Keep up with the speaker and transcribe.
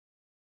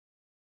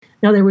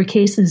Now, there were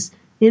cases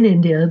in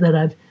India that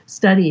I've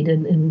studied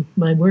in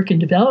my work in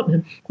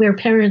development where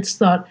parents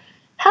thought,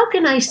 how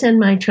can I send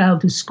my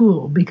child to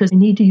school? Because I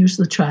need to use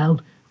the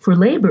child for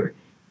labor.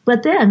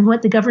 But then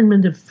what the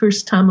government of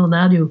first Tamil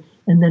Nadu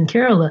and then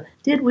Kerala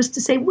did was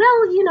to say,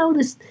 well,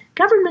 this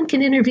government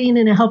can intervene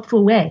in a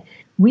helpful way.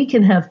 We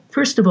can have,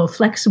 first of all,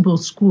 flexible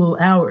school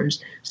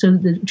hours so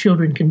that the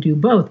children can do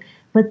both.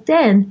 But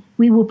then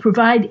we will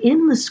provide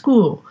in the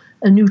school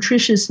a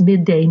nutritious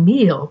midday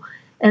meal.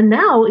 And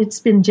now it's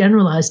been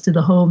generalized to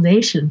the whole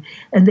nation.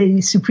 And the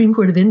Supreme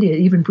Court of India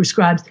even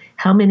prescribes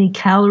how many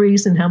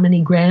calories and how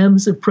many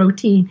grams of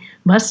protein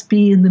must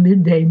be in the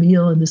midday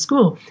meal in the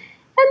school.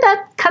 And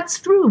that cuts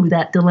through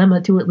that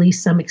dilemma to at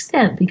least some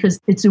extent, because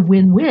it's a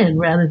win-win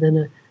rather than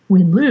a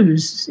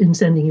win-lose in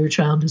sending your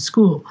child to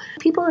school.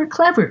 People are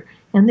clever,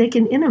 and they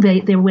can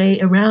innovate their way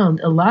around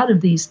a lot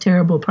of these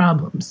terrible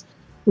problems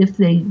if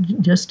they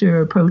just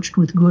are approached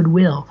with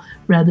goodwill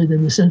rather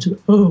than the sense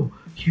of, oh,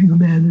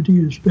 humanity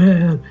is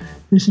bad.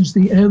 This is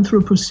the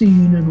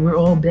Anthropocene and we're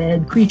all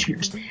bad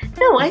creatures.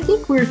 No, I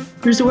think we're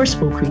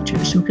resourceful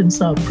creatures who can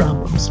solve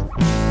problems.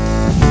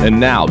 And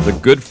now, The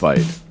Good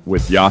Fight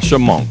with Yascha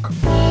Mounk.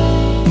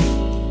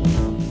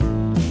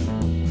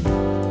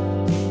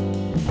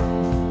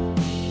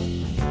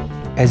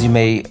 As you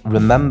may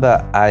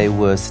remember, I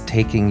was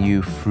taking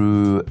you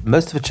through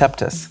most of the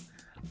chapters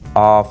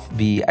of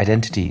the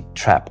identity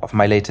trap of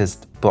my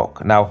latest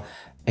book. Now,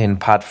 in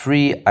part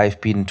 3,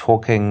 I've been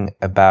talking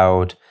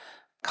about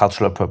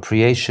cultural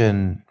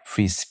appropriation,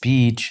 free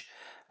speech,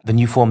 the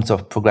new forms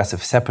of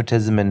progressive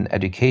separatism in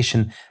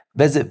education.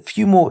 There's a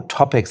few more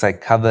topics I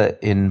cover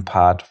in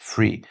part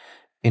 3,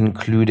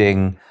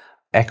 including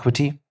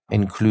equity,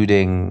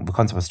 including the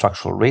concept of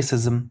structural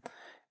racism,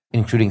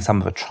 including some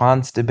of the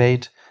trans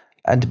debate,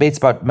 and debates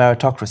about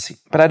meritocracy.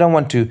 But I don't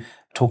want to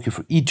talk you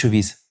through each of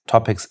these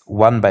topics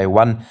one by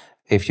one.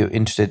 If you're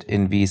interested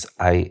in these,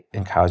 I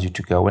encourage you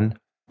to go and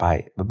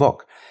buy the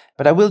book.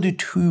 But I will do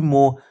 2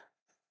 more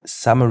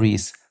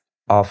summaries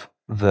of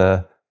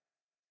the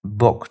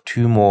book,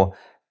 2 more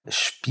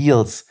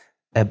spiels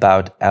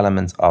about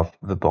elements of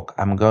the book.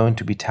 I'm going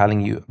to be telling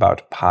you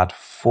about part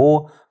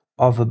 4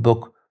 of the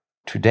book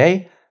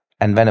today,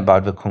 and then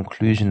about the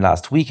conclusion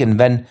last week, and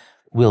then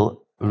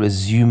we'll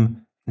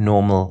resume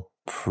normal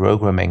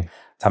programming.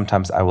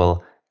 Sometimes I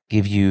will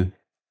give you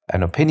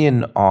an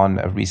opinion on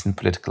a recent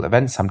political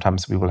event.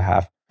 Sometimes we will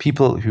have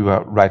people who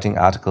are writing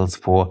articles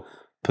for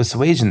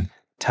Persuasion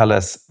tell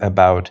us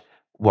about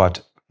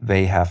what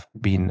they have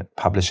been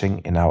publishing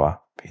in our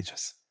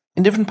pages.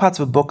 In different parts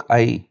of the book,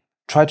 I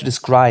try to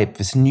describe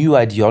this new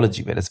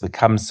ideology that has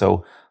become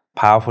so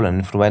powerful and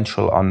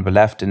influential on the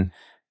left in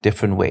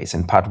different ways.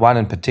 In part 1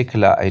 in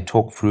particular, I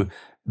talk through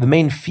the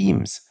main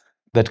themes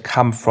that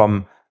come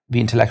from the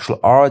intellectual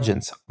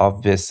origins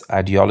of this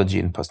ideology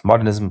in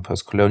postmodernism,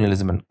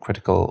 postcolonialism, and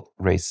critical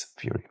race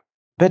theory.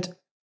 But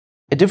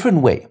a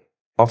different way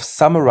of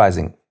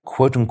summarizing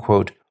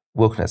quote-unquote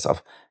wokeness,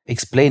 of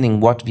explaining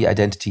what the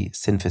identity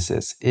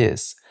synthesis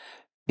is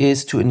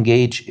to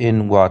engage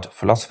in what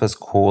philosophers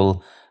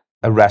call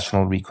a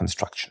rational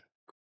reconstruction,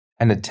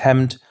 an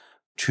attempt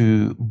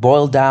to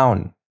boil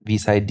down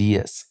these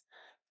ideas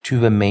to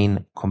the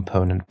main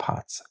component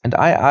parts. And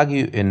I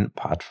argue in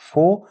part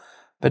 4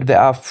 that there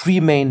are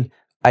 3 main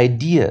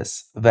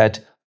ideas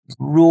that,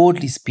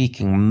 broadly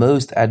speaking,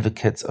 most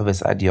advocates of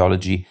this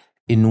ideology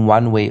in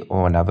one way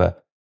or another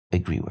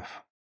agree with.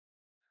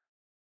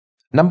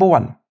 Number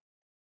 1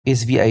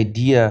 is the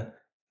idea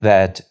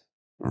that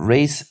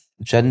race,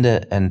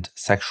 gender, and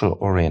sexual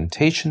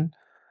orientation,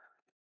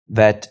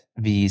 that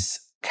these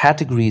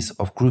categories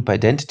of group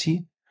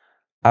identity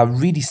are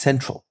really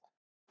central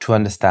to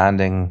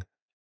understanding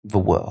the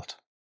world.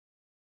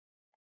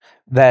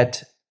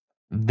 That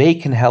they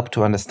can help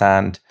to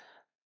understand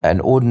an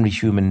ordinary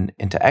human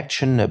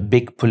interaction, a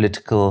big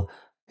political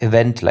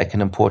event like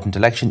an important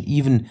election,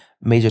 even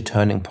major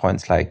turning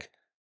points like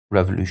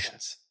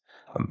revolutions.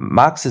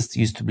 Marxists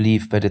used to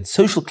believe that it's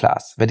social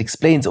class that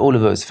explains all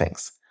of those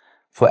things.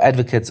 For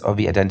advocates of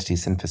the identity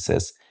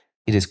synthesis,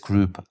 it is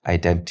group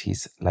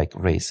identities like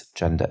race,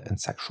 gender, and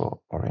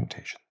sexual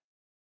orientation.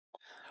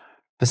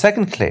 The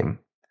second claim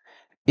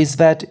is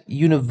that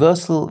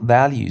universal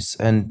values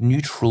and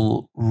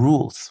neutral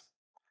rules,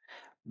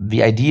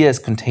 the ideas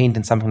contained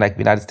in something like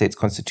the United States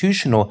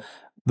Constitution or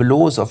the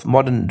laws of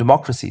modern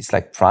democracies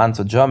like France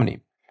or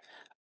Germany,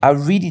 are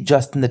really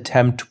just an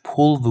attempt to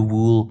pull the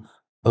wool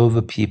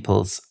over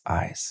people's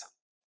eyes.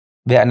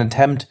 They're an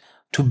attempt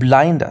to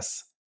blind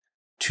us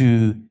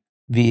to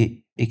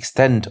the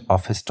extent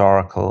of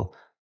historical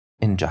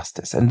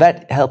injustice. And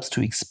that helps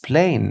to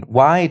explain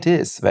why it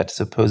is that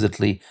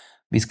supposedly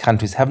these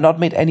countries have not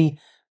made any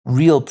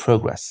real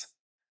progress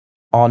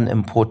on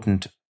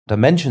important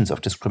dimensions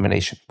of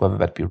discrimination, whether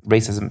that be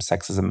racism,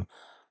 sexism,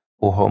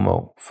 or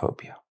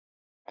homophobia.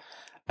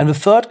 And the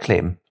third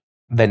claim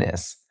then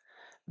is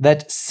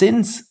that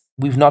since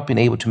we've not been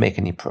able to make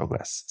any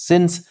progress,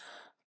 since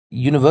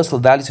universal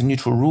values and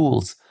neutral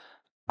rules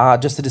are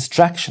just a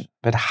distraction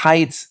that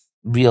hides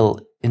real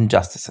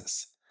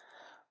injustices,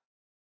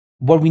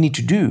 what we need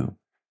to do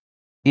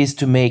is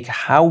to make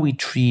how we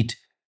treat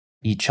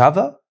each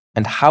other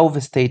and how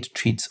the state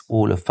treats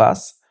all of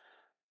us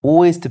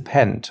always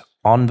depend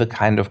on the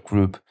kind of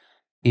group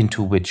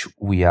into which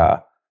we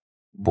are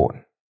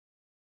born.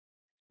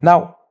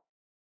 Now,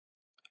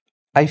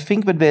 I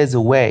think that there's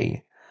a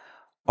way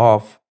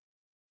of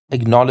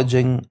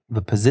acknowledging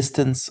the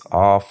persistence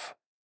of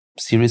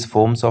serious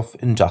forms of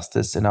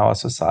injustice in our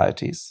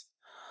societies,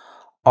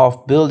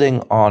 of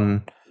building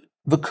on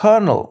the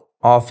kernel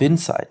of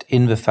insight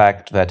in the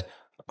fact that,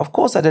 of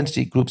course,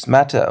 identity groups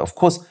matter, of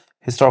course,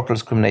 historical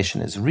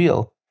discrimination is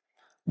real,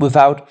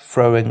 without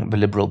throwing the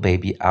liberal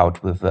baby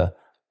out with the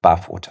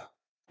bathwater.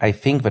 I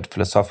think that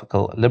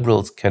philosophical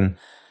liberals can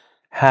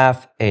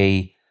have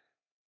a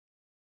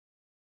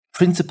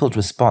principled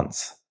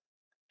response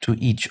to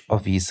each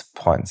of these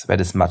points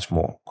that is much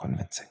more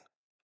convincing.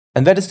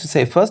 And that is to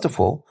say, first of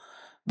all,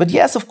 but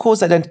yes, of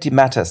course, identity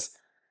matters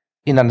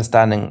in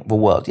understanding the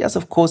world. Yes,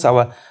 of course,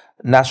 our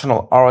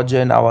national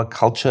origin, our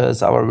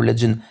cultures, our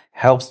religion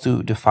helps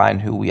to define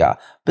who we are.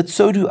 But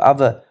so do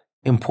other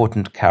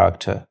important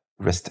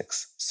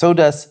characteristics. So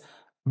does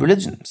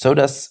religion. So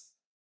does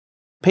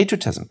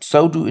patriotism.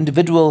 So do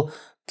individual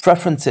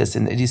preferences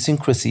and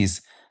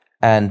idiosyncrasies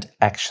and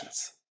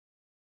actions.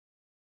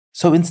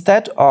 So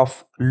instead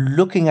of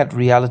looking at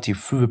reality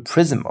through the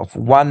prism of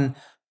one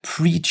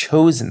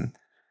pre-chosen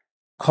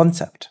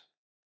concept,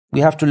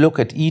 we have to look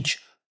at each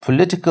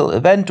political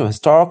event or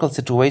historical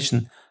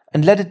situation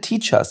and let it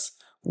teach us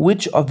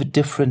which of the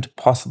different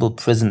possible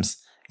prisms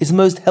is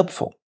most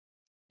helpful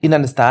in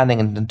understanding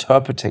and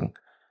interpreting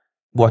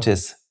what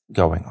is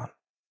going on.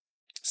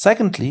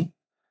 Secondly,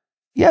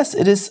 yes,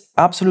 it is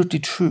absolutely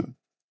true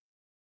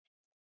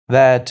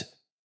that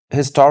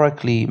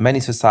historically many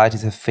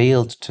societies have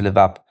failed to live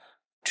up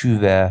to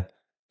their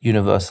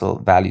universal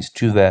values,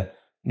 to their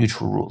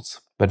neutral rules.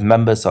 But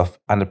members of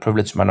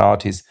underprivileged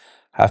minorities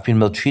have been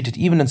maltreated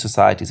even in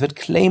societies that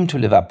claim to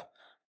live up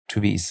to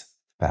these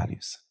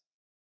values.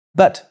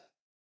 But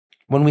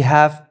when we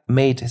have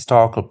made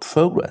historical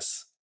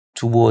progress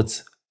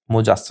towards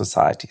more just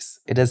societies,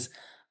 it has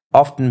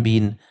often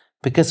been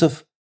because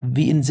of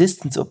the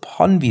insistence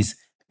upon these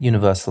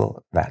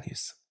universal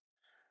values.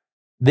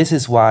 This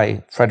is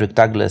why Frederick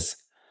Douglass,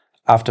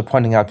 after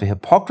pointing out the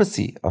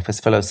hypocrisy of his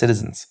fellow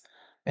citizens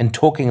and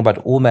talking about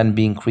all men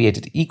being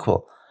created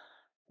equal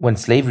when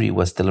slavery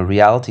was still a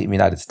reality in the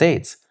United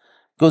States,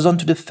 goes on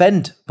to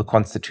defend the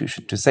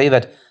Constitution, to say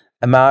that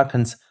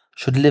Americans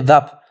should live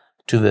up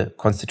to the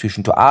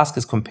Constitution, to ask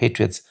his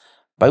compatriots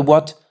by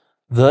what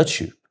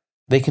virtue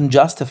they can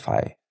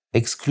justify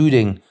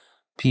excluding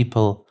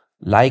people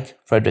like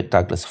Frederick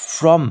Douglass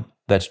from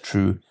that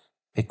true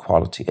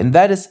equality. And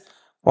that is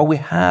why we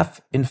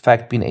have, in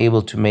fact, been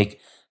able to make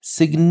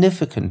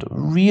significant,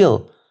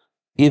 real,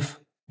 if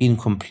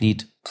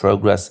incomplete,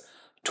 progress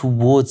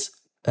towards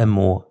a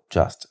more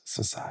just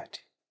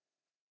society.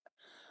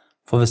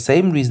 For the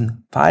same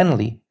reason,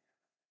 finally,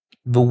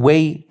 the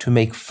way to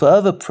make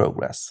further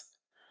progress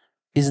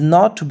is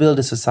not to build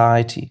a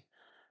society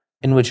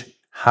in which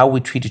how we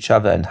treat each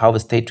other and how the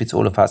state treats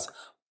all of us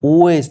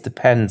always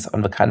depends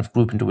on the kind of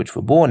group into which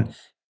we're born.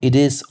 It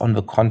is, on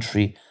the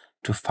contrary,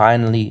 to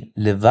finally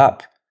live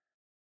up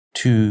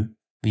to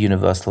the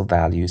universal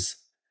values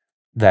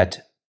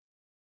that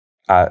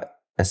are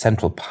a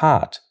central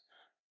part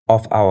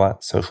of our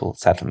social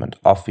settlement,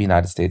 of the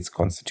United States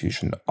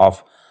Constitution,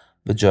 of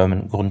the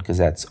German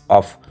Grundgesetz,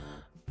 of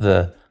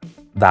the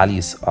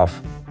values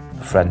of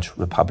the French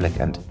Republic,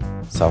 and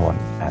so on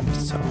and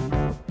so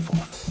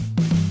forth.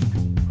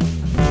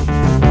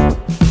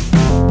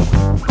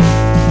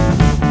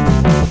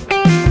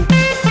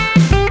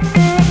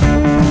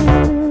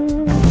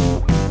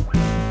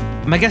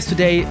 My guest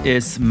today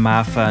is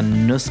Martha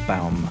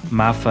Nussbaum.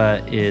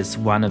 Martha is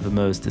one of the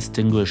most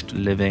distinguished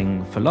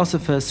living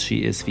philosophers.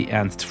 She is the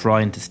Ernst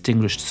Freund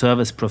Distinguished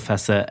Service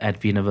Professor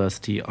at the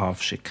University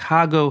of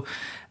Chicago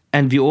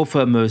and the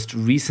author most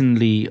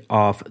recently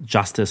of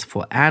Justice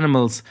for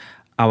Animals,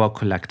 Our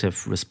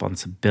Collective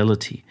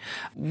Responsibility.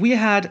 We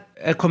had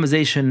a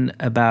conversation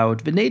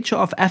about the nature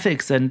of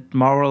ethics and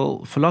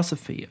moral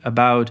philosophy,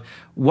 about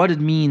what it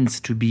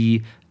means to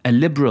be a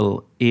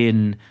liberal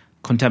in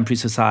contemporary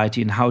society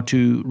and how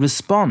to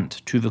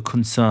respond to the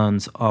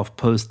concerns of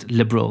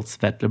post-liberals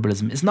that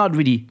liberalism is not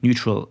really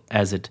neutral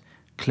as it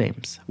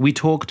claims. We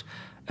talked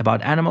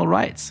about animal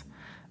rights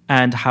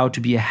and how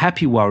to be a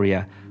happy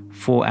warrior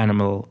for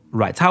animal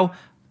rights, how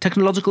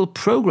technological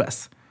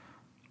progress,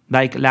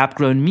 like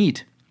lab-grown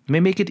meat, may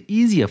make it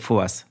easier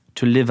for us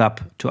to live up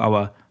to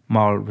our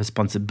moral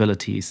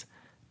responsibilities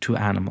to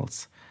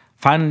animals.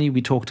 Finally,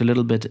 we talked a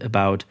little bit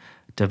about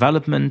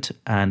development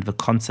and the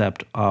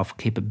concept of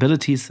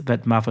capabilities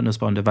that Martha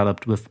Nussbaum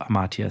developed with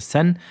Amartya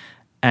Sen.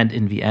 And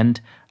in the end,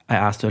 I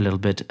asked her a little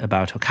bit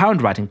about her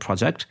current writing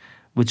project,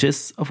 which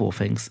is, of all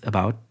things,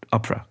 about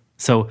opera.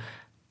 So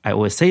I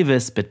always say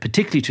this, but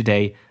particularly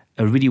today,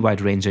 a really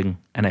wide-ranging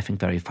and I think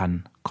very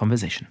fun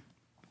conversation.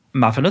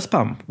 Martha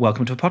Nussbaum,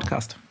 welcome to the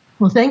podcast.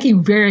 Well, thank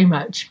you very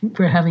much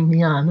for having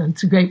me on.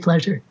 It's a great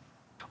pleasure.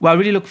 Well, I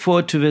really look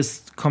forward to this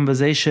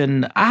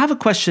conversation. I have a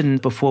question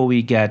before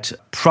we get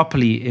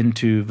properly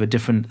into the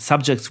different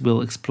subjects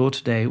we'll explore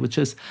today, which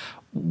is,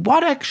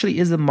 what actually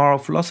is a moral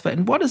philosopher,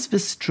 and what is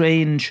this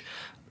strange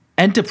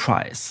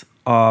enterprise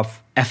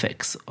of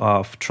ethics,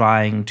 of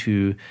trying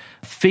to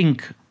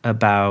think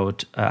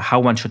about how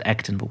one should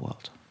act in the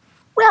world?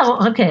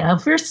 Well, okay, I'll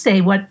first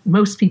say what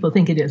most people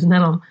think it is, and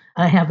then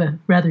I have a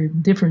rather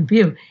different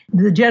view.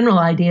 The general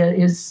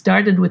idea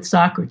started with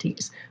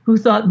Socrates, who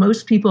thought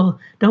most people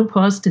don't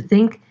pause to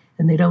think,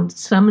 and they don't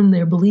summon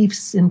their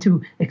beliefs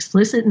into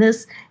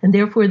explicitness, and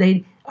therefore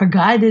they are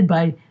guided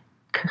by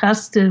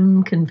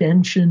custom,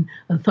 convention,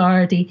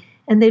 authority,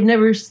 and they've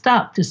never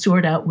stopped to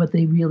sort out what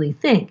they really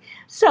think.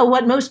 So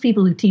what most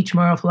people who teach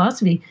moral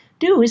philosophy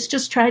do is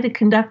just try to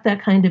conduct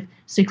that kind of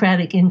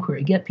Socratic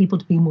inquiry, get people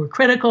to be more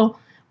critical,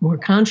 more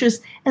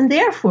conscious, and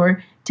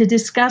therefore to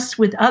discuss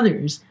with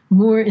others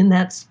more in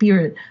that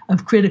spirit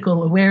of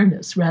critical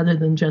awareness rather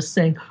than just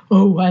saying,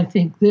 oh, I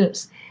think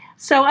this.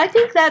 So I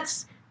think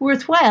that's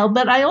worthwhile,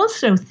 but I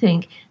also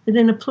think that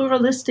in a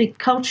pluralistic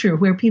culture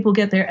where people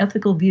get their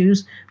ethical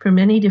views from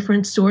many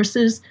different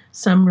sources,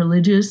 some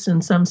religious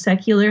and some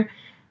secular,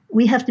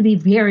 we have to be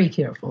very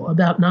careful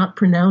about not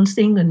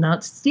pronouncing and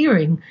not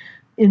steering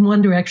in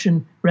one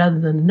direction rather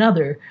than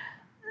another.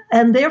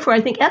 And therefore, I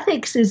think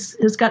ethics has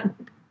got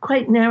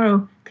quite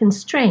narrow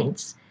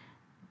constraints.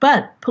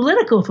 But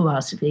political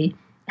philosophy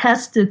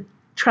has to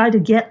try to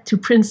get to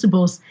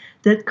principles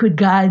that could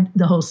guide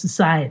the whole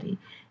society.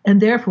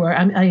 And therefore,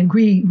 I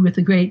agree with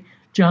the great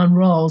John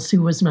Rawls,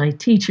 who was my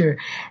teacher,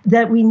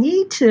 that we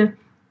need to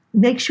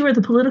make sure the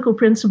political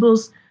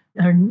principles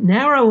are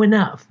narrow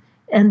enough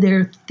and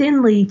they're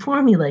thinly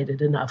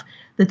formulated enough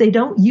that they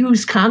don't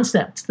use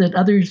concepts that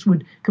others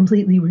would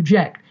completely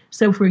reject.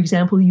 So, for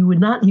example, you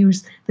would not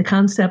use the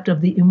concept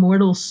of the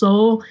immortal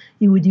soul.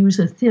 You would use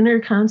a thinner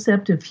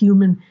concept of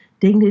human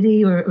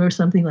dignity or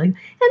something like that.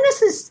 And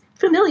this is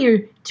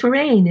familiar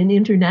terrain in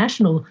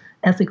international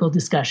ethical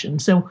discussion.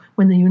 So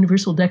when the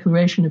Universal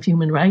Declaration of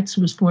Human Rights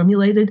was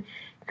formulated,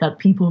 got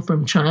people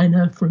from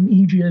China, from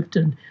Egypt,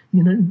 and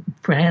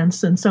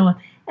France, and so on.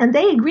 And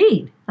they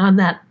agreed on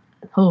that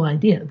whole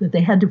idea, that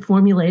they had to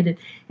formulate it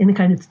in a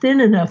kind of thin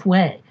enough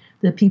way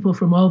that people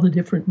from all the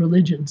different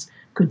religions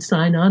could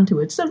sign on to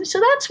it. So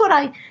that's what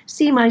I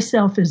see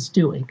myself as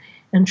doing,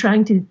 and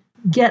trying to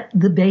get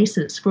the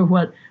basis for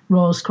what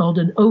Rawls called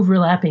an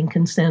overlapping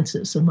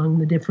consensus among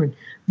the different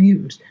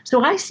views.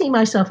 So I see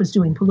myself as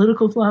doing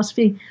political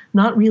philosophy,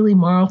 not really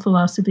moral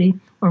philosophy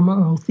or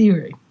moral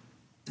theory.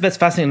 That's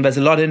fascinating. There's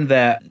a lot in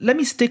there. Let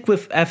me stick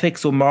with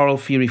ethics or moral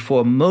theory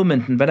for a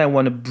moment, and then I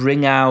want to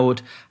bring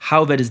out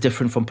how that is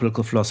different from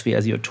political philosophy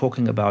as you're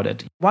talking about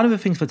it. One of the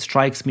things that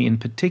strikes me in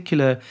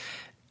particular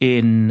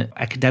in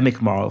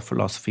academic moral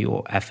philosophy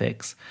or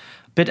ethics,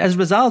 but as a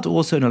result,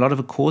 also in a lot of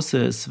the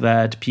courses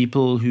that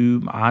people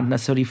who aren't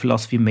necessarily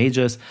philosophy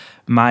majors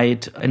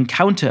might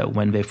encounter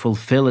when they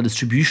fulfill a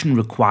distribution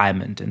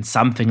requirement in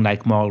something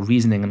like moral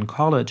reasoning in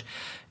college,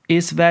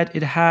 is that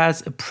it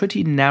has a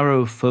pretty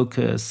narrow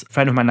focus. A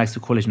friend of mine likes to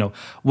call it,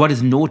 what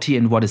is naughty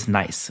and what is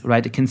nice,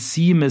 right? It can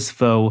seem as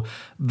though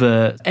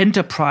the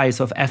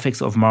enterprise of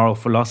ethics of moral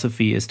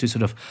philosophy is to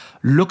sort of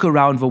look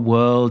around the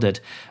world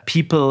at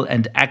people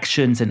and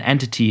actions and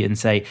entity and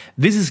say,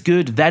 this is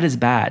good, that is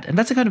bad. And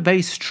that's a kind of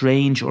very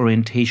strange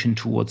orientation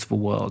towards the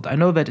world. I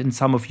know that in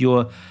some of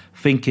your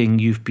thinking,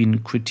 you've been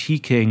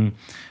critiquing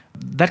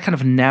that kind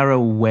of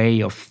narrow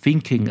way of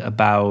thinking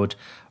about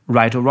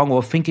right or wrong,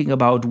 or thinking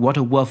about what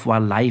a worthwhile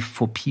life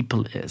for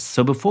people is.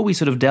 So before we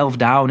sort of delve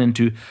down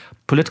into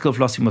political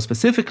philosophy more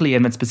specifically,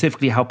 and then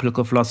specifically how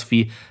political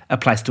philosophy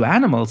applies to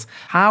animals,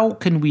 how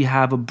can we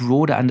have a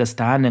broader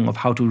understanding of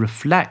how to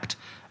reflect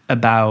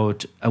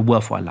about a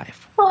worthwhile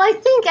life? Well, I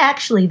think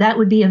actually that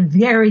would be a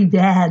very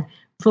bad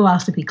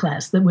philosophy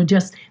class that would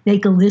just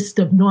make a list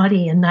of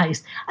naughty and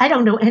nice. I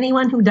don't know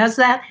anyone who does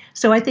that,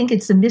 so I think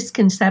it's a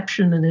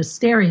misconception and a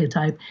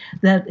stereotype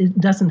that it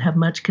doesn't have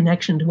much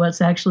connection to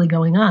what's actually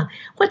going on.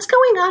 What's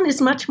going on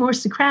is much more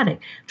Socratic,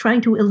 trying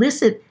to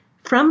elicit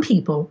from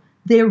people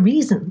their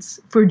reasons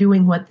for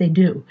doing what they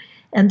do.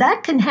 And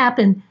that can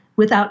happen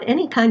without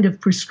any kind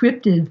of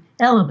prescriptive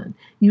element.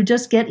 You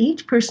just get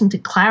each person to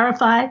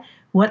clarify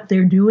what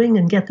they're doing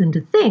and get them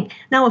to think.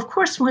 Now, of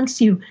course, once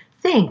you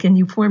think and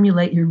you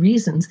formulate your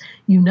reasons,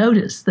 you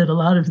notice that a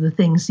lot of the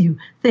things you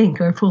think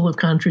are full of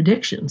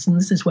contradictions. And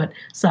this is what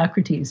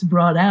Socrates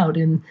brought out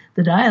in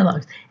the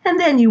dialogues. And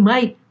then you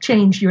might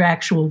change your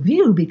actual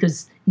view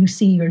because you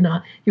see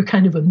you're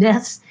kind of a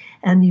mess,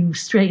 and you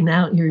straighten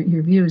out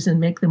your views and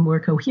make them more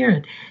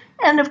coherent.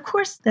 And of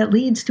course, that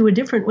leads to a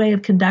different way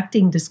of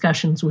conducting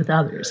discussions with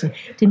others. And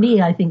to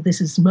me, I think this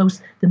is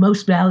the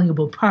most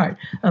valuable part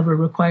of a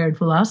required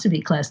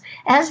philosophy class.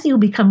 As you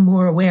become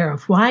more aware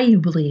of why you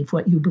believe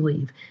what you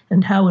believe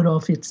and how it all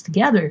fits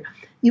together,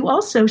 you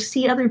also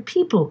see other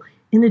people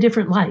in a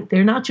different light.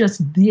 They're not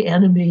just the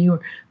enemy or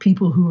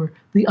people who are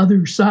the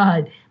other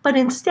side, but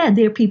instead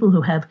they're people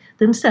who have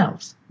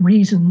themselves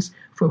reasons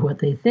for what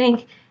they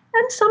think.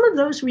 And some of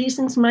those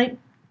reasons might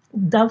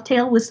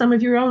dovetail with some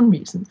of your own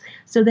reasons.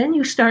 So then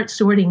you start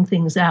sorting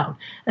things out.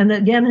 And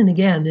again,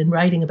 in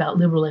writing about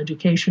liberal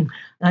education,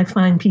 I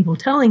find people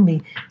telling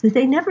me that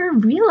they never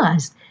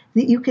realized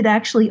that you could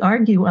actually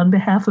argue on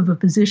behalf of a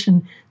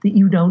position that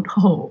you don't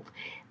hold,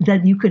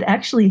 that you could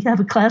actually have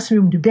a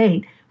classroom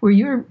debate where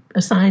you're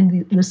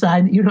assigned the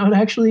side that you don't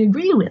actually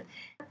agree with.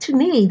 To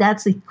me,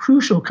 that's a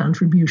crucial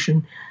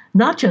contribution,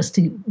 not just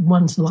to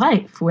one's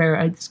life, where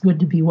it's good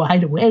to be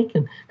wide awake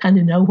and kind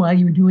of know why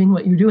you're doing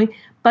what you're doing,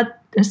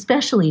 but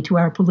especially to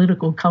our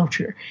political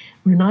culture.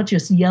 We're not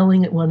just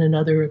yelling at one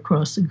another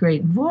across a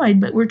great void,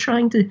 but we're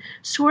trying to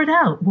sort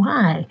out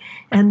why.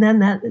 And then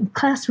that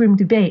classroom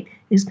debate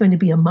is going to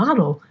be a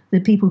model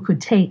that people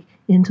could take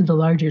into the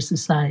larger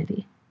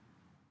society.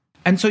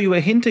 And so you were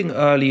hinting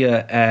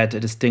earlier at a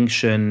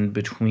distinction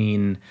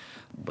between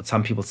what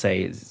some people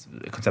say is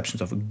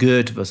conceptions of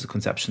good versus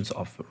conceptions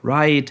of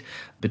right,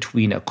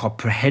 between a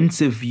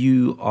comprehensive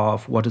view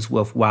of what is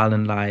worthwhile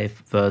in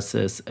life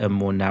versus a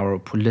more narrow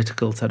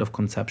political set of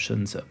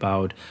conceptions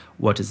about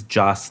what is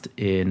just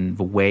in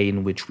the way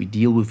in which we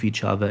deal with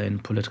each other in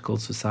political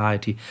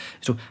society.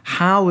 So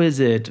how is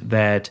it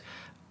that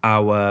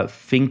our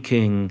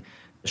thinking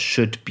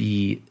should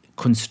be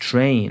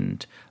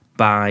constrained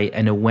by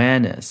an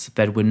awareness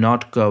that we're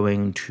not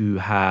going to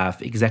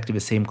have exactly the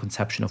same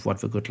conception of what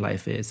the good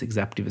life is,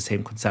 exactly the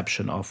same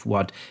conception of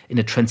what, in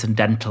a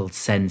transcendental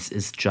sense,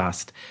 is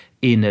just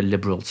in a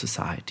liberal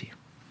society?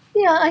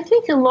 Yeah, I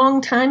think a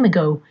long time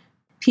ago,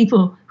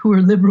 people who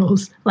were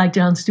liberals, like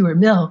John Stuart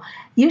Mill,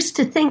 used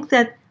to think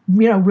that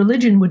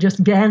religion would just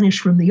vanish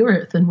from the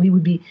earth and we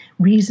would be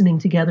reasoning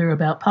together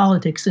about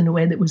politics in a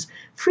way that was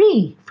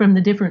free from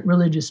the different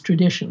religious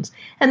traditions.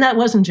 And that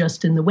wasn't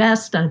just in the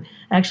West. I'm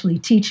actually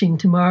teaching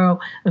tomorrow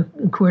a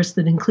course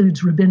that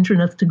includes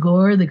Rabindranath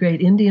Tagore, the great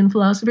Indian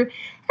philosopher.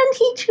 And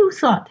he too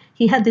thought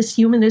he had this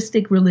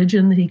humanistic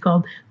religion that he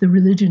called the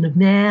religion of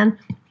man.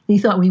 He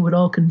thought we would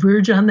all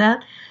converge on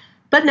that.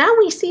 But now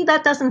we see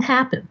that doesn't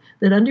happen,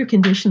 that under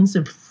conditions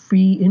of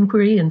free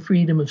inquiry and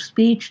freedom of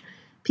speech,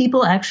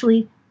 people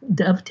actually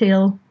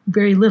dovetail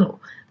very little.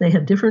 They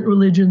have different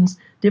religions,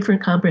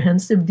 different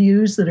comprehensive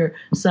views that are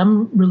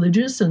some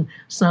religious and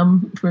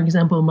some, for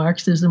example,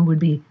 Marxism would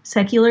be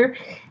secular.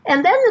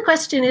 And then the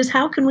question is,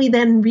 how can we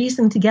then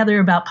reason together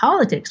about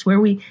politics where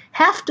we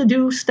have to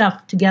do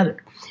stuff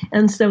together?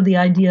 And so the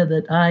idea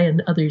that I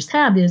and others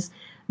have is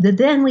that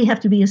then we have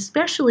to be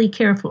especially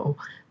careful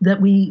that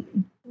we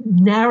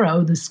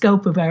narrow the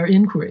scope of our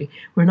inquiry.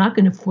 We're not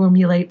going to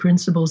formulate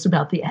principles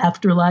about the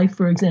afterlife,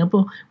 for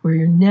example, where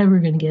you're never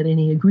going to get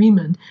any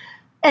agreement.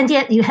 And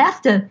yet you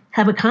have to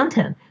have a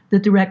content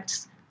that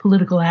directs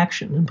political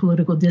action and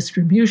political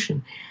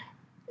distribution.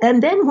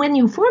 And then when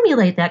you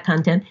formulate that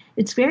content,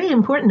 it's very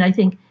important, I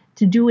think,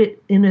 to do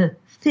it in a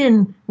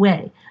thin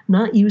way,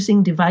 not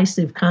using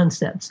divisive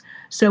concepts.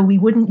 So we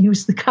wouldn't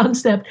use the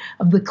concept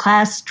of the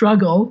class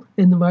struggle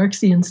in the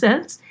Marxian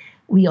sense.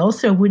 We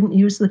also wouldn't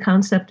use the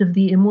concept of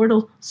the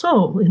immortal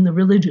soul in the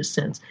religious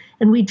sense.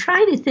 And we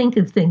try to think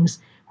of things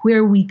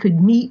where we could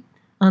meet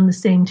on the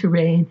same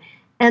terrain.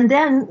 And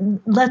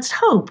then let's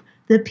hope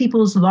that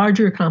people's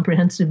larger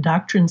comprehensive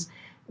doctrines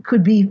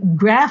could be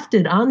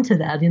grafted onto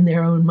that in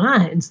their own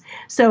minds.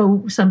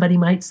 So somebody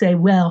might say,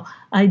 well,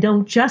 I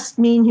don't just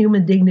mean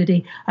human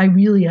dignity. I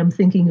really am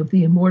thinking of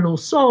the immortal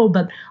soul,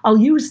 but I'll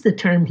use the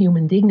term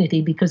human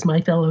dignity because my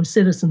fellow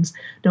citizens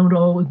don't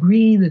all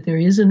agree that there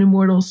is an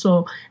immortal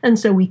soul. And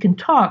so we can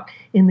talk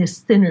in this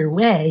thinner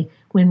way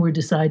when we're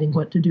deciding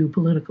what to do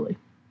politically.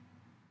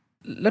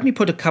 Let me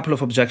put a couple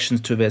of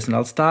objections to this, and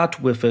I'll start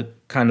with a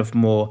kind of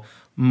more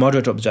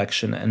moderate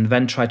objection and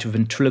then try to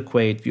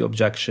ventriloquate the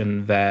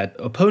objection that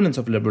opponents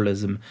of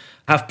liberalism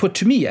have put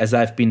to me as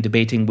I've been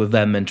debating with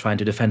them and trying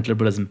to defend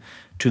liberalism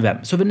to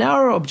them. So the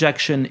narrow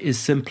objection is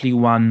simply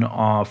one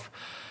of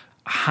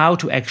how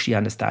to actually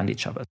understand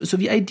each other. So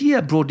the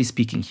idea, broadly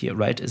speaking here,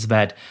 right, is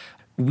that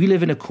we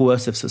live in a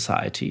coercive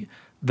society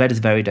that is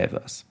very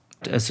diverse.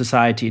 A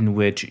society in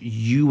which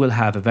you will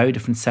have a very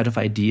different set of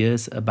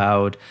ideas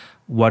about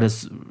what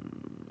is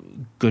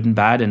good and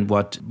bad and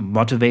what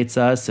motivates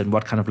us and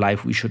what kind of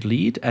life we should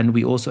lead. And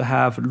we also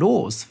have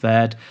laws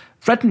that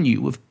threaten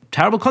you with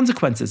terrible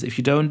consequences if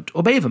you don't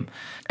obey them.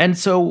 And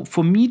so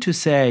for me to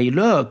say,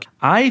 look,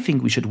 I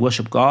think we should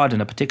worship God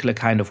in a particular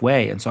kind of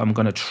way, and so I'm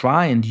going to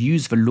try and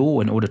use the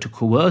law in order to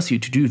coerce you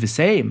to do the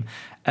same,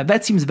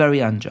 that seems very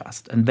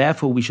unjust. And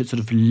therefore we should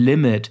sort of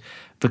limit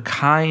the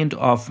kind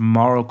of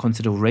moral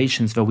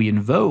considerations that we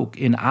invoke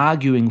in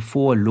arguing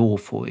for law,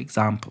 for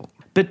example.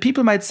 But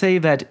people might say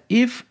that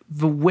if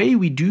the way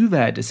we do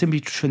that is simply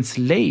to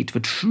translate the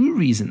true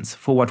reasons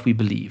for what we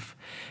believe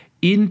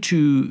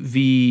into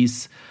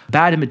these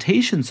bad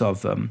imitations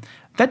of them,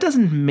 that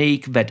doesn't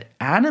make that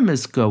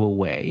animus go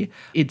away.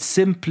 It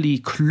simply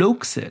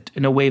cloaks it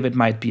in a way that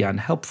might be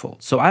unhelpful.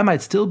 So I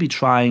might still be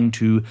trying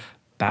to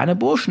ban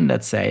abortion,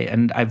 let's say,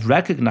 and I've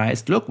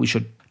recognized, look, we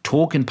should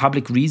talk in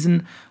public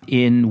reason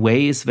in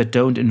ways that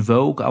don't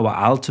invoke our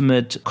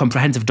ultimate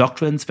comprehensive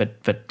doctrines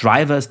that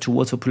drive us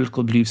towards what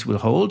political beliefs will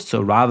hold.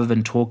 So rather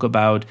than talk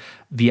about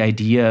the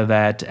idea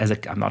that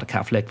I'm not a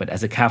Catholic, but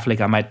as a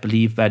Catholic, I might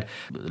believe that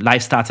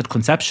life starts at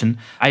conception,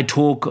 I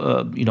talk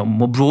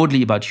more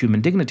broadly about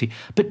human dignity.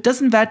 But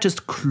doesn't that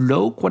just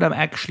cloak what I'm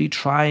actually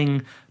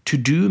trying to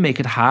do, make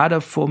it harder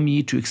for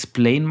me to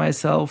explain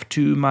myself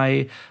to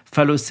my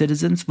fellow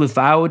citizens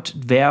without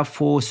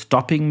therefore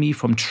stopping me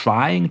from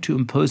trying to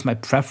impose my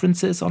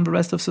preferences on the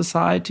rest of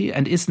society?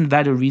 And isn't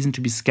that a reason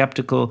to be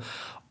skeptical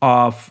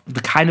of the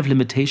kind of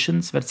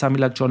limitations that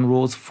somebody like John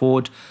Rawls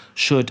thought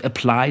should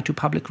apply to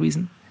public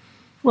reason?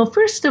 Well,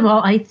 first of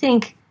all, I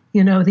think,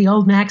 the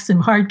old maxim,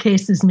 hard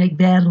cases make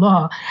bad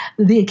law.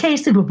 The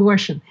case of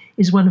abortion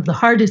is one of the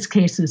hardest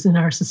cases in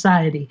our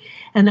society.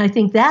 And I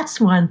think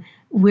that's one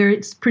where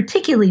it's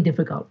particularly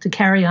difficult to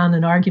carry on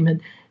an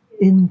argument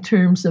in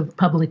terms of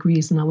public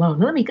reason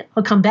alone.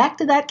 I'll come back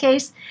to that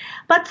case.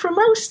 But for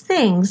most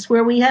things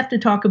where we have to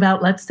talk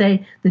about, let's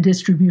say, the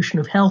distribution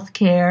of health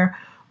care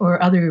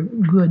or other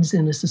goods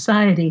in a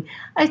society,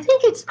 I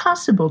think it's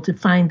possible to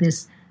find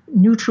this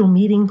neutral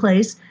meeting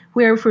place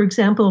where, for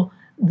example,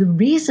 the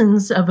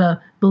reasons of a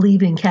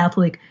believing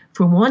Catholic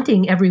for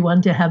wanting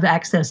everyone to have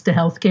access to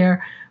health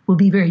care will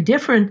be very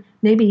different,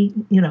 maybe,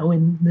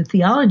 in the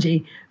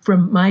theology,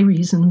 from my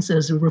reasons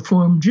as a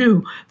Reformed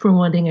Jew for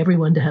wanting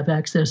everyone to have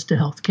access to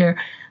health care.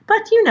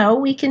 But,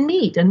 we can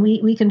meet and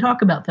we can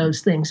talk about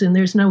those things, and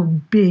there's no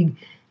big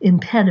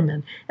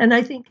impediment. And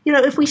I think,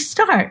 if we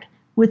start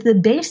with the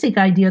basic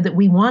idea that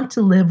we want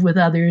to live with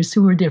others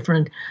who are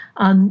different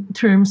on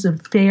terms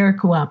of fair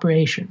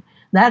cooperation,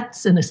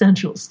 that's an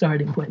essential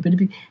starting point. But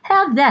if you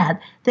have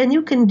that, then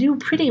you can do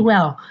pretty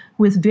well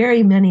with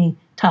very many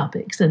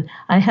topics. And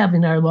I have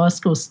in our law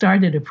school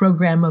started a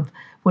program of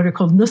what are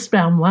called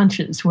Nussbaum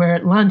lunches, where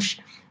at lunch,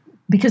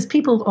 because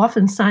people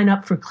often sign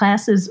up for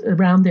classes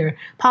around their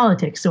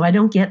politics, so I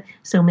don't get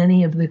so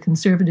many of the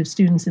conservative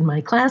students in my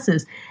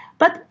classes,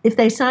 but if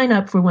they sign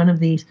up for one of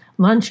these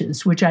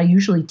lunches, which I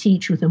usually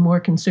teach with a more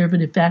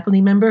conservative faculty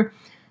member,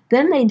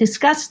 then they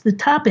discuss the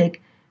topic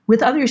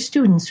with other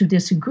students who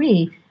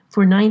disagree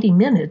for 90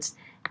 minutes.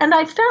 And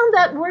I found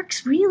that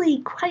works really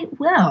quite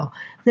well,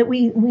 that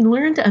we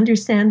learn to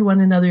understand one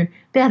another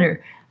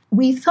better.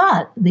 We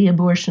thought the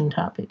abortion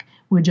topic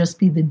would just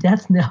be the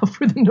death knell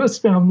for the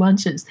Nussbaum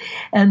lunches.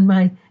 And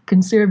my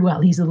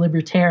he's a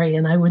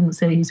libertarian. I wouldn't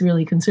say he's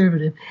really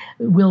conservative,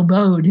 Will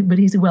Bode, but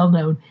he's a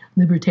well-known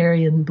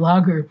libertarian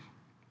blogger.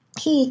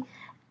 He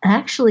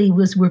actually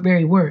we're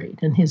very worried.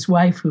 And his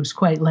wife, who's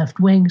quite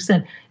left-wing,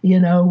 said,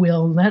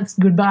 Will, that's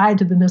goodbye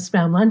to the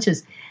Nussbaum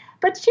lunches.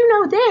 But,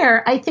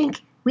 there, I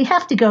think we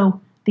have to go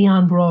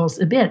beyond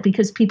Rawls a bit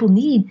because people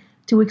need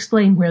to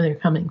explain where they're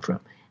coming from.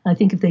 I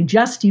think if they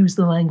just use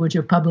the language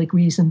of public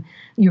reason,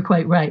 you're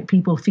quite right.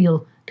 People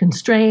feel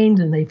constrained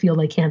and they feel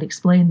they can't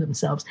explain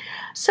themselves.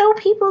 So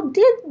people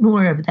did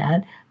more of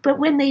that. But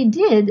when they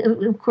did,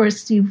 of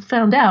course, you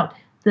found out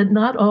that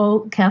not all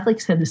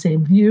Catholics had the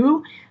same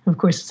view. Of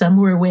course, some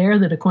were aware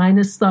that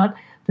Aquinas thought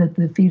that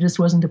the fetus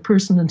wasn't a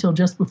person until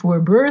just before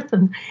birth.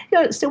 And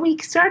so we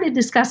started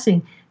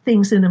discussing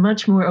things in a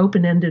much more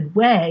open-ended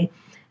way.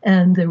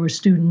 And there were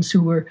students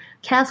who were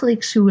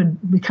Catholics who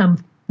had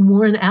become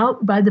worn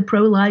out by the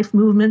pro-life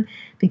movement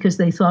because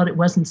they thought it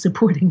wasn't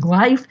supporting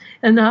life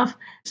enough.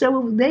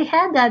 So they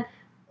had that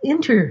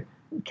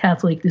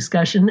inter-Catholic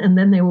discussion. And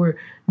then there were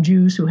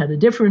Jews who had a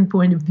different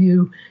point of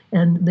view.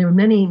 And there were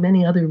many,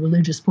 many other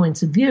religious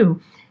points of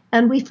view.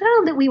 And we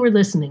found that we were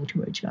listening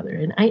to each other.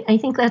 And I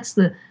think that's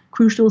the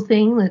crucial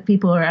thing, that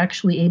people are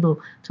actually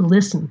able to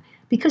listen.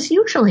 Because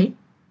usually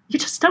you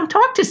just don't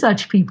talk to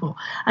such people.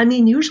 I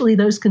mean, usually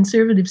those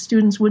conservative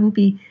students wouldn't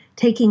be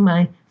taking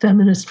my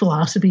feminist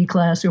philosophy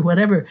class or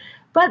whatever.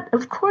 But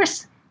of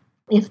course,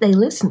 if they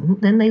listen,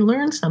 then they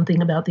learn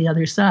something about the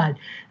other side.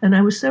 And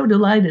I was so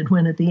delighted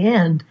when at the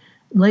end,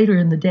 later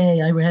in the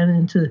day, I ran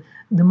into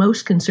the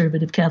most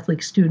conservative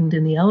Catholic student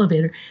in the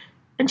elevator.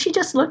 And she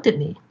just looked at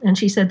me and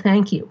she said,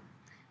 "Thank you."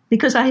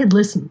 Because I had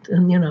listened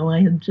and,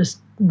 I had just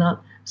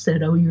not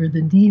said, "Oh, you're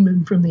the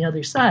demon from the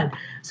other side."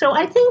 So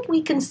I think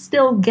we can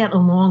still get a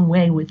long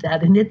way with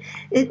that. And it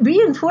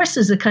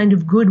reinforces a kind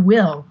of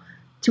goodwill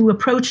to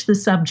approach the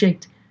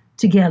subject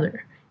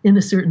together in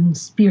a certain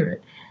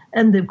spirit.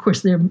 And of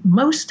course, there are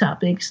most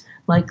topics,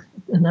 like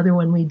another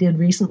one we did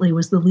recently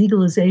was the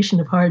legalization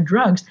of hard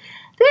drugs.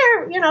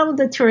 There,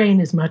 the terrain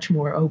is much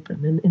more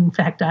open. And in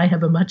fact, I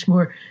have a much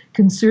more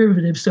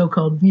conservative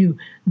so-called view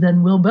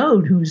than Will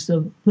Bode, who's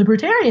a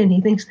libertarian.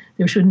 He thinks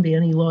there shouldn't be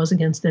any laws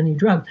against any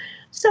drug.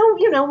 So,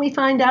 we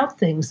find out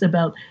things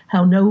about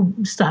how no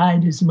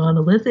side is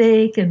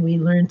monolithic, and we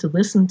learn to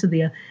listen to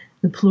the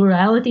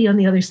plurality on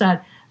the other side.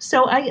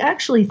 So I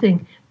actually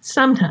think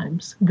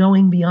sometimes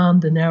going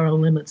beyond the narrow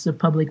limits of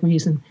public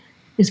reason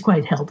is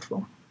quite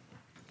helpful.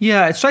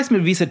 Yeah, it strikes me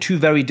that these are two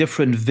very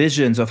different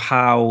visions of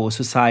how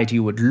society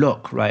would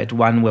look, right?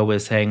 One where we're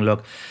saying,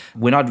 look,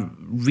 we're not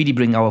really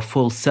bringing our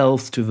full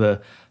selves to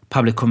the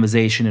public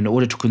conversation in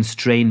order to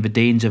constrain the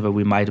danger that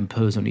we might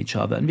impose on each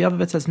other. And the other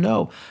that says,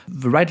 no,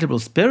 the right liberal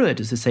spirit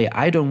is to say,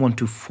 I don't want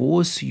to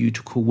force you,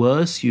 to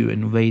coerce you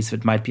in ways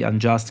that might be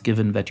unjust,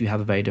 given that you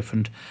have a very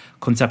different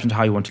conception of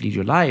how you want to lead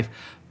your life.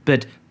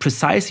 But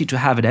precisely to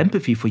have an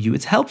empathy for you,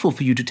 it's helpful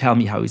for you to tell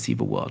me how you see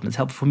the world. And it's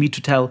helpful for me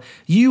to tell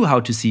you how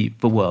to see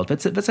the world.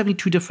 That's having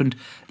two different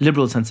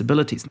liberal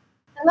sensibilities.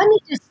 Let me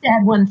just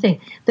add one thing.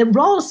 That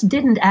Rawls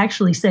didn't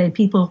actually say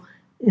people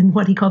in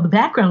what he called the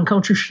background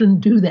culture shouldn't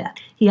do that.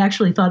 He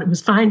actually thought it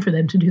was fine for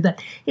them to do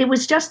that. It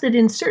was just that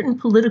in certain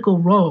political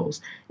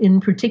roles, in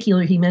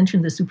particular, he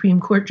mentioned the Supreme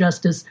Court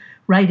justice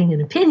writing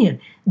an opinion,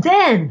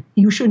 then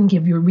you shouldn't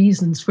give your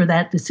reasons for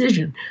that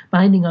decision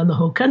binding on the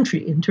whole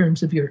country in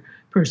terms of your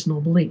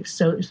personal beliefs.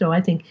 So I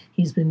think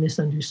he's been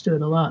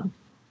misunderstood a lot.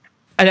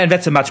 And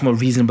that's a much more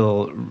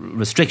reasonable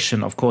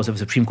restriction, of course, if the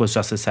Supreme Court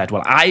justice said,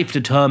 well, I've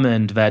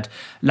determined that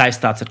life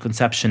starts at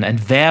conception and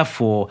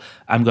therefore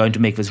I'm going to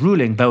make this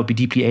ruling. That would be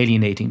deeply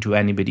alienating to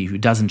anybody who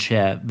doesn't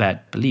share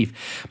that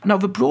belief. Now,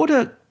 the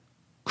broader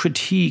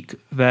critique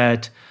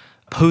that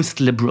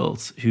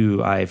post-liberals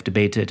who I've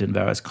debated in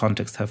various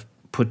contexts have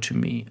put to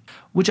me,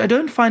 which I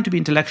don't find to be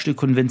intellectually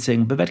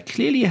convincing, but that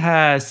clearly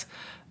has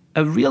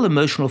a real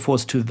emotional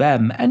force to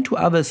them and to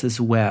others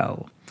as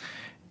well,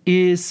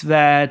 is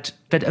that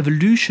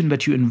evolution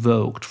that you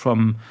invoked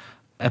from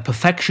a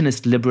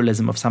perfectionist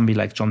liberalism of somebody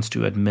like John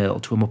Stuart Mill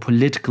to a more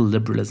political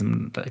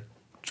liberalism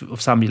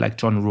of somebody like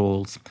John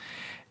Rawls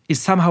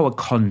is somehow a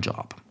con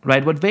job,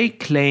 right? What they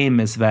claim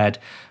is that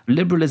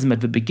liberalism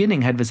at the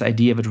beginning had this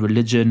idea that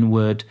religion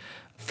would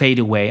fade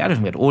away. I don't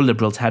think that all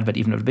liberals had that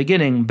even at the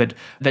beginning, but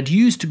that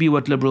used to be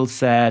what liberals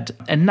said.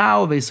 And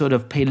now they sort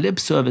of pay lip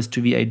service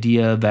to the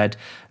idea that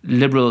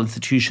liberal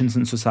institutions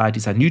and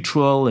societies are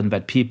neutral and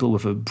that people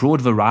with a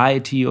broad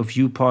variety of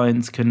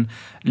viewpoints can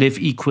live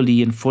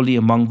equally and fully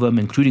among them,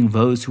 including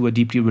those who are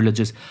deeply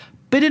religious.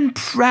 But in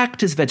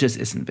practice, that just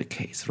isn't the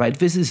case, right?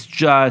 This is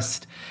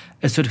just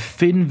a sort of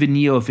thin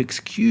veneer of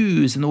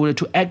excuse in order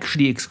to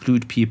actually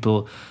exclude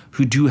people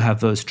who do have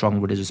those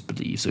strong religious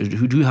beliefs or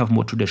who do have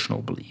more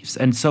traditional beliefs.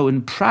 And so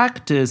in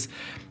practice,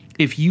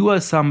 if you are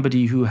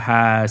somebody who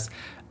has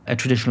a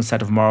traditional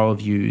set of moral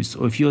views,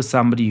 or if you're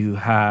somebody who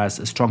has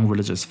a strong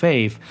religious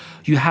faith,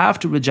 you have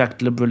to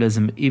reject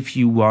liberalism if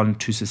you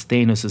want to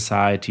sustain a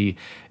society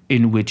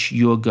in which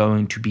you're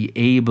going to be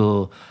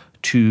able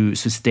to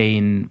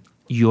sustain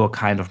your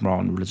kind of moral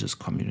and religious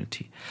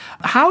community.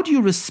 How do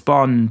you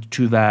respond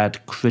to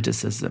that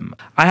criticism?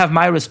 I have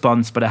my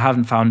response, but I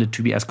haven't found it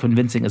to be as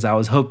convincing as I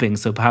was hoping,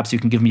 so perhaps you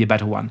can give me a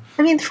better one.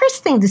 I mean, the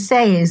first thing to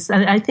say is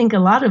I think a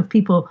lot of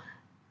people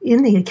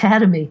in the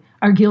academy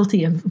are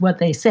guilty of what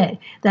they say.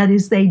 That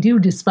is, they do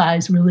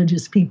despise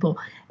religious people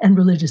and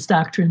religious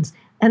doctrines,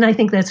 and I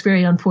think that's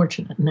very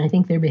unfortunate, and I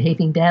think they're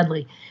behaving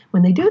badly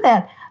when they do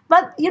that.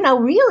 But,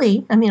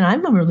 really, I mean,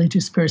 I'm a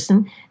religious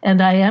person,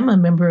 and I am a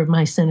member of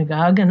my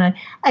synagogue, and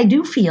I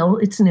do feel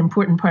it's an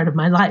important part of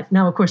my life.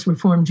 Now, of course,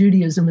 Reform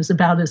Judaism is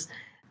about as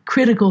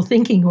critical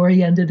thinking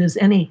oriented as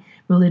any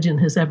religion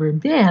has ever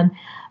been.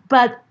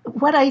 But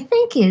what I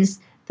think is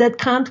that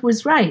Kant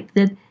was right,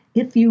 that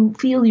if you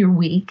feel you're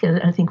weak,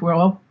 and I think we're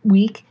all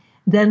weak,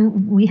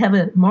 then we have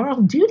a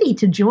moral duty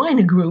to join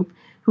a group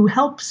who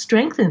help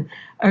strengthen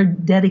our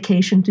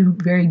dedication to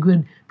very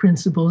good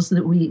principles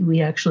that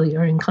we actually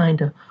are inclined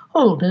to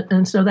hold.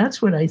 And so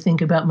that's what I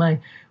think about my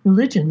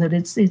religion, that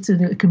it's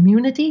a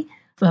community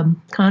of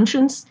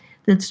conscience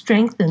that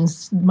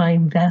strengthens my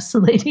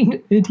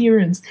vacillating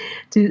adherence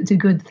to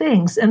good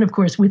things. And of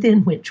course,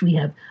 within which we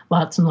have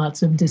lots and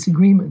lots of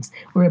disagreements.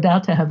 We're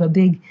about to have a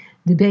big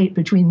debate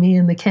between me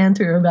and the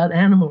cantor about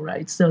animal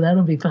rights, so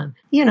that'll be fun.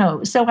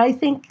 So I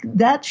think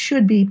that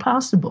should be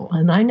possible.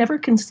 And I never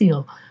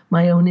conceal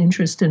my own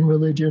interest in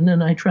religion,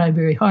 and I try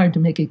very hard to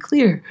make it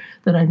clear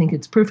that I think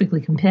it's perfectly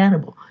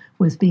compatible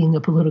with being a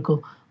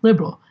political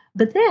liberal.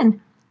 But then,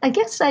 I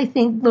guess I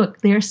think, look,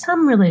 there are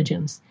some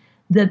religions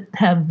that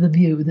have the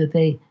view that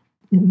they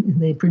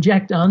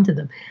project onto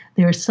them.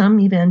 There are some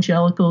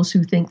evangelicals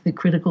who think that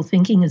critical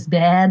thinking is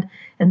bad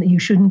and that you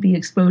shouldn't be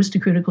exposed to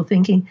critical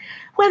thinking.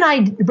 When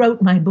I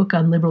wrote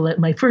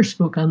my first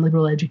book on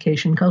liberal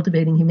education,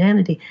 Cultivating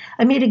Humanity,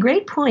 I made a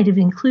great point of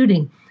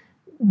including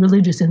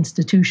religious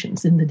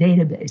institutions in the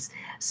database.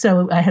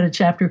 So I had a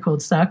chapter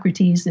called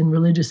Socrates in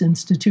Religious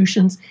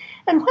Institutions.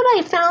 And what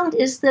I found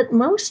is that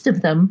most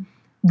of them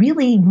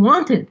really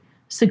wanted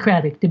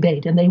Socratic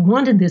debate, and they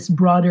wanted this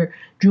broader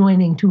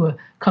joining to a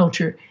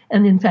culture.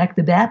 And in fact,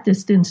 the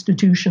Baptist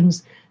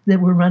institutions that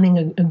were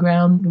running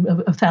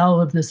afoul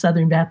of the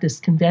Southern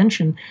Baptist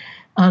Convention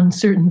on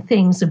certain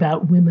things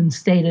about women's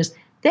status,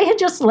 they had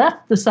just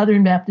left the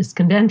Southern Baptist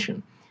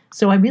Convention.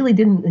 So I really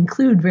didn't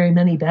include very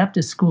many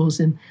Baptist schools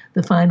in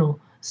the final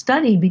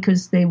study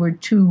because they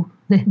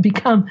had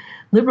become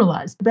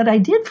liberalized. But I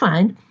did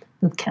find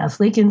the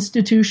Catholic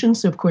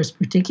institutions, of course,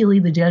 particularly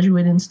the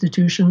Jesuit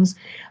institutions,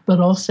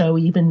 but also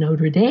even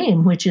Notre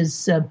Dame, which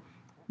is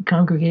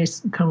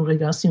Congregation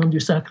du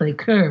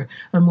Sacré-Cœur,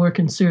 a more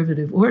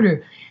conservative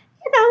order.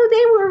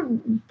 they were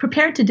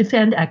prepared to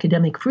defend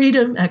academic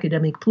freedom,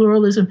 academic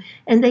pluralism,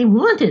 and they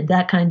wanted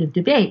that kind of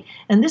debate.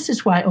 And this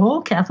is why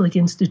all Catholic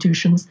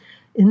institutions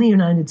in the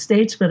United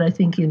States, but I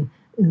think in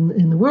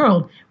the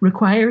world,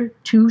 require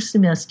 2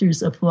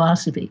 semesters of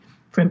philosophy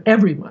from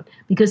everyone,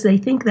 because they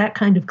think that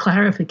kind of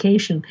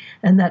clarification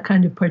and that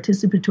kind of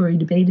participatory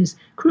debate is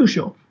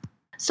crucial.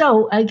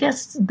 So I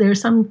guess there are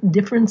some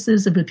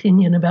differences of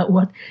opinion about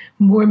what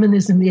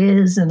Mormonism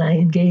is, and I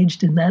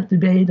engaged in that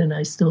debate, and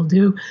I still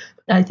do.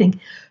 I think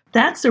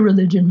that's a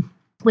religion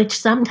which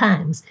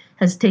sometimes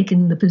has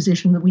taken the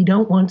position that we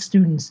don't want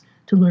students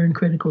to learn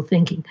critical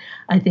thinking.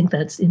 I think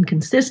that's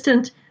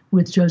inconsistent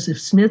with Joseph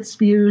Smith's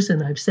views,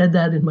 and I've said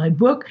that in my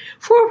book,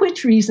 for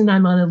which reason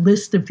I'm on a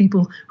list of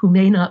people who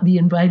may not be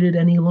invited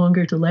any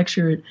longer to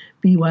lecture at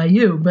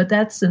BYU, but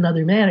that's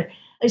another matter.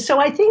 So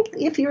I think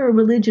if you're a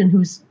religion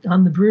who's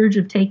on the verge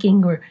of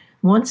taking or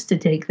wants to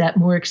take that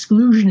more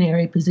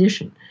exclusionary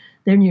position,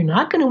 then you're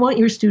not going to want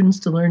your students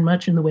to learn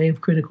much in the way of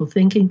critical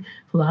thinking.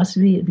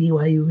 Philosophy at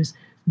BYU is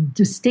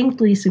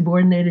distinctly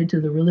subordinated to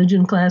the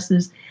religion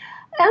classes,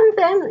 and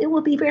then it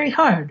will be very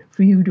hard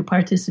for you to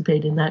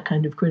participate in that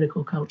kind of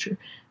critical culture.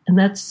 And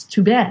that's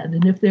too bad.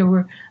 And if there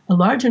were a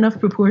large enough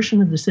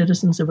proportion of the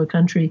citizens of a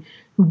country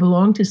who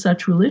belonged to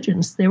such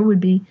religions, there would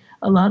be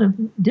a lot of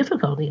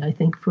difficulty, I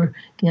think, for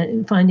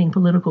finding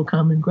political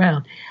common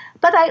ground.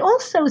 But I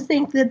also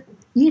think that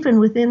even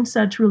within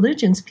such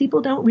religions,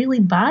 people don't really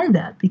buy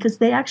that, because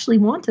they actually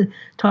want to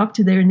talk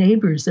to their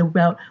neighbors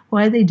about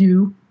why they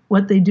do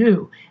what they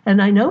do.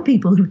 And I know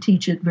people who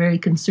teach at very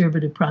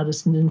conservative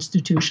Protestant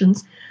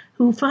institutions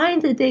who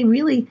find that they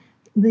really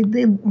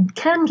they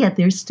can get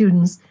their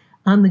students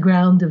on the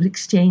ground of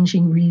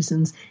exchanging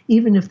reasons.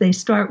 Even if they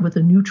start with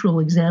a neutral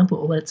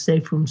example, let's say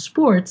from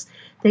sports,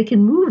 they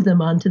can move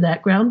them onto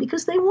that ground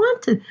because they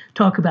want to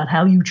talk about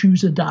how you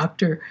choose a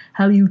doctor,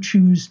 how you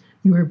choose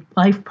your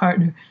life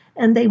partner,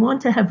 and they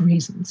want to have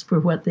reasons for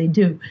what they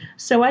do.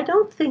 So I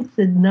don't think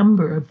the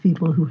number of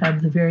people who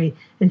have the very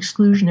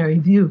exclusionary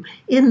view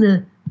in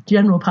the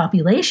general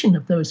population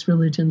of those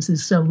religions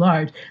is so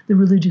large. The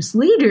religious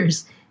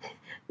leaders,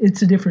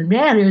 it's a different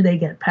matter. They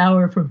get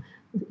power from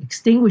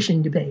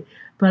extinguishing debate.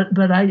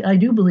 But I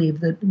do believe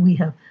that we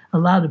have a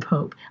lot of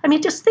hope. I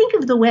mean, just think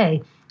of the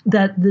way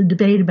that the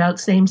debate about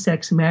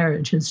same-sex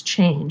marriage has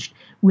changed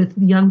with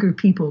younger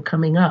people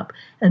coming up.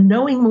 And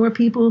knowing more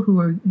people who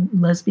are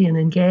lesbian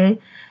and gay,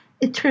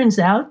 it turns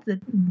out that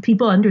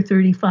people under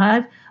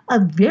 35, a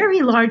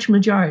very large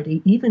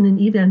majority, even in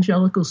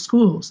evangelical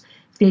schools,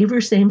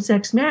 favor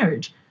same-sex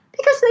marriage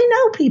because they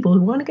know people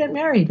who want to get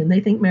married and they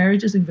think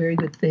marriage is a very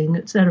good thing,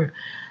 etc.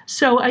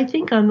 So I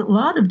think on a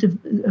lot of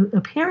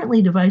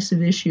apparently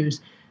divisive issues,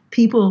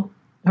 people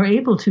are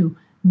able to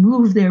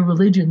move their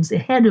religions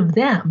ahead of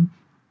them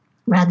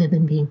rather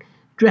than being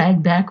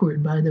dragged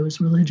backward by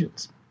those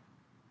religions.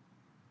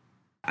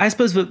 I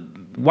suppose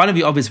one of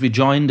the obvious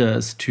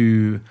rejoinders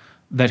to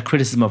that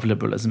criticism of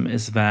liberalism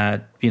is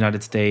that the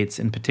United States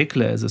in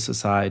particular is a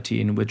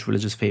society in which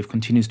religious faith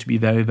continues to be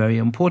very, very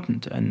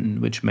important, and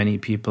in which many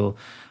people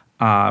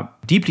are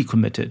deeply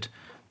committed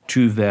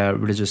to their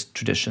religious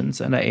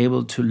traditions and are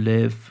able to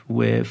live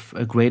with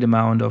a great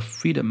amount of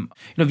freedom.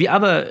 You know, the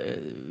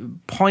other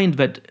point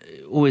that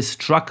always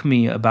struck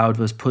me about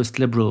those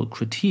post-liberal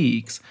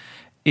critiques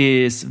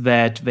is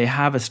that they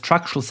have a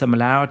structural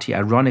similarity,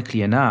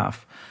 ironically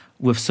enough,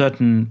 with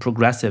certain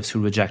progressives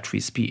who reject free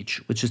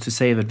speech, which is to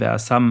say that there are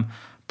some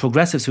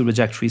progressives who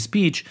reject free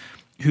speech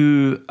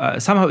who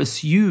somehow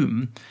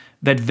assume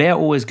that they're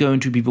always going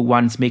to be the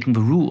ones making the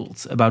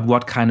rules about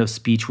what kind of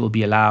speech will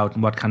be allowed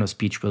and what kind of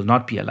speech will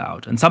not be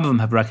allowed. And some of them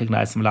have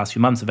recognized in the last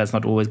few months that that's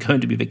not always going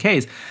to be the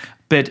case.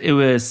 But it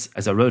was,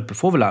 as I wrote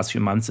before the last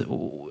few months,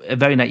 a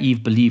very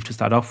naive belief to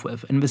start off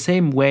with. In the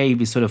same way,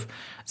 some of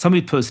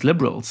the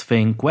post-liberals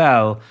think,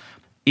 well,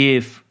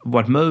 if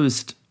what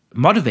most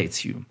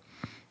motivates you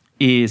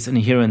is an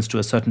adherence to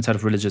a certain set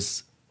of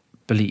religious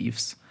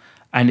beliefs,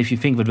 and if you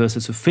think that those are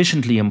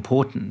sufficiently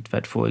important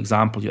that, for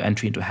example, your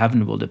entry into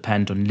heaven will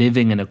depend on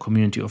living in a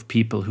community of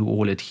people who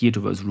all adhere to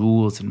those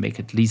rules and make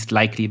it least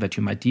likely that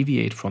you might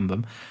deviate from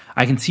them,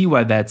 I can see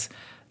why that's,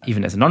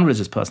 even as a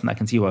non-religious person, I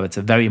can see why it's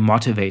a very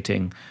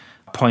motivating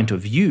point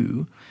of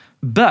view.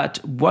 But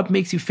what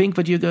makes you think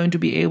that you're going to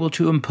be able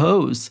to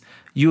impose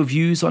your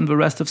views on the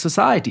rest of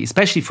society?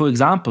 Especially, for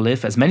example,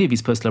 if, as many of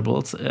these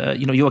post-liberals,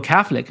 you're a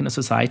Catholic in a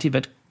society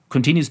that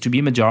continues to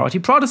be majority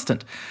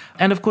Protestant.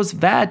 And of course,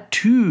 that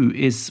too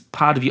is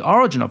part of the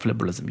origin of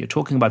liberalism. You're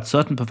talking about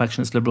certain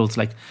perfectionist liberals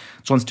like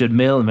John Stuart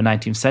Mill in the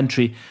 19th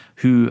century,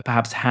 who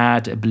perhaps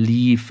had a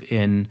belief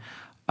in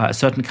a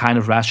certain kind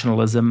of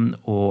rationalism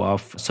or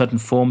of certain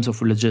forms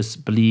of religious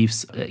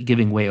beliefs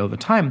giving way over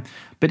time.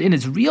 But in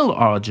its real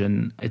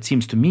origin, it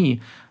seems to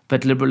me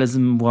that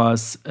liberalism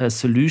was a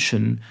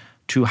solution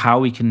to how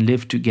we can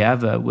live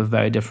together with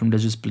very different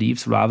religious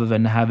beliefs rather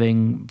than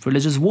having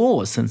religious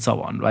wars and so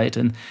on, right?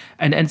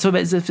 And so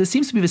there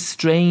seems to be this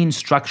strange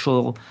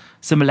structural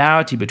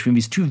similarity between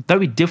these two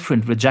very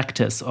different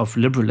rejectors of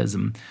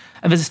liberalism.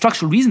 And there's a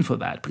structural reason for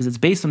that, because it's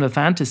based on the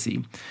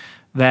fantasy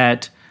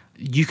that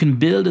you can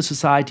build a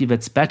society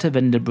that's better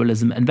than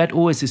liberalism, and that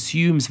always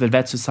assumes that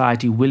that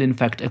society will in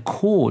fact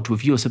accord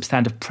with your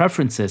substantive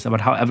preferences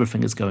about how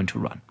everything is going to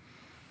run.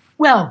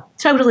 Well,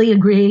 totally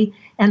agree.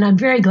 And I'm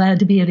very glad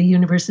to be at a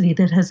university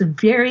that has a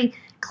very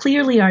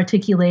clearly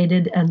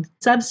articulated and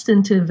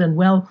substantive and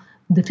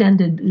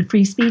well-defended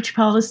free speech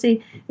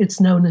policy. It's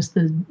known as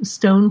the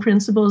Stone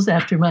Principles,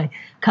 after my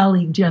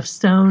colleague Jeff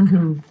Stone,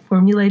 who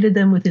formulated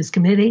them with his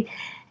committee.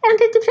 And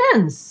it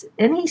defends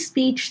any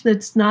speech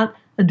that's not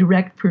a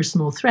direct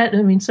personal threat.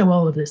 I mean, so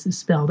all of this is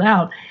spelled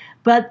out.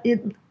 But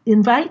it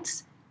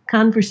invites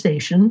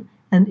conversation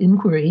and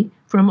inquiry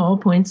from all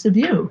points of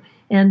view.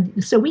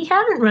 And so we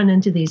haven't run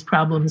into these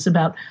problems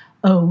about,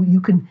 oh, you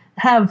can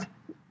have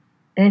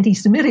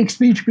anti-Semitic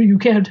speech, but you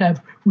can't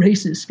have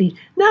racist speech.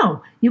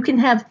 No, you can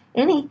have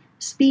any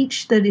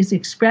speech that is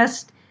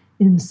expressed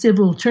in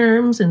civil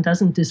terms and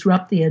doesn't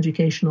disrupt the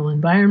educational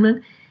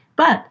environment.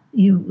 But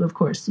you, of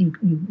course, you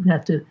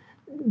have to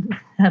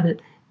have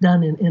it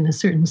done in a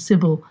certain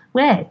civil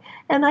way.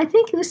 And I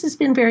think this has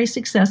been very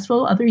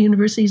successful. Other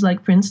universities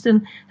like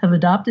Princeton have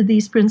adopted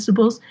these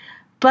principles.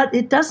 But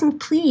it doesn't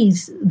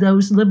please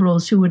those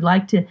liberals who would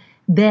like to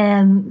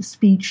ban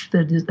speech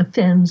that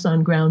offends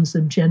on grounds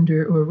of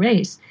gender or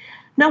race.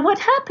 Now, what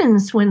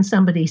happens when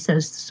somebody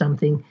says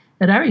something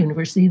at our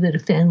university that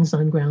offends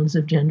on grounds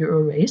of gender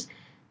or race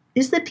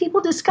is that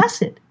people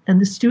discuss it, and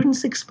the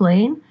students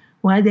explain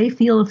why they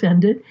feel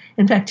offended.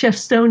 In fact, Jeff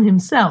Stone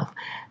himself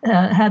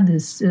had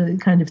this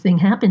kind of thing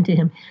happen to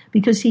him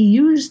because he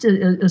used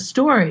a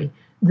story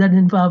that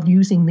involved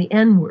using the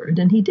N-word,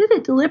 and he did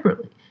it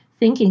deliberately,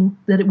 thinking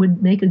that it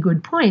would make a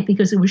good point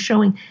because it was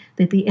showing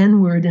that the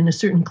N-word in a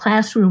certain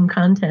classroom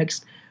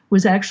context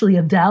was actually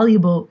a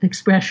valuable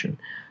expression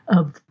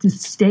of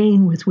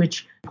disdain with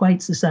which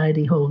white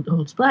society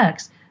holds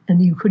blacks.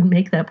 And you couldn't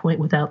make that point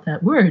without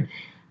that word.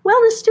 Well,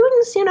 the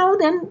students,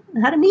 then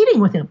had a meeting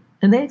with him.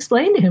 And they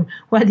explained to him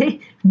why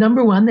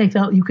number one, they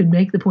felt you could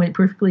make the point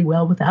perfectly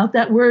well without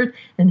that word.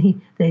 And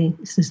they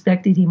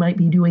suspected he might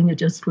be doing it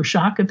just for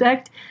shock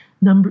effect.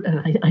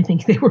 And I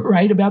think they were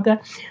right about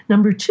that.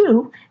 Number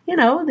two,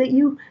 that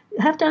you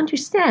have to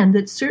understand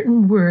that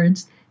certain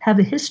words have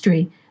a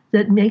history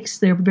that makes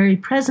their very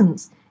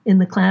presence in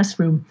the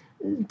classroom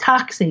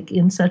toxic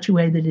in such a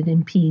way that it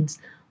impedes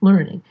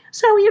learning.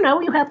 So,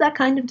 you have that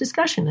kind of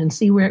discussion and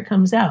see where it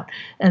comes out.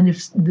 And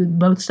if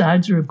both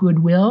sides are of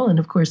goodwill, and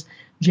of course,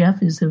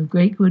 Jeff is of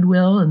great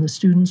goodwill and the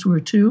students were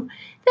too,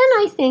 then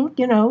I think,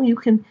 you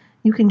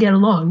can get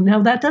along.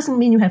 Now, that doesn't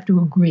mean you have to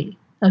agree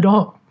at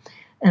all.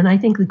 And I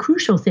think the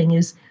crucial thing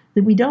is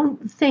that we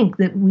don't think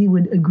that we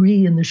would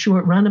agree in the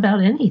short run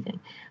about anything,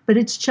 but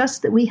it's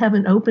just that we have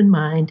an open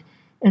mind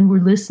and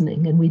we're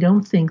listening, and we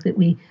don't think that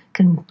we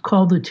can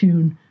call the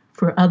tune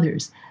for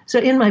others. So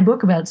in my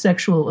book about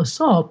sexual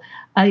assault,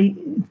 I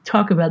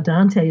talk about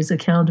Dante's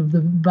account of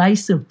the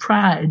vice of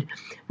pride,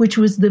 which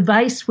was the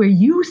vice where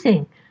you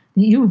think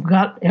that you've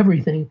got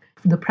everything.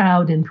 The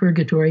proud in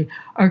purgatory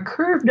are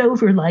curved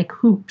over like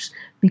hoops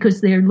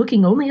because they're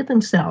looking only at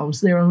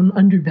themselves, their own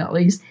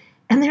underbellies,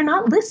 and they're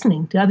not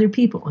listening to other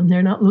people, and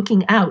they're not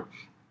looking out.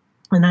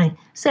 And I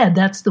said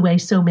that's the way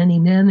so many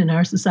men in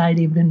our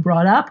society have been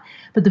brought up.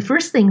 But the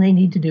first thing they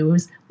need to do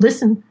is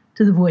listen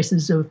to the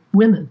voices of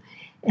women.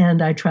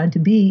 And I tried to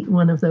be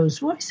one of those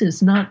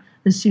voices, not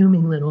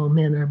assuming that all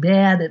men are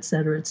bad, et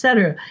cetera, et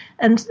cetera.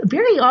 And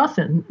very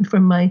often,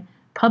 from my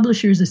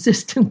publisher's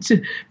assistant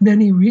to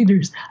many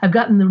readers, I've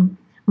gotten the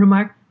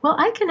remark, well,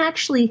 I can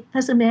actually,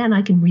 as a man,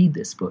 I can read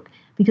this book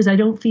because I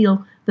don't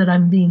feel that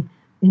I'm being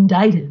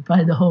indicted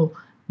by the whole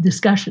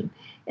discussion.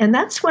 And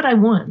that's what I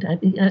want.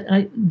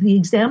 The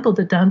example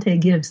that Dante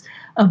gives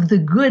of the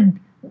good,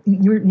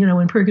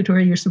 in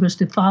purgatory, you're supposed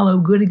to follow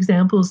good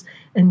examples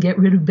and get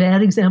rid of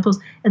bad examples.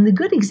 And the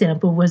good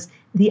example was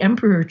the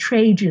Emperor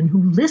Trajan,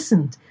 who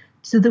listened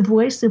to the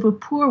voice of a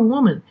poor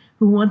woman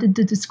who wanted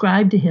to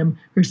describe to him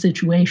her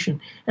situation.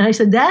 And I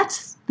said,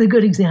 that's the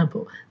good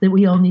example that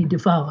we all need to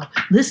follow.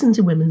 Listen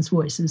to women's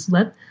voices.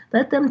 Let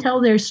them tell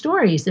their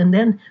stories and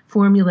then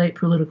formulate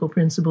political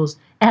principles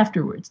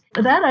afterwards.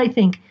 That, I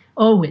think,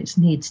 always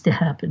needs to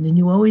happen. And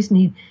you always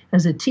need,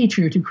 as a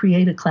teacher, to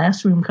create a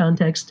classroom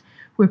context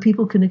where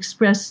people can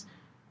express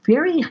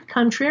very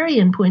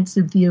contrarian points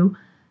of view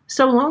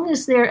so long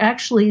as they're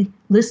actually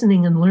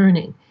listening and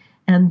learning.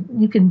 And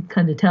you can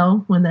kind of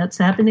tell when that's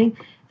happening.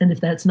 And if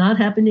that's not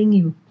happening,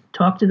 you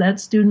talk to that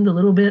student a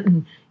little bit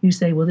and you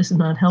say, well, this is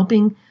not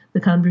helping the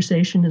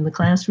conversation in the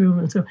classroom.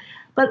 And so,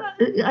 but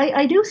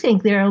I do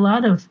think there are a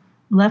lot of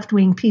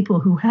left-wing people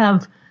who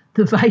have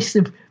the vice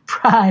of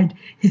pride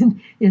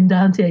in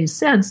Dante's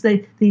sense.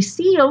 They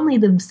see only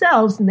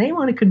themselves and they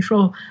want to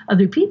control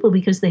other people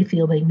because they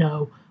feel they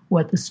know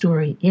what the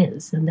story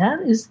is. And that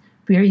is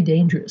very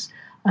dangerous.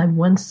 I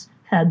once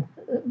had,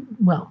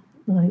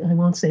 I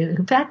won't say it,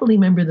 a faculty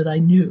member that I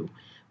knew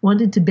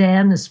wanted to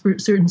ban a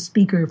certain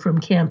speaker from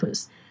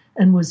campus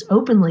and was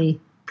openly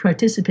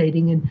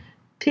participating in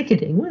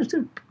picketing.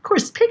 Of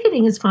course,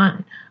 picketing is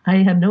fine. I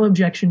have no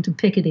objection to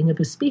picketing of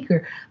a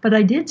speaker, but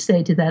I did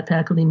say to that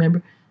faculty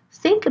member,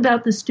 think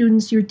about the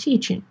students you're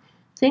teaching.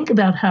 think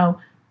about how,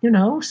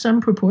 some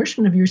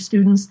proportion of your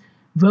students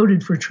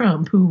voted for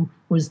Trump, who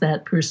was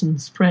that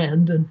person's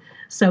friend, and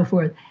so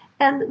forth.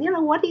 And,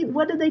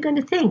 what are they going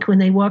to think when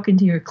they walk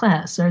into your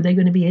class? Are they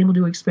going to be able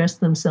to express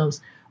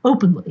themselves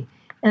openly?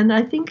 And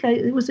I think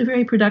it was a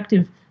very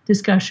productive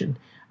discussion.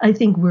 I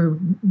think we're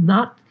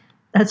not,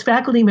 as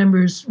faculty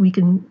members, we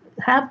can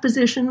have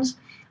positions.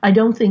 I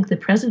don't think the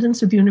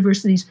presidents of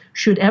universities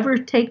should ever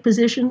take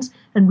positions,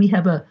 and we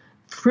have a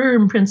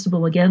firm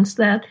principle against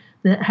that.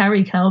 That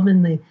Harry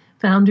Calvin, the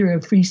founder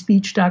of free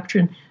speech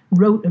doctrine,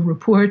 wrote a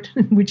report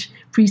which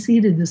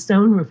preceded the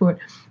Stone report,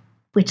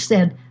 which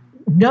said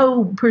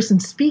no person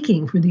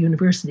speaking for the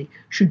university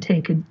should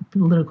take a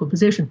political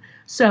position.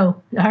 So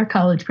our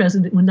college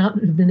president would not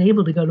have been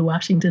able to go to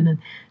Washington and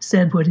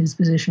said what his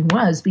position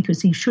was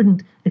because he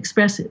shouldn't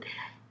express it.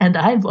 And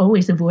I've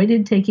always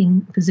avoided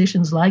taking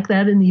positions like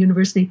that in the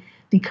university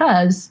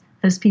because,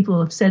 as people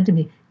have said to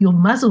me, you'll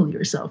muzzle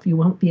yourself. You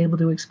won't be able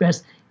to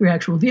express your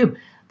actual view.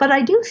 But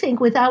I do think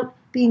without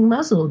being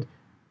muzzled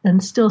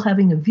and still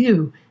having a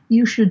view,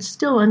 you should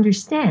still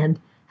understand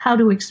how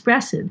to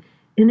express it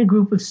in a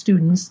group of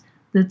students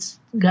that's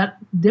got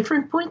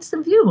different points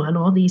of view on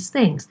all these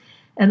things.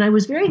 And I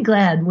was very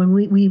glad when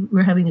we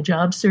were having a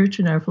job search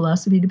in our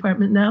philosophy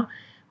department now.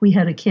 We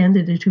had a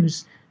candidate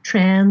who's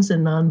trans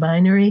and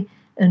non-binary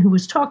and who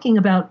was talking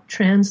about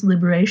trans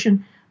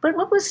liberation. But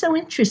what was so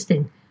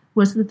interesting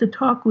was that the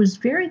talk was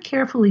very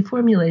carefully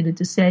formulated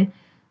to say,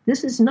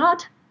 this is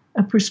not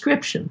a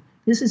prescription.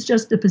 This is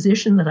just a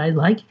position that I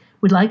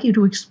would like you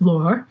to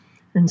explore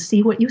and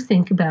see what you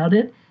think about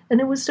it. And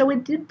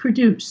it did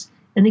produce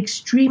an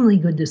extremely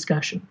good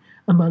discussion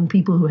among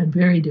people who had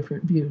very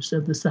different views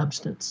of the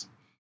substance.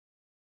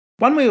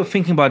 One way of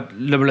thinking about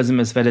liberalism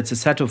is that it's a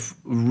set of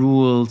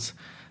rules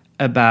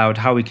about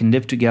how we can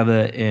live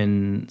together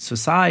in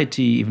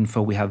society, even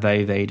though we have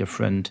very, very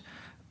different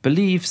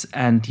beliefs,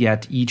 and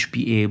yet each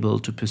be able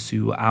to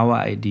pursue our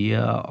idea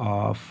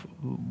of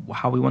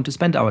how we want to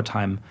spend our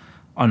time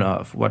on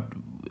Earth, what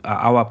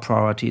are our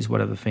priorities,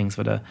 what are the things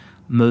that are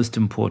most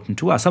important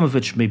to us, some of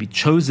which may be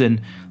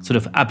chosen sort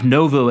of ab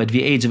novo at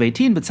the age of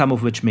 18, but some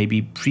of which may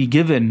be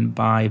pre-given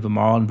by the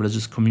moral and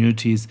religious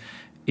communities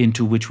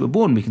into which we're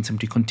born. We can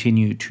simply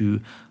continue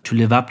to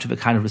live up to the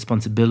kind of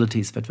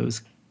responsibilities that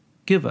those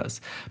give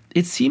us.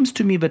 It seems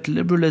to me that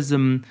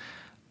liberalism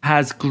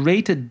has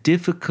greater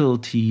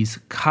difficulties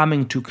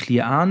coming to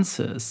clear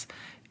answers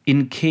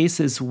in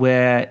cases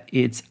where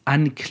it's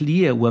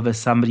unclear whether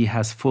somebody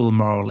has full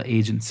moral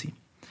agency,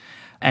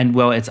 and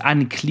where it's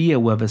unclear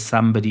whether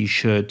somebody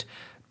should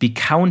be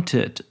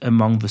counted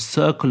among the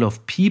circle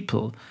of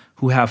people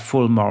who have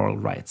full moral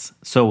rights.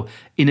 So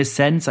in a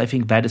sense, I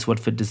think that is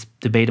what the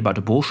debate about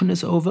abortion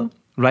is over,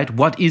 right?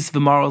 What is the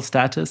moral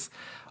status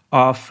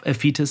of a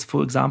fetus,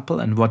 for example,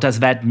 and what does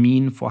that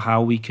mean for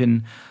how we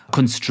can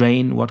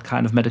constrain what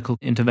kind of medical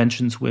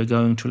interventions we're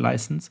going to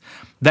license?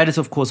 That is,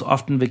 of course,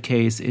 often the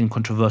case in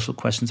controversial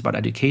questions about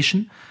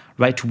education,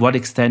 right? To what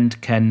extent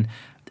can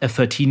a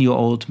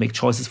 13-year-old make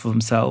choices for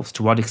themselves?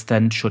 To what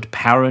extent should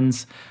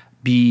parents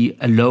be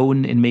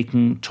alone in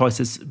making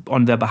choices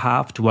on their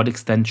behalf? To what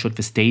extent should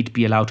the state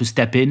be allowed to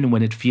step in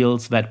when it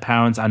feels that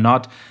parents are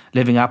not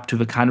living up to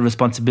the kind of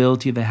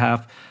responsibility they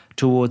have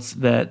towards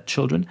their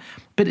children?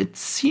 But it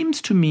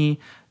seems to me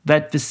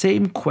that the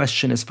same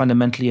question is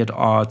fundamentally at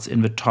odds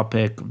in the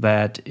topic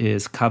that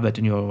is covered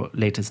in your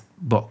latest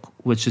book,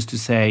 which is to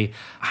say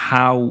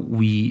how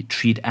we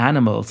treat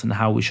animals and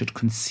how we should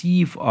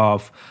conceive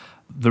of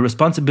the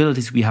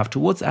responsibilities we have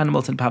towards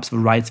animals and perhaps the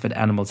rights that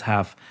animals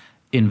have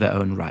in their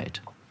own right.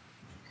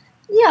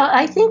 Yeah,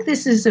 I think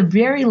this is a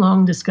very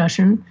long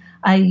discussion.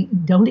 I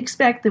don't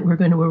expect that we're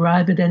going to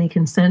arrive at any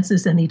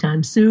consensus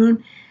anytime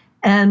soon.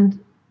 And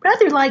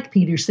rather like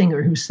Peter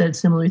Singer, who said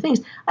similar things,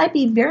 I'd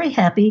be very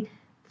happy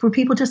for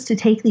people just to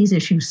take these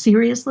issues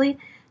seriously,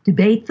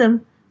 debate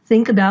them,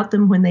 think about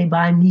them when they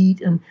buy meat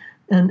and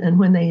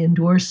when they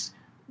endorse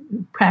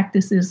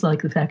practices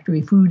like the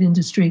factory food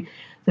industry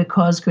that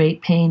cause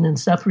great pain and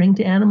suffering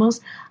to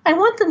animals. I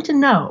want them to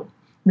know.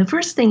 The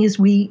first thing is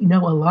we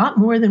know a lot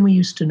more than we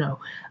used to know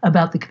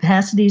about the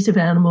capacities of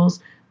animals.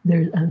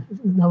 There's a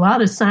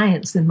lot of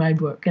science in my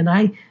book, and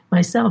I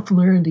myself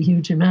learned a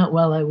huge amount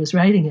while I was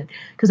writing it,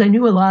 because I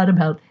knew a lot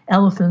about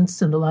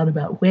elephants and a lot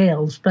about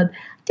whales, but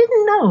I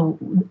didn't know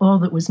all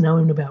that was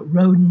known about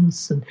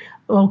rodents and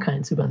all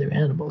kinds of other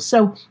animals.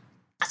 So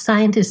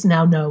scientists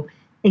now know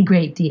a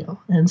great deal,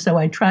 and so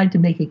I tried to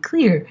make it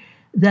clear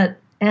that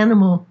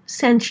animal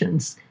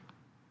sentience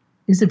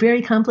is a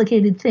very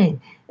complicated thing.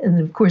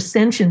 And of course,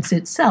 sentience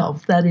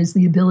itself, that is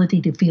the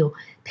ability to feel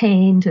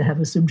pain, to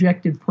have a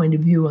subjective point of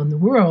view on the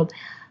world,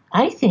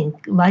 I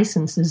think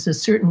licenses a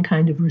certain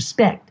kind of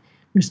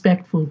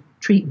respectful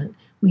treatment.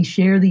 We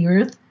share the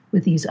earth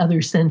with these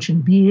other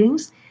sentient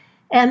beings.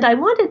 And I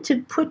wanted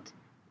to put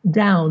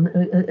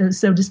down,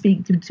 so to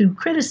speak, to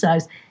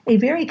criticize a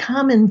very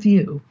common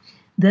view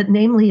that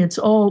namely it's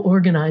all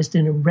organized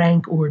in a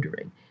rank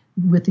ordering,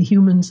 with the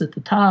humans at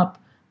the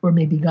top, or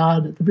maybe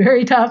God at the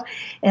very top,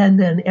 and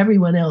then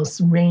everyone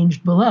else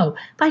ranged below,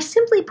 by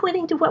simply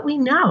pointing to what we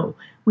know.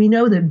 We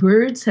know that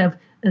birds have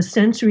a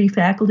sensory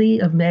faculty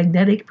of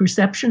magnetic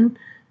perception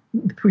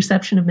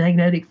of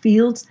magnetic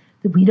fields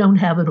that we don't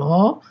have at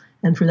all.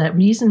 And for that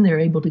reason, they're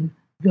able to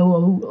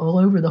go all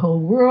over the whole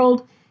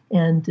world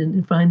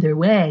and find their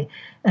way.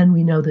 And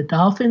we know that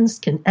dolphins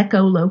can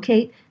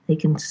echolocate. They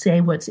can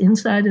say what's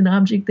inside an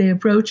object they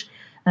approach.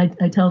 I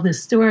tell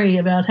this story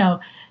about how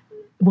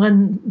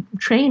one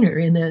trainer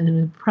in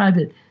a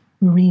private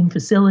marine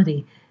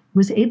facility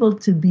was able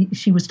to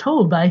she was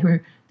told by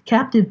her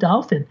captive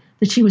dolphin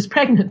that she was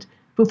pregnant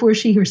before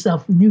she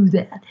herself knew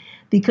that,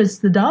 because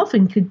the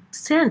dolphin could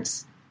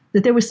sense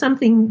that there was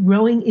something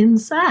growing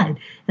inside,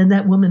 and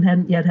that woman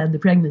hadn't yet had the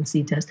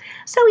pregnancy test.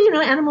 So,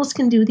 animals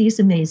can do these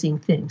amazing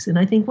things. And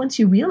I think once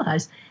you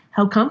realize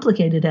how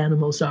complicated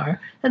animals are,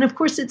 and of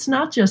course it's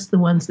not just the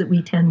ones that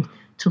we tend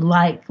to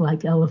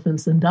like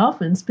elephants and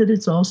dolphins, but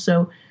it's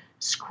also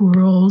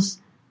squirrels,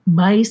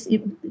 mice.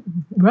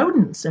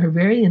 Rodents are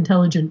very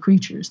intelligent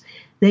creatures.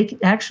 They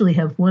actually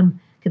have one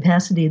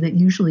capacity that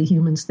usually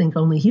humans think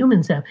only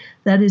humans have.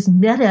 That is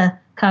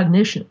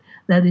metacognition.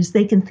 That is,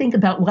 they can think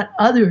about what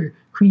other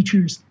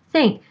creatures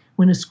think.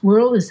 When a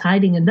squirrel is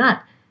hiding a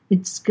nut,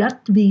 it's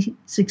got to be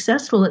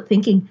successful at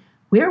thinking,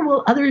 where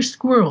will other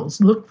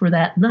squirrels look for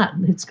that nut?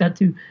 It's got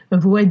to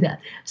avoid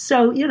that.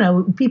 So,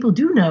 people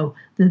do know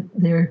that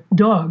their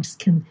dogs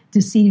can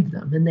deceive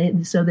them,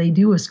 and so they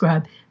do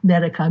ascribe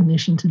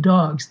metacognition to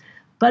dogs.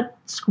 But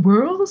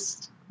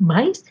squirrels,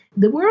 mice,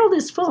 the world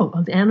is full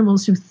of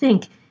animals who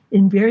think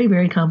in very,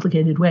 very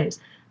complicated ways.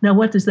 Now,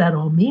 what does that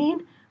all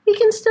mean? We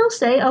can still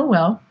say, oh,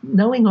 well,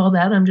 knowing all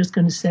that, I'm just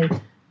going to say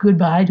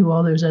goodbye to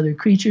all those other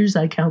creatures.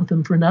 I count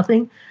them for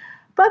nothing.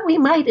 But we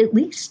might at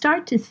least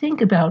start to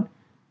think about,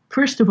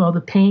 first of all,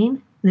 the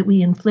pain that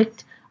we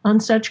inflict on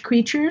such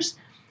creatures.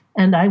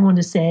 And I want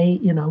to say,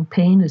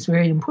 pain is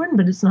very important,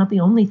 but it's not the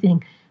only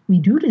thing we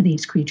do to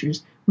these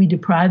creatures. We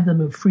deprive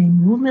them of free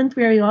movement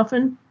very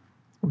often.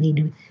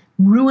 We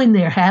ruin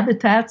their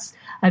habitats.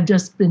 I've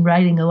just been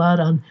writing a lot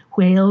on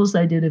whales.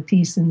 I did a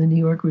piece in the New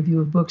York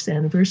Review of Books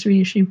anniversary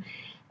issue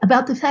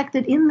about the fact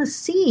that in the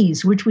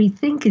seas, which we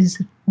think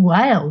is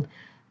wild,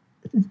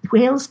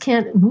 whales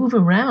can't move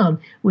around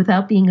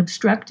without being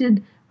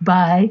obstructed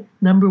by,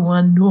 number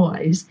one,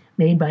 noise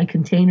made by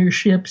container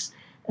ships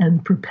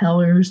and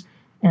propellers,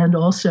 and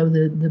also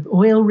the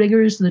oil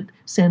riggers that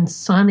send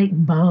sonic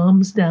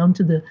bombs down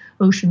to the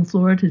ocean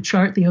floor to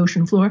chart the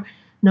ocean floor.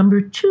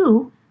 Number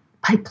two,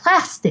 by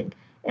plastic.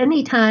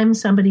 Anytime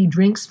somebody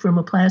drinks from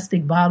a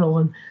plastic bottle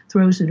and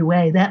throws it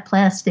away, that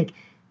plastic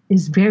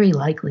is very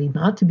likely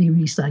not to be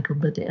recycled,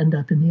 but to end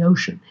up in the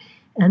ocean.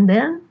 And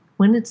then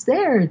when it's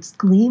there, it's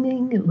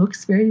gleaming, it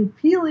looks very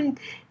appealing,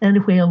 and a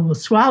whale will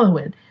swallow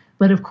it.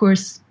 But of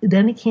course,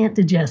 then it can't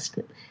digest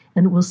it,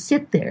 and it will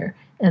sit there,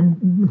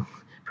 and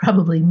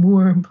probably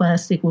more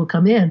plastic will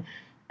come in,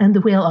 and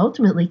the whale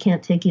ultimately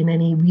can't take in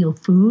any real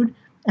food,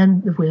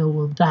 and the whale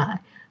will die.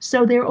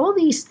 So there are all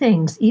these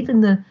things.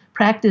 Even the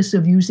practice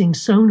of using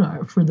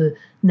sonar for the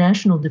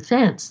national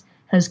defense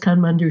has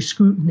come under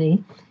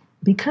scrutiny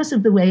because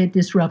of the way it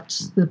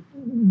disrupts the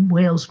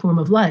whale's form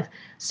of life.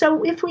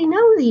 So if we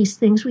know these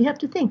things, we have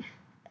to think,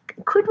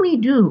 could we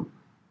do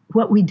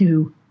what we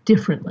do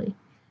differently?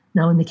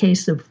 Now, in the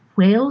case of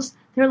whales,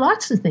 there are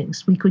lots of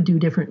things we could do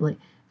differently.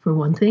 For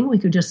one thing, we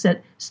could just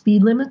set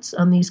speed limits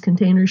on these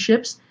container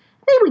ships.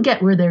 They would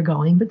get where they're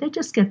going, but they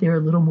just get there a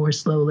little more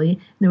slowly.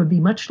 There would be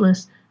much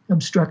less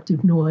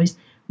obstructive noise.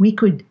 We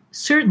could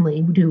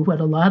certainly do what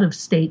a lot of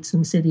states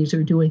and cities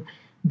are doing,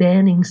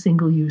 banning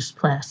single-use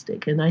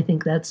plastic. And I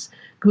think that's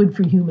good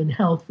for human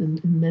health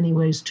in many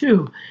ways,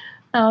 too.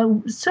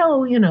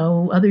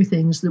 Other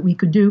things that we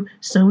could do.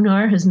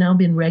 Sonar has now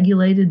been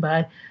regulated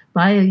by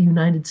a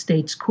United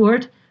States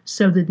court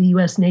so that the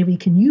U.S. Navy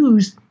can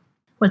use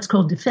what's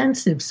called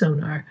defensive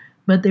sonar.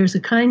 But there's a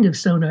kind of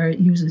sonar it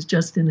uses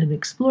just in an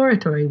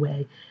exploratory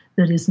way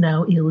that is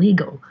now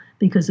illegal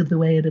because of the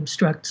way it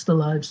obstructs the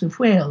lives of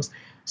whales.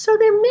 So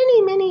there are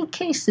many, many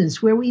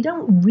cases where we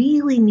don't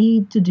really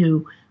need to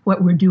do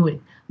what we're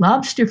doing.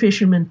 Lobster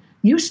fishermen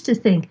used to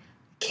think,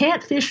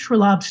 can't fish for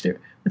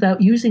lobster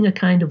without using a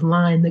kind of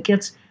line that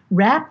gets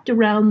wrapped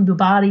around the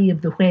body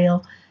of the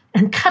whale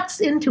and cuts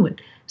into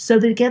it so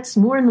that it gets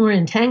more and more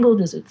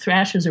entangled as it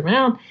thrashes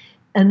around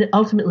and it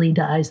ultimately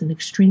dies an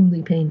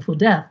extremely painful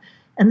death.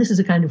 And this is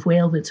a kind of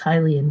whale that's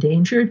highly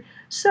endangered.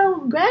 So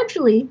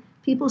gradually,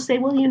 people say,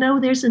 well,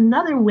 there's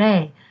another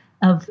way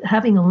of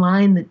having a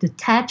line that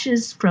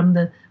detaches from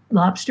the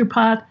lobster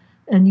pot,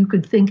 and you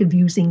could think of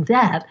using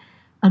that.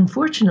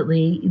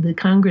 Unfortunately, the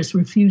Congress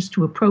refused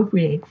to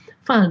appropriate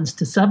funds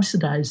to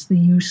subsidize the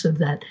use of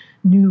that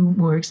new,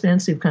 more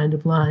expensive kind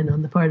of line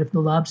on the part of the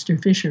lobster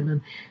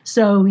fishermen.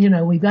 So,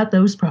 we've got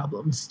those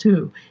problems,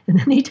 too. And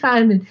any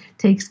time it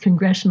takes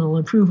congressional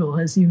approval,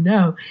 as you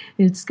know,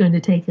 it's going to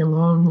take a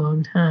long,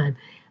 long time.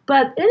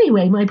 But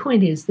anyway, my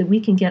point is that we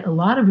can get a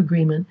lot of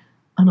agreement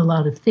on a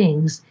lot of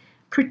things,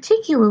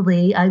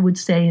 particularly, I would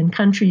say, in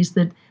countries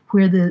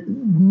where the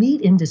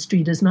meat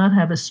industry does not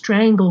have a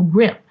strangle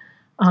grip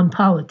on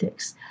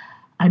politics.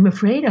 I'm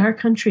afraid our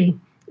country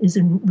is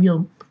in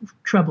real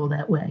trouble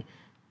that way.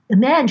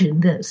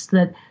 Imagine this,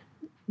 that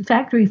the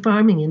factory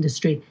farming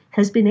industry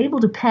has been able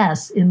to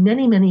pass in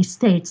many, many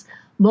states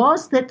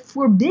laws that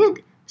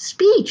forbid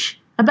speech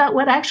about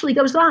what actually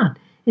goes on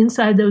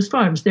inside those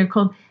farms. They're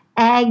called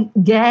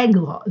gag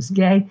laws,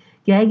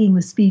 gagging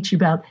the speech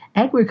about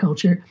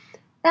agriculture.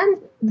 And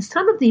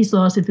some of these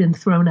laws have been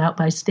thrown out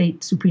by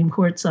state Supreme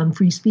Courts on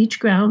free speech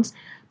grounds,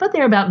 but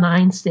there are about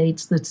 9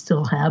 states that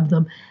still have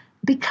them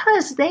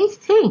because they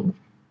think,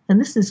 and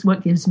this is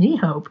what gives me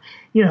hope,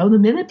 the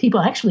minute people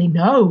actually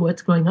know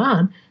what's going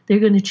on, they're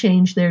going to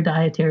change their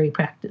dietary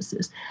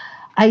practices.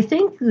 I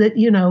think that,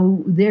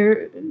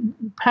 their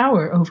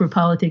power over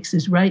politics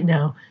is right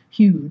now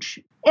huge.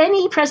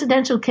 Any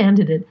presidential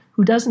candidate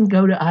who doesn't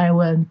go to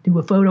Iowa and do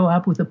a photo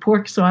op with a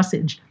pork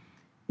sausage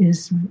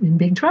is in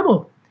big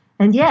trouble.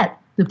 And yet,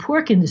 the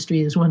pork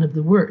industry is one of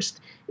the worst.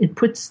 It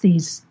puts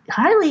these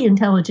highly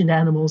intelligent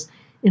animals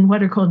in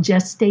what are called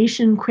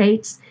gestation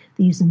crates,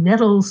 these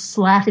metal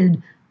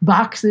slatted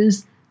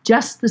boxes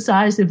just the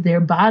size of their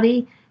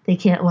body. They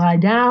can't lie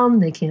down,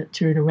 they can't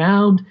turn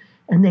around,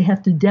 and they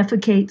have to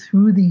defecate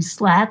through these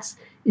slats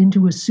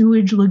into a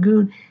sewage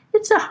lagoon.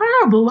 It's a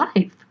horrible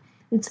life.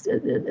 It's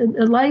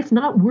a life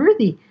not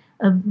worthy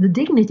of the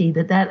dignity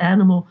that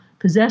animal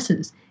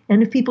possesses.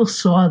 And if people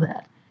saw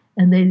that,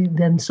 and they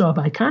then saw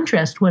by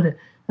contrast what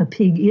a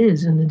pig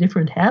is in a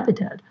different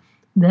habitat,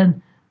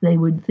 then they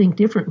would think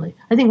differently.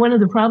 I think one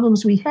of the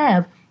problems we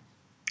have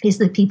is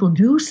that people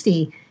do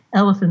see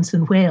elephants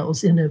and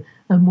whales in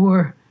a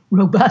more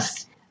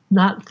robust,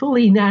 not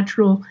fully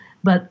natural,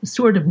 but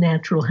sort of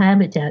natural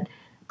habitat.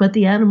 But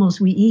the animals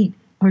we eat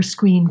are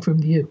screened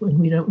from view, and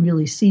we don't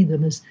really see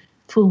them as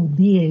full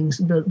beings,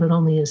 but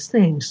only as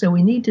things. So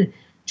we need to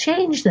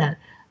change that.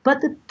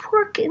 But the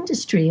pork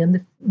industry and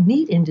the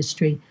meat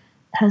industry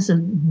has a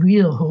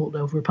real hold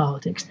over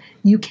politics.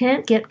 You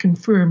can't get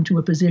confirmed to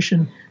a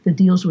position that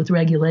deals with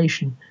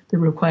regulation, that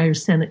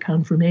requires Senate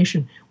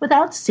confirmation,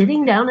 without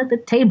sitting down at the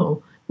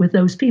table with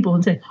those people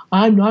and saying,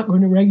 I'm not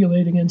going to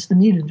regulate against the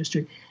meat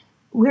industry.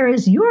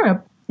 Whereas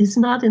Europe is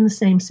not in the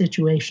same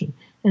situation,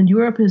 and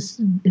Europe has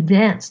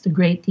advanced a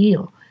great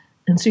deal.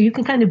 And so you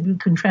can kind of be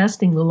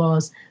contrasting the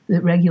laws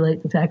that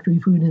regulate the factory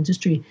food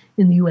industry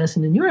in the U.S.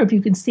 and in Europe.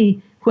 You can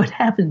see what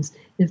happens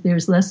if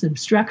there's less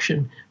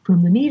obstruction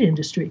from the meat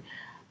industry.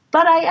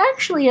 But I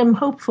actually am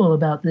hopeful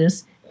about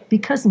this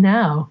because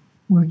now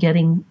we're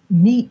getting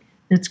meat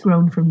that's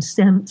grown from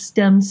stem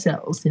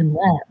cells in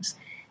labs.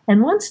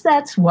 And once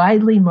that's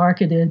widely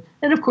marketed,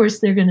 and of course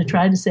they're going to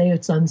try to say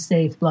it's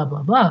unsafe, blah,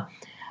 blah, blah.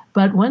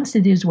 But once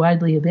it is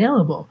widely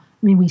available,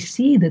 we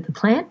see that the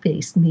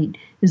plant-based meat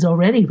is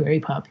already very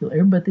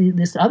popular, but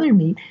this other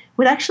meat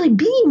would actually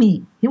be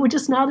meat. It would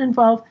just not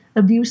involve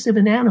abuse of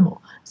an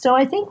animal. So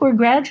I think we're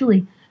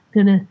gradually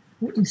going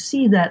to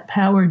see that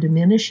power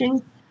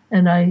diminishing,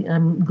 and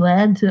I'm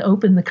glad to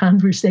open the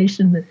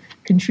conversation that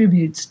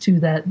contributes to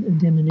that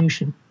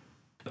diminution.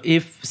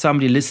 If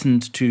somebody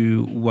listened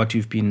to what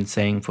you've been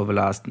saying for the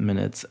last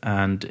minutes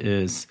and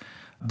is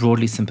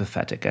broadly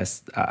sympathetic,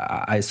 as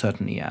I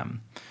certainly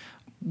am,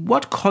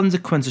 what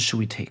consequences should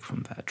we take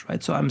from that,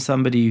 right? So I'm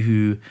somebody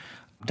who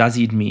does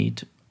eat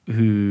meat,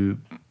 who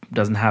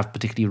doesn't have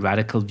particularly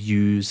radical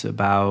views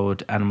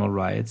about animal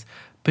rights,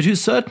 but who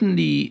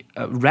certainly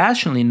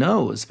rationally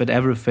knows that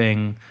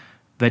everything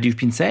that you've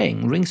been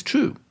saying rings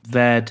true.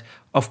 That,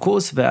 of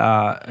course, there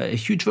are a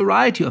huge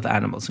variety of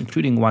animals,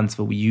 including ones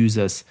that we use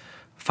as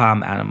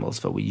farm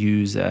animals, that we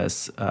use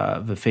as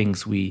the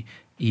things we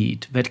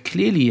eat, that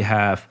clearly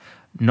have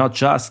not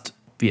just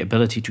the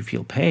ability to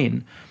feel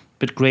pain,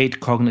 but great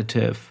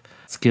cognitive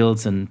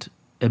skills and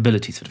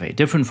abilities that are very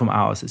different from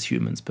ours as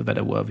humans, but that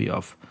are worthy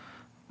of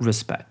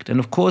respect. And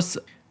of course,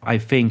 I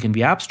think in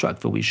the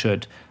abstract that we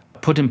should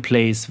put in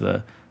place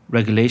the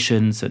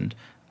regulations and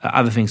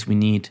other things we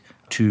need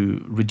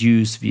to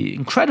reduce the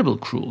incredible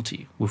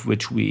cruelty with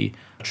which we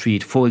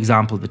treat, for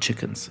example, the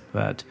chickens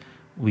that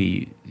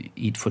we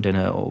eat for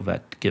dinner or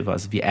that give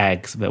us the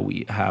eggs that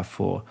we have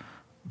for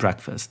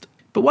breakfast.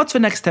 But what's the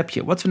next step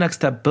here? What's the next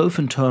step both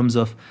in terms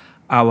of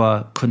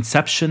our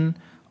conception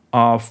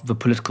of the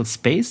political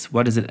space?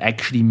 What does it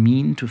actually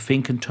mean to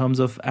think in terms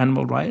of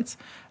animal rights?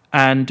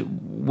 And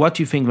what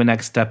do you think the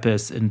next step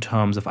is in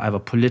terms of either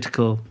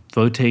political,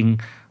 voting,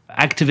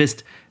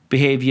 activist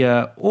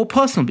behavior or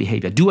personal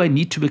behavior? Do I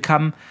need to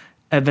become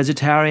a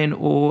vegetarian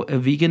or a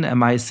vegan?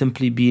 Am I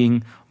simply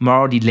being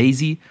morally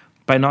lazy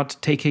by not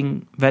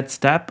taking that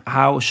step?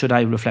 How should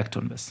I reflect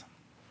on this?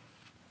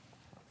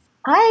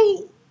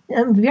 I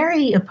am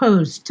very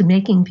opposed to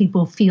making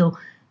people feel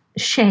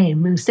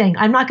shame and saying,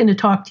 I'm not going to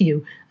talk to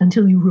you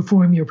until you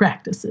reform your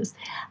practices.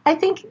 I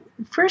think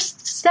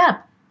first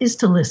step is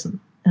to listen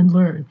and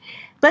learn.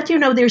 But,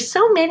 there's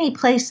so many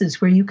places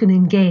where you can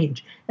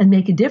engage and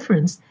make a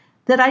difference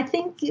that I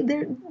think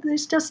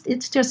it's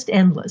just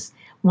endless.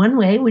 One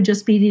way would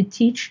just be to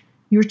teach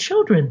your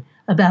children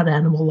about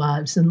animal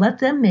lives and let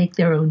them make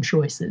their own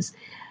choices.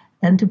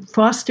 and to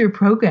foster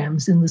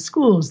programs in the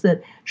schools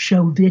that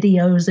show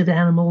videos of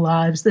animal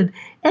lives, that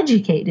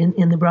educate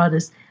in the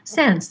broadest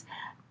sense.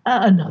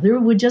 Another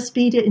would just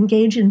be to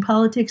engage in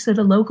politics at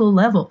a local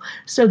level.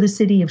 So the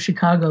city of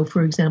Chicago,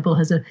 for example,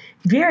 has a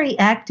very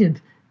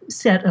active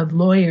set of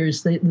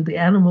lawyers, the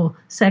animal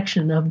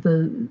section of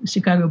the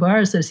Chicago Bar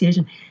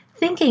Association,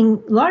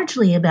 thinking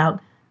largely about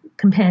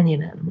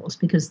companion animals,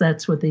 because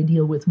that's what they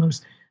deal with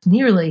most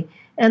nearly.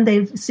 And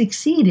they've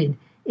succeeded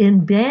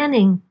in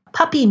banning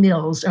puppy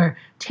mills, are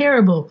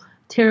terrible,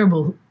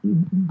 terrible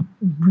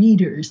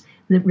breeders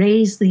that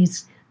raise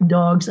these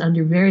dogs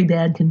under very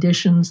bad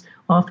conditions,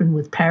 often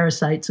with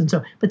parasites and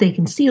so, but they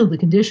conceal the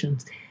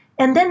conditions.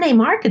 And then they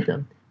market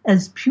them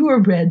as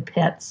purebred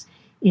pets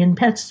in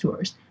pet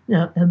stores.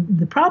 Now,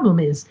 the problem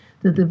is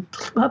that the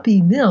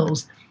puppy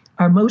mills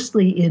are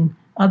mostly in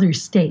other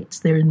states.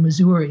 They're in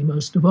Missouri,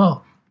 most of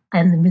all.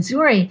 And the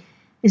Missouri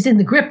is in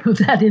the grip of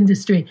that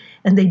industry.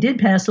 And they did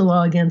pass a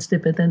law against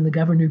it, but then the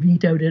governor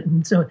vetoed it.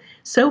 And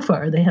so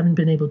far, they haven't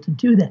been able to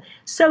do that.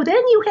 So then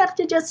you have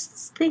to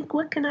just think,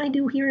 what can I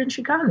do here in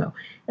Chicago?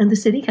 And the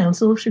City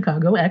Council of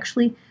Chicago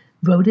actually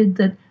voted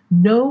that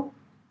no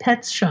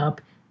pet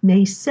shop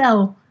may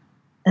sell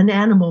an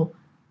animal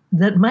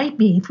that might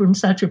be from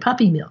such a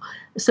puppy mill.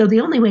 So the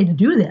only way to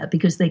do that,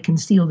 because they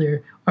conceal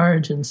their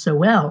origins so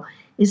well,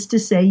 is to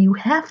say you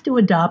have to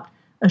adopt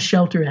a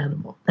shelter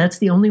animal. That's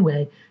the only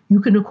way you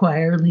can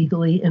acquire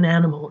legally an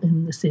animal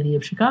in the city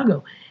of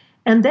Chicago.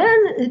 And then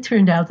it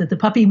turned out that the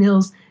puppy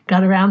mills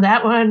got around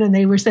that one, and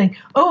they were saying,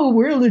 oh,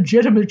 we're a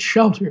legitimate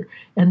shelter.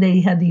 And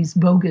they had these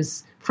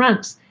bogus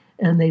fronts,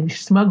 and they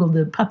smuggled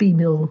the puppy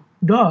mill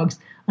dogs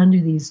under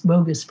these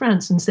bogus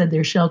fronts and said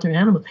they're shelter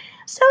animals.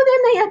 So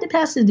then they had to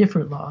pass a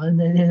different law, and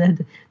they had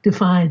to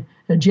define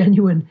a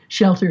genuine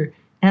shelter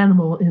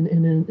animal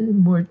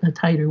in a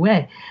tighter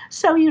way.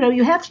 So,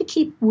 you have to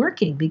keep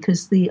working,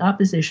 because the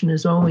opposition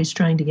is always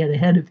trying to get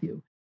ahead of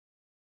you.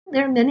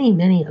 There are many,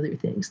 many other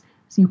things.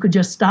 So you could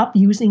just stop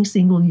using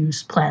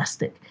single-use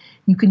plastic.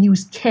 You can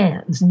use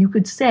cans, and you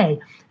could say,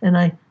 and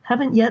I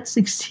haven't yet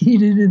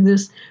succeeded in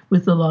this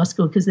with the law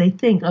school, because they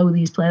think, oh,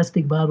 these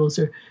plastic bottles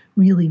are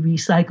really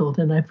recycled,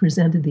 and I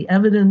presented the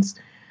evidence.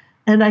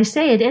 And I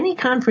say at any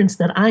conference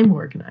that I'm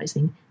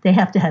organizing, they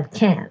have to have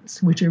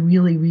cans, which are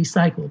really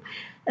recycled.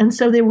 And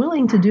so they're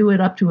willing to do it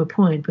up to a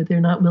point, but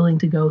they're not willing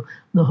to go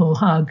the whole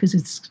hog because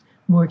it's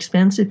more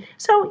expensive.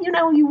 So,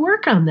 you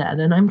work on that,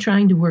 and I'm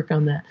trying to work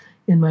on that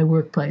in my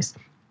workplace.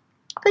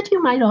 But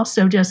you might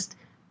also just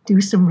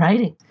do some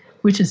writing,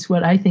 which is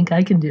what I think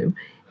I can do.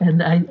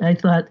 And I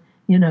thought,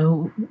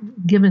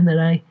 given that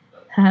I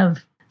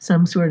have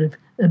some sort of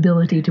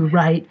ability to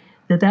write,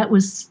 that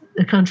was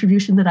a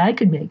contribution that I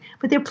could make.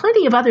 But there are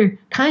plenty of other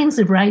kinds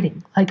of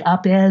writing, like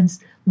op-eds,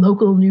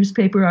 local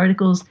newspaper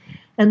articles.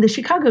 And the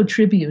Chicago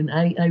Tribune,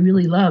 I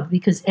really love,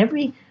 because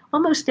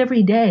almost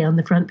every day on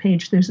the front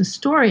page, there's a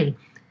story.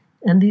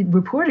 And the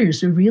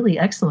reporters are really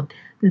excellent,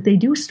 that they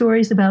do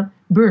stories about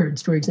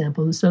birds, for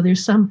example. So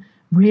there's some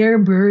rare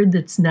bird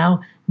that's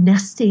now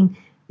nesting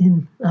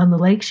on the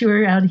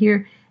lakeshore out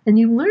here, and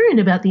you learn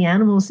about the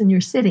animals in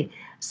your city.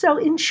 So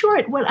in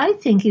short, what I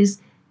think is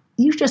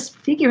you just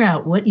figure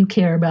out what you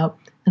care about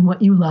and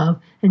what you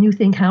love, and you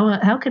think,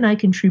 how can I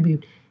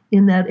contribute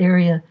in that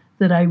area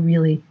that I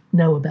really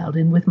know about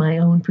and with my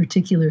own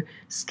particular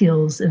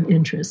skills and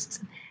interests.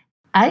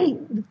 I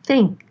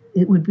think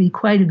it would be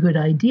quite a good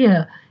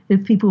idea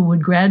if people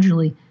would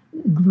gradually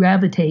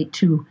gravitate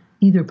to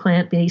either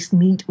plant-based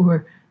meat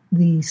or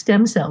the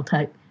stem cell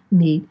type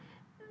meat.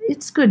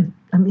 It's good.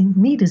 I mean,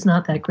 meat is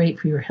not that great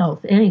for your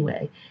health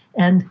anyway.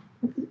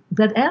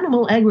 But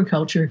animal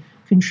agriculture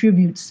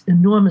contributes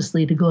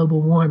enormously to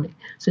global warming.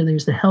 So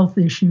there's the health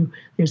issue,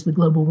 there's the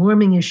global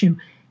warming issue,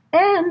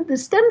 and the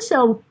stem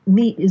cell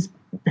meat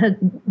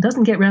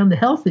doesn't get around the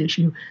health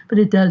issue, but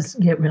it does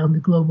get around the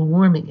global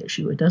warming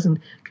issue. It doesn't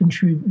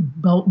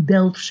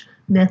belch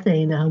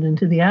methane out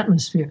into the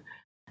atmosphere.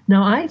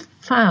 Now, I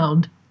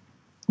found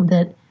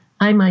that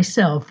I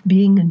myself,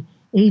 being an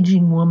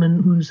aging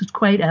woman who's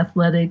quite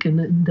athletic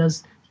and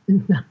does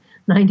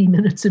 90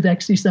 minutes of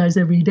exercise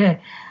every day,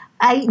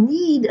 I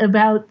need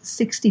about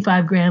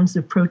 65 grams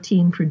of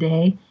protein per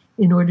day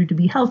in order to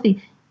be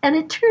healthy. And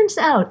it turns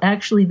out,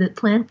 actually, that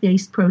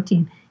plant-based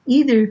protein,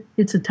 either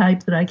it's a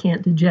type that I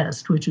can't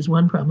digest, which is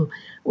one problem,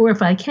 or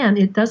if I can,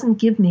 it doesn't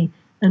give me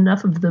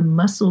enough of the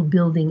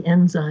muscle-building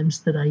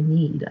enzymes that I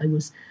need. I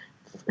was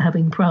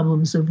having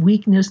problems of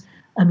weakness.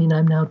 I mean,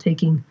 I'm now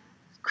taking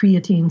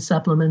creatine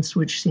supplements,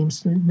 which seems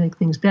to make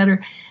things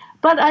better.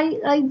 But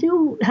I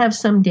do have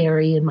some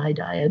dairy in my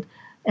diet,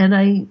 and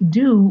I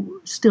do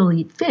still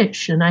eat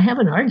fish. And I have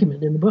an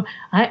argument in the book.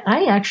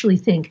 I actually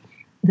think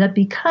that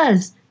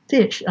because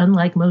fish,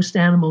 unlike most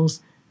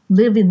animals,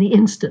 live in the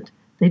instant,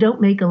 they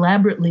don't make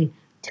elaborately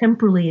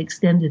temporally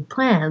extended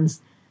plans,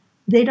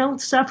 they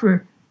don't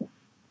suffer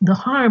the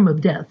harm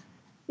of death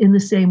in the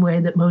same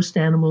way that most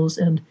animals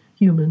and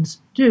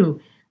humans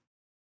do.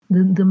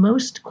 The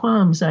most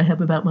qualms I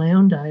have about my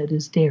own diet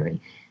is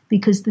dairy,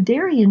 because the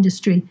dairy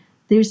industry,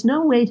 there's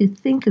no way to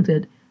think of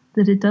it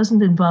that it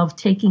doesn't involve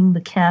taking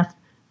the calf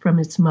from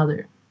its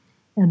mother.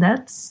 And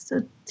that's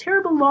a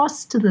terrible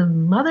loss to the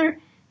mother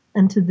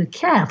and to the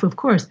calf, of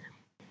course.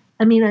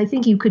 I mean, I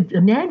think you could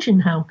imagine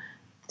how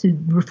to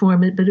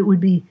reform it, but it would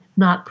be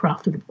not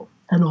profitable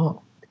at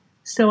all.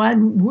 So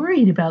I'm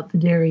worried about the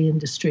dairy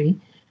industry.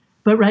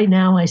 But right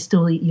now, I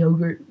still eat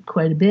yogurt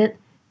quite a bit.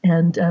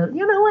 And,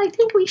 I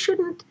think we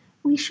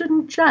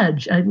shouldn't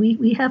judge.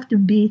 We have to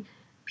be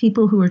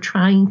people who are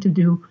trying to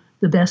do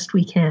the best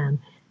we can.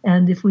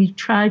 And if we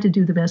try to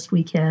do the best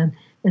we can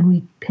and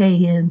we pay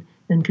in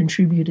and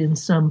contribute in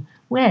some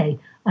way,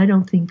 I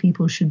don't think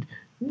people should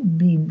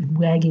be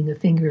wagging a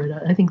finger at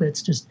us. I think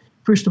that's just,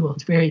 first of all,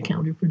 it's very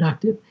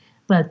counterproductive,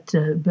 but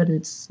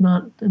it's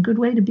not a good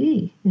way to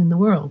be in the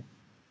world.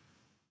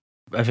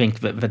 I think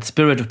that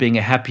spirit of being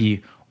a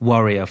happy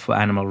warrior for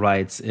animal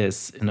rights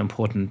is an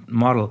important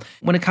model.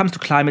 When it comes to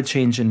climate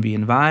change and the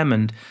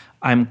environment,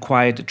 I'm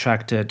quite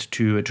attracted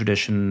to a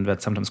tradition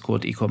that's sometimes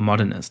called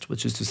eco-modernist,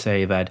 which is to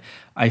say that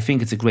I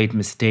think it's a great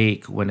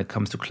mistake when it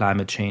comes to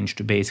climate change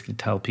to basically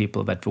tell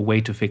people that the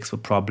way to fix the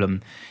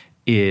problem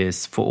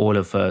is for all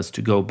of us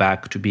to go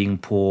back to being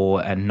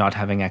poor and not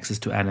having access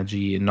to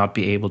energy and not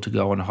be able to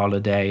go on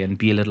holiday and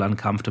be a little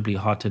uncomfortably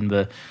hot in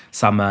the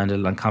summer and a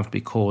little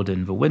uncomfortably cold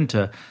in the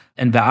winter.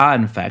 And there are,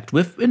 in fact,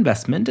 with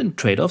investment and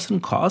trade-offs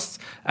and costs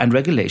and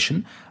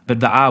regulation,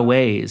 but there are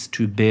ways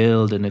to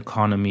build an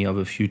economy of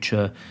a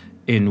future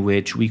in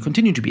which we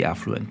continue to be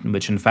affluent, in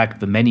which, in fact,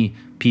 the many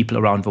people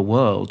around the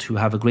world who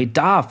have a great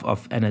dearth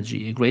of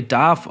energy, a great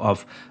dearth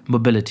of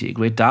mobility, a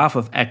great dearth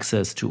of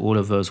access to all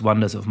of those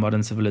wonders of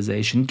modern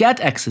civilization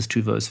get access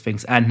to those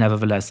things. And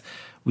nevertheless,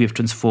 we have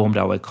transformed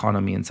our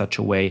economy in such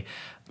a way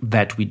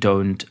that we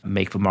don't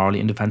make the morally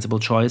indefensible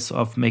choice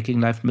of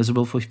making life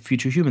miserable for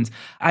future humans.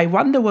 I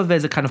wonder whether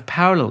there's a kind of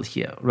parallel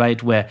here,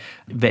 right, where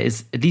there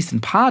is, at least in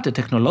part, a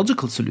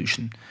technological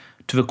solution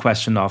to the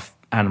question of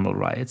animal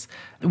rights,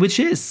 which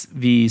is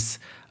these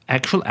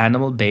actual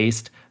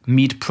animal-based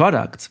meat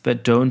products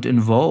that don't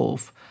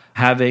involve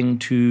having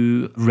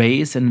to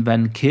raise and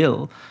then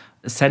kill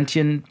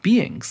sentient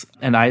beings.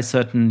 And I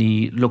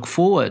certainly look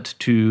forward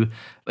to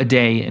a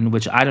day in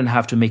which I don't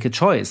have to make a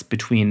choice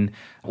between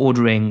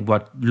ordering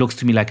what looks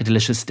to me like a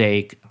delicious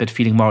steak but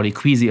feeling morally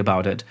queasy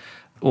about it,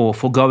 or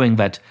foregoing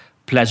that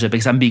pleasure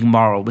because I'm being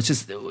moral, which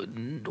is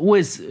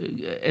always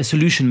a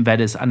solution that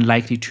is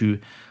unlikely to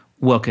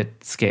work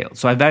at scale.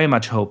 So I very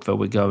much hope that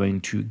we're going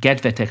to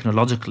get there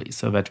technologically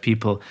so that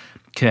people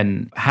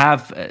can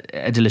have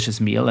a delicious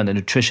meal and a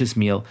nutritious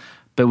meal,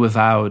 but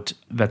without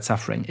that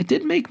suffering. It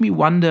did make me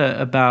wonder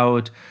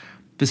about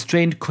the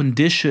strained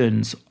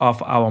conditions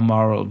of our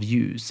moral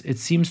views. It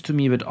seems to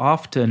me that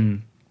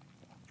often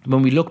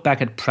when we look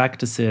back at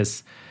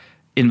practices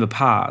in the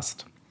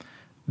past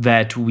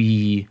that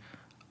we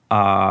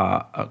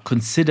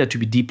consider to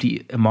be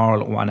deeply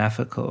immoral or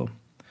unethical,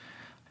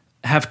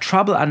 have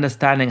trouble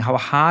understanding how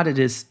hard it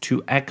is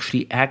to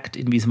actually act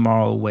in these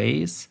moral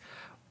ways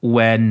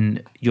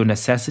when your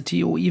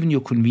necessity or even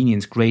your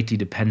convenience greatly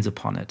depends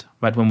upon it.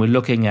 Right? When we're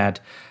looking at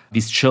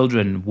these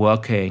children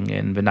working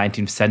in the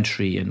 19th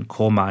century in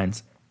coal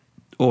mines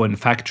or in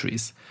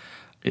factories,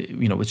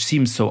 which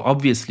seems so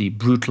obviously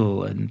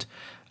brutal and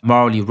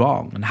morally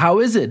wrong. And how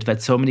is it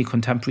that so many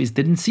contemporaries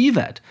didn't see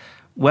that?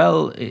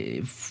 Well,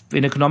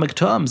 in economic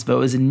terms, there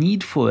was a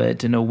need for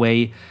it in a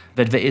way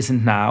that there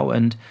isn't now,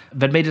 and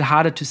that made it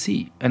harder to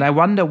see. And I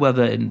wonder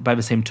whether, by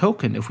the same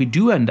token, if we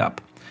do end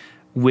up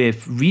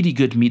with really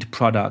good meat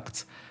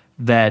products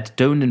that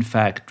don't, in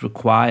fact,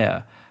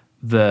 require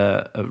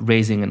the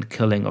raising and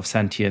killing of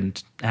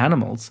sentient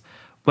animals,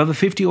 whether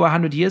 50 or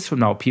 100 years from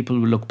now, people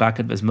will look back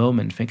at this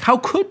moment and think, how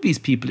could these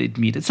people eat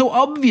meat? It's so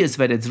obvious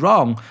that it's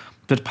wrong.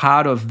 But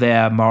part of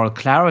their moral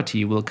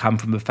clarity will come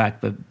from the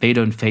fact that they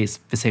don't face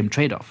the same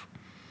trade-off.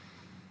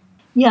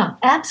 Yeah,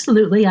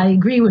 absolutely. I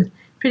agree with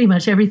pretty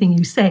much everything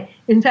you say.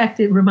 In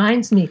fact, it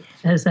reminds me,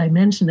 as I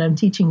mentioned, I'm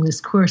teaching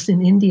this course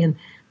in Indian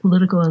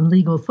political and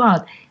legal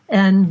thought,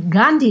 and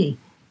Gandhi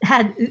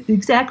had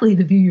exactly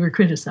the view you were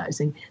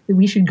criticizing, that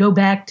we should go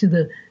back to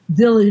the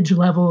village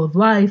level of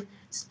life,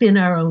 spin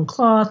our own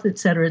cloth, et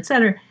cetera, et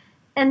cetera.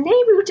 And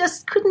Nehru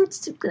just couldn't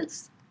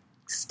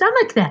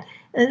stomach that.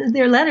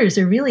 Their letters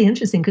are really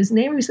interesting because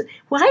Nehru said,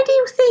 why do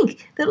you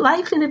think that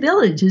life in a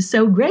village is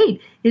so great?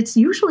 It's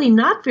usually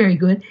not very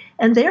good,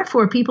 and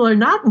therefore people are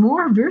not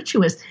more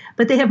virtuous,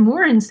 but they have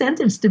more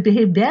incentives to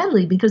behave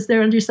badly because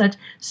they're under such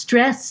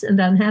stress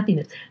and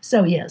unhappiness.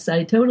 So yes,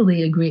 I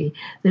totally agree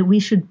that we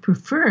should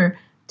prefer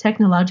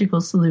technological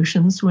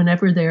solutions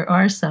whenever there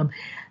are some.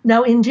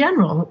 Now, in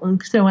general,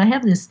 so I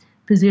have this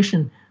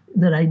position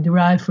that I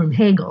derive from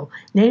Hegel,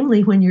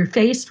 namely when you're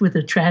faced with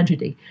a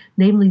tragedy,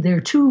 namely there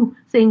are two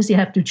things you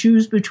have to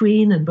choose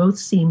between and both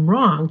seem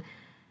wrong,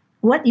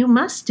 what you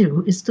must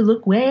do is to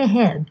look way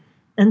ahead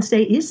and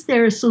say, is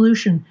there a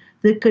solution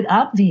that could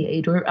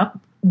obviate or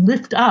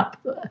lift up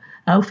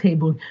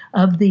Aufhebung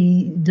of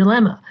the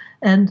dilemma?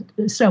 And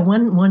so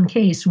one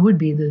case would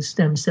be the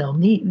stem cell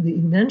meat that you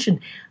mentioned.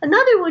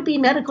 Another would be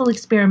medical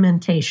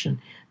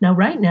experimentation. Now,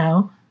 right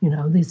now,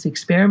 these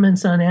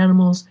experiments on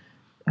animals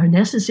are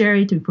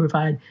necessary to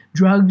provide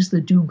drugs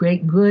that do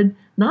great good,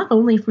 not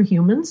only for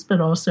humans,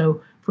 but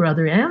also for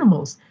other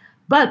animals.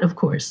 But, of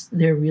course,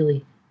 they're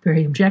really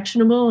very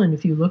objectionable. And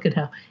if you look at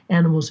how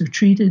animals are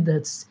treated,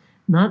 it's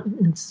not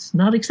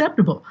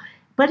acceptable.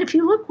 But if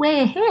you look way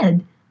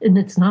ahead, and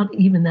it's not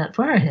even that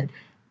far ahead,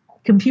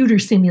 computer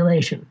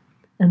simulation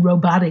and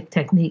robotic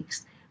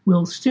techniques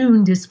will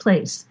soon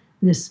displace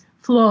this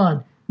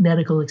flawed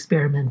medical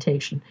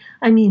experimentation.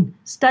 I mean,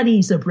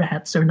 studies of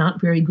rats are not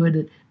very good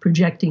at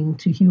projecting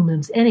to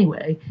humans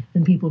anyway,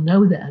 and people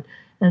know that.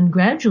 And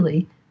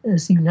gradually,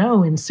 as you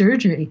know, in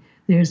surgery,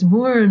 there's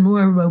more and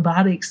more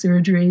robotic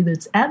surgery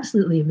that's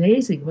absolutely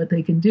amazing what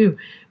they can do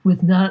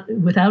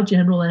without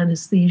general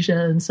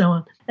anesthesia and so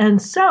on.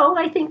 And so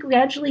I think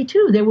gradually,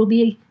 too, there will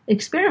be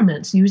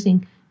experiments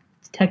using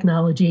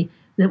technology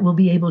that will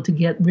be able to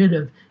get rid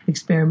of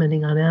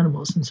experimenting on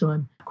animals. And so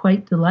I'm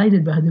quite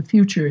delighted by the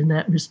future in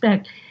that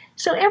respect.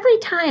 So every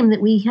time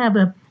that we have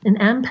an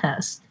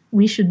impasse,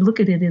 we should look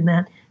at it in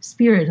that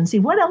spirit and see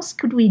what else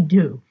could we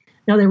do.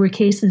 Now, there were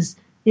cases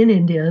in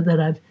India that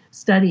I've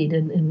studied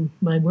in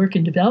my work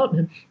in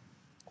development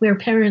where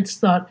parents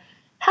thought,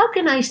 how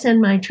can I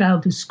send my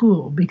child to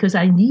school? Because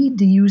I need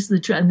to use the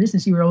child, and this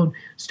is your own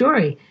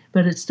story,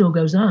 but it still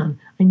goes on.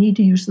 I need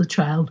to use the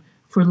child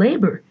for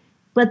labor.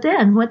 But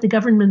then what the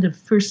government of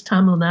first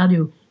Tamil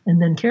Nadu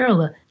and then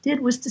Kerala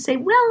did was to say,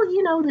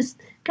 well, this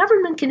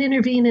government can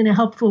intervene in a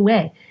helpful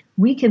way.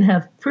 We can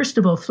have, first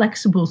of all,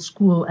 flexible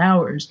school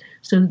hours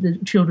so that the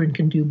children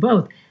can do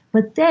both.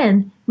 But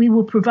then we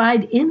will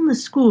provide in the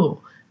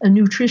school a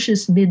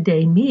nutritious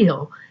midday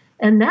meal.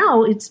 And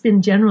now it's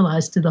been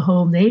generalized to the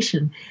whole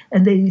nation.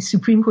 And the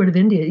Supreme Court of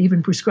India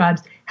even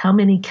prescribes how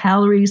many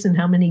calories and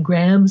how many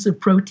grams of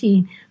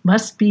protein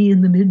must be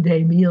in the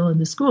midday meal in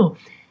the school.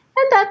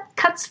 And that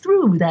cuts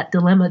through that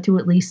dilemma to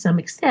at least some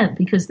extent,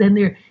 because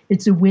then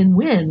it's a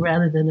win-win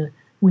rather than a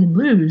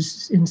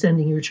win-lose in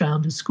sending your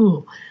child to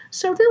school.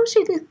 So those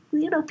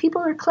are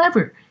people are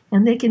clever,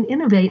 and they can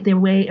innovate their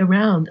way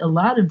around a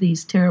lot of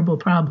these terrible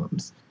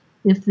problems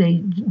if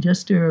they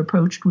just are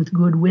approached with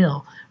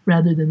goodwill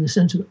rather than the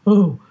sense of,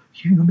 oh,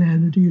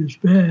 humanity is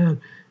bad.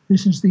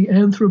 This is the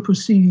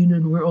Anthropocene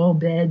and we're all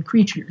bad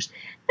creatures.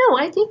 No,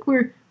 I think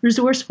we're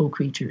resourceful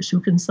creatures who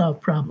can solve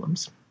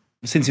problems.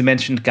 Since you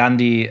mentioned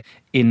Gandhi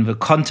in the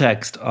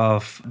context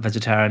of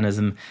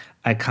vegetarianism,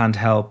 I can't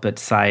help but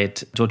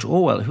cite George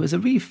Orwell, who has a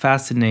really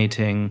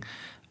fascinating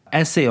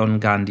essay on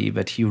Gandhi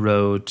that he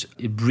wrote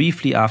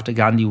briefly after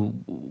Gandhi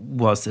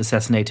was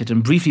assassinated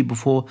and briefly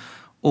before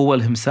Orwell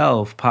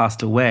himself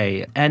passed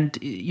away. And,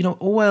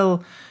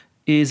 Orwell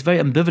is very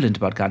ambivalent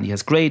about Gandhi. He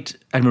has great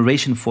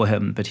admiration for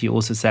him, but he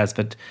also says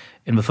that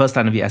in the first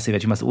line of the essay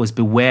that you must always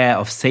beware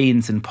of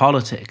saints in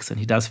politics. And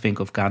he does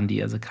think of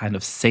Gandhi as a kind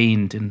of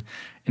saint in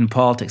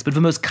politics. But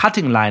the most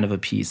cutting line of the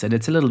piece, and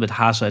it's a little bit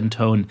harsher in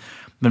tone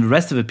than the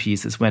rest of the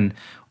piece, is when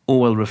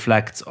Orwell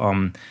reflects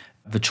on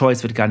the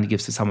choice that Gandhi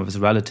gives to some of his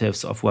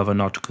relatives of whether or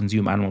not to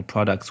consume animal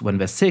products when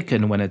they're sick,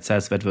 and when it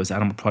says that those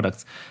animal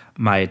products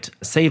might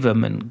save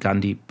them, and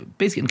Gandhi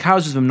basically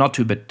encourages them not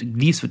to, but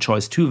leaves the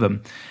choice to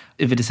them.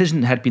 If the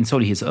decision had been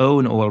solely his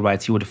own, Orwell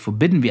writes, he would have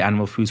forbidden the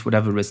animal foods,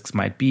 whatever risks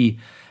might be.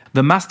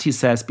 There must, he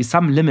says, be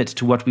some limit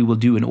to what we will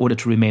do in order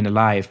to remain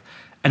alive,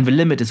 and the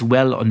limit is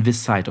well on this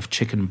side of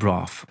chicken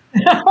broth.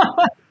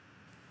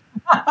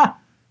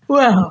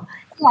 Well,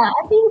 yeah,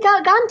 I think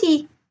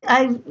Gandhi,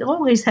 I've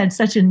always had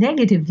such a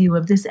negative view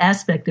of this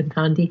aspect of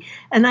Gandhi,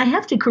 and I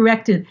have to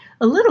correct it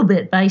a little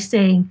bit by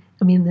saying,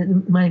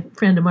 my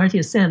friend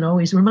Amartya Sen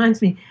always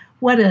reminds me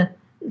what a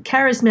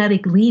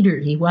charismatic leader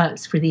he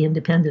was for the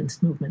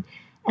independence movement.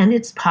 And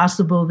it's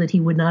possible that he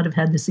would not have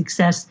had the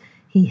success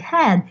he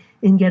had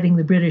in getting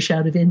the British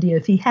out of India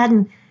if he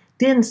hadn't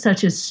been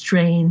such a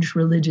strange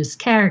religious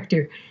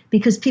character,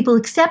 because people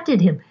accepted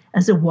him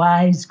as a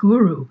wise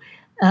guru.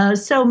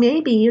 So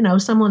maybe,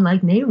 someone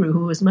like Nehru,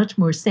 who was much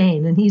more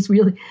sane, and he's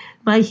really,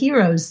 my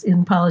heroes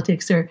in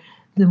politics are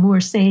the more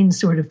sane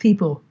sort of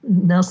people,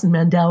 Nelson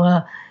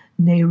Mandela,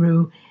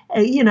 Nehru,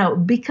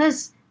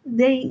 because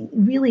they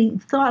really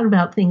thought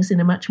about things in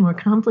a much more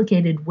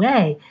complicated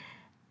way.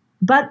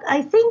 But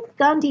I think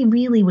Gandhi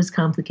really was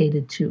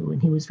complicated too,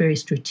 and he was very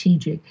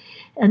strategic.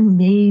 And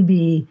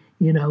maybe,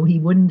 he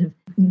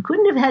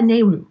couldn't have had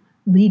Nehru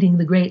leading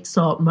the Great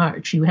Salt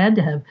March. You had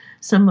to have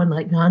someone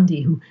like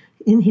Gandhi who,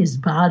 in his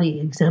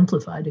body,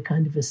 exemplified a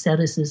kind of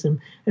asceticism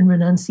and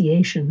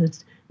renunciation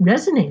that's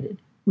resonated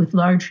with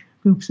large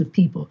groups of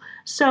people.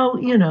 So,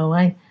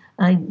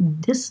 I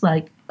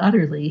dislike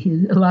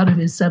utterly a lot of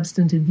his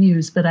substantive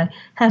views, but I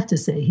have to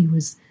say he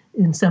was,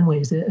 in some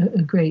ways,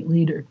 a great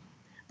leader.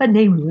 But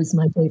Nehru is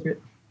my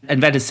favorite.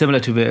 And that is similar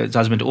to the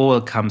judgment Orwell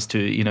comes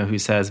to, who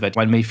says that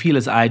one may feel,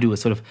 as I do, a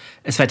sort of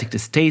aesthetic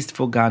distaste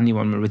for Gandhi.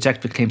 One may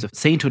reject the claims of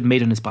sainthood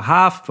made on his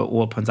behalf, for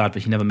Orwell points out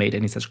that he never made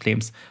any such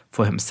claims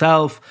for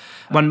himself.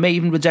 One may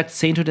even reject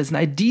sainthood as an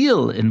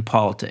ideal in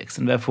politics,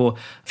 and therefore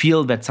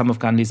feel that some of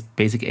Gandhi's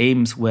basic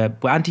aims were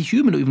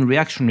anti-human or even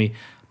reactionary.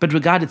 but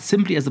regarded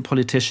simply as a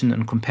politician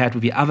and compared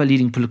with the other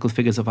leading political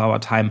figures of our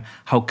time,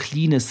 how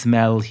clean a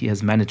smell he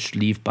has managed to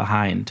leave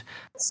behind.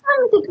 To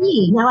some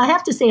degree. Now, I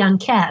have to say on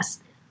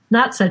caste,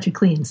 not such a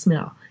clean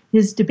smell.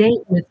 His debate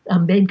with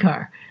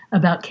Ambedkar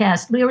about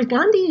caste, where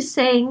Gandhi is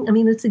saying, I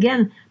mean, it's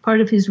again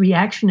part of his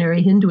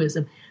reactionary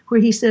Hinduism,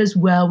 where he says,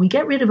 well, we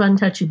get rid of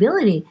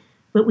untouchability,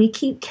 but we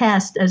keep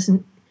caste as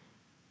an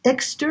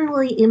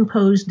externally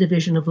imposed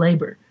division of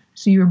labor.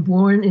 So you're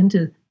born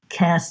into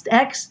caste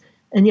X,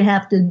 and you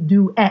have to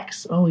do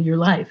X all your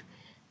life.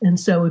 And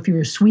so if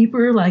you're a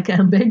sweeper like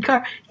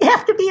Ambedkar, you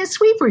have to be a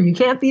sweeper. You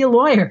can't be a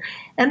lawyer.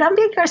 And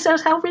Ambedkar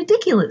says, how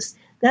ridiculous.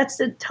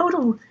 That's a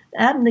total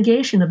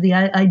abnegation of the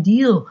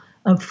ideal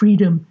of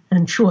freedom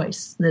and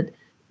choice that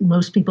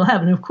most people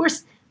have. And of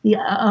course, the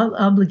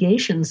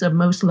obligations of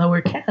most lower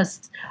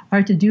castes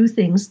are to do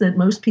things that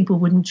most people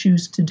wouldn't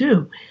choose to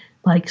do,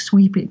 like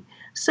sweeping.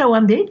 So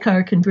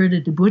Ambedkar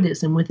converted to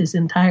Buddhism with his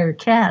entire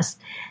caste.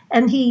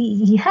 And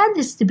he had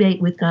this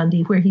debate with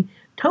Gandhi where he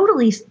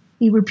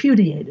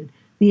repudiated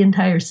the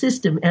entire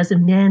system as a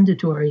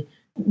mandatory,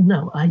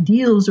 no,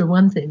 ideals are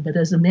one thing, but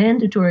as a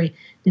mandatory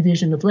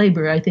division of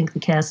labor, I think the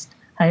caste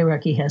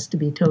hierarchy has to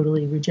be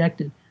totally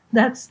rejected.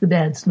 That's the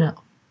bad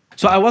smell.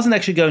 So I wasn't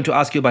actually going to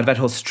ask you about that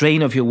whole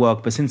strain of your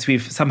work, but since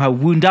we've somehow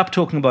wound up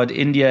talking about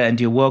India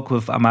and your work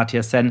with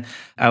Amartya Sen,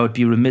 I would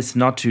be remiss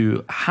not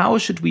to. How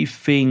should we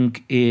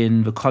think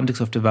in the context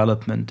of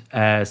development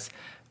as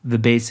the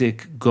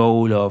basic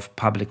goal of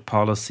public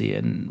policy?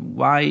 And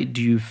why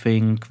do you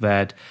think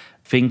that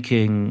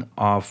thinking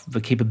of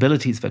the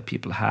capabilities that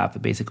people have, the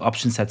basic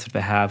option sets that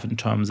they have in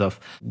terms of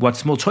what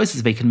small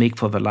choices they can make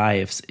for their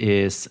lives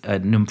is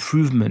an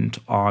improvement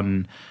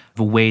on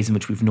the ways in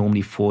which we've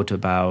normally thought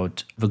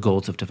about the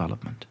goals of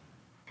development?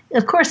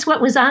 Of course,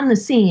 what was on the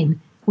scene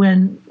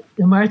when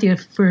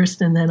Amartya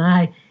first and then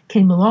I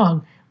came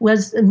along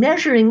was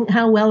measuring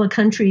how well a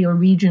country or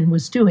region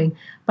was doing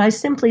by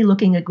simply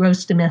looking at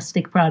gross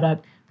domestic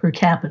product per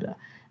capita.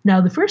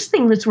 Now, the first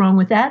thing that's wrong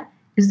with that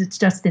is it's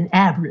just an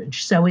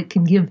average. So it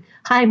can give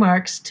high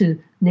marks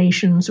to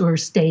nations or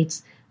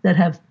states that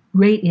have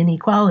great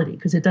inequality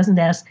because it doesn't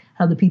ask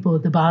how the people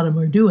at the bottom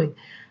are doing.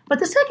 But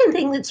the second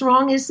thing that's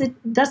wrong is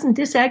it doesn't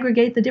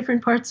disaggregate the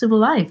different parts of a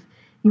life.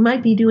 You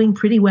might be doing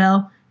pretty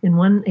well in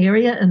one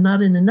area and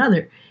not in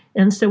another.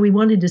 And so we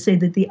wanted to say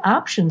that the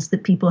options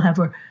that people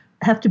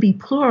have to be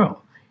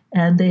plural.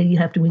 And they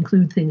have to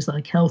include things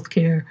like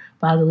healthcare,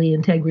 bodily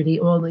integrity,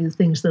 all the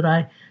things that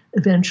I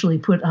eventually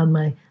put on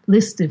my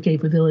list of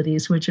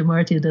capabilities, which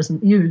Amartya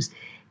doesn't use.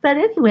 But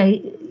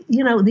anyway,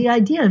 the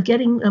idea of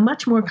getting a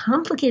much more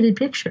complicated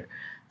picture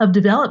of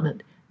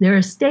development. There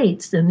are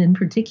states, and in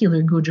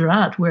particular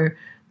Gujarat, where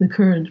the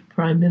current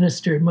Prime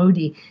Minister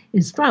Modi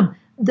is from,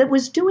 that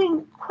was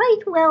doing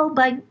quite well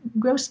by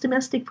gross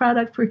domestic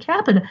product per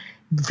capita,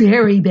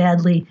 very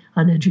badly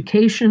on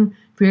education,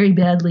 very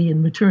badly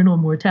in maternal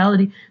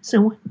mortality.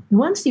 So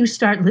once you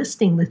start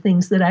listing the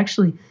things that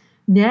actually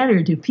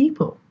matter to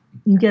people,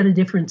 you get a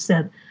different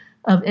set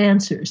of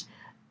answers.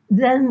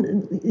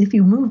 Then if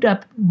you moved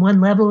up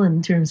one level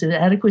in terms of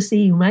adequacy,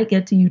 you might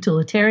get to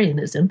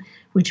utilitarianism,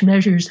 which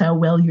measures how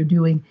well you're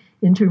doing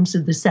in terms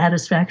of the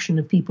satisfaction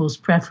of people's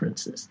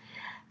preferences.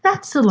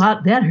 That's a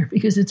lot better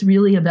because it's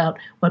really about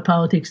what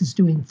politics is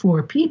doing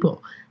for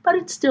people, but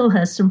it still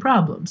has some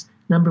problems.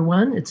 Number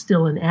one, it's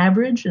still an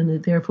average, and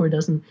it therefore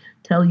doesn't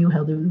tell you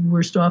how the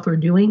worst off are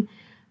doing.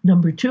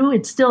 Number two,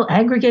 it still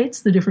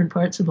aggregates the different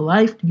parts of a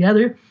life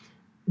together.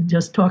 It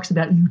just talks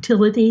about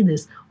utility,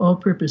 this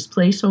all-purpose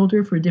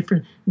placeholder for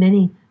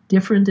many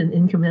different and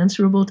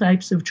incommensurable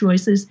types of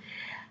choices.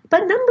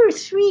 But number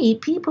three,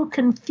 people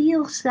can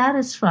feel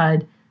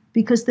satisfied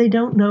because they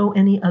don't know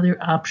any other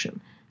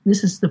option.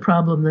 This is the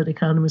problem that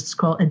economists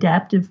call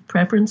adaptive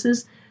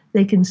preferences.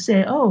 They can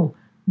say, oh,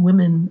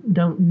 women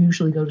don't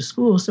usually go to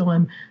school, so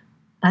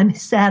I'm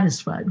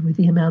satisfied with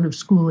the amount of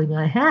schooling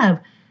I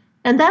have.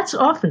 And that's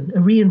often a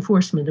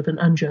reinforcement of an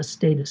unjust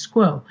status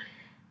quo.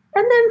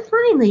 And then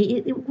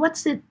finally,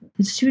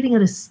 it's shooting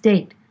at a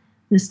state,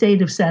 the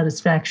state of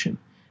satisfaction.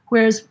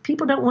 Whereas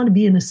people don't want to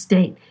be in a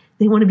state.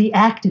 They want to be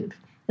active.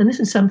 And this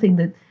is something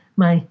that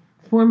my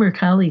former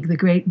colleague, the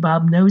great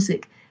Bob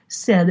Nozick,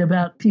 said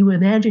about if you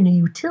imagine a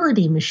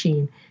utility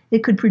machine,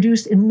 it could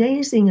produce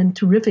amazing and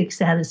terrific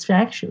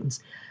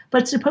satisfactions.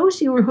 But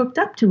suppose you were hooked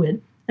up to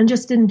it and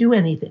just didn't do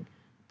anything,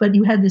 but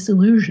you had this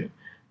illusion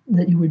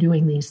that you were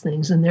doing these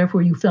things, and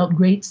therefore you felt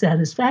great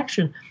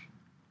satisfaction.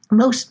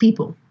 Most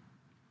people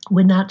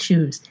would not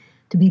choose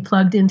to be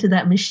plugged into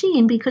that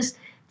machine because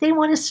they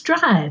want to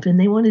strive and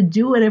they want to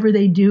do whatever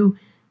they do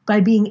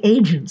by being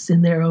agents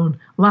in their own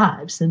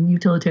lives. And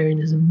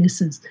utilitarianism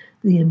misses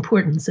the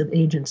importance of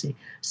agency.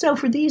 So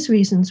for these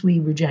reasons, we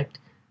reject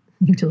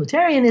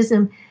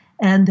utilitarianism,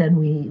 and then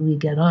we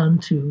get on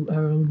to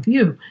our own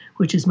view,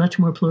 which is much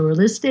more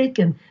pluralistic,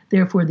 and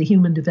therefore the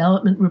human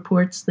development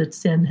reports that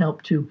Sen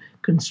helped to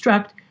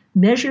construct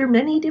measure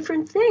many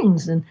different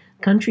things, and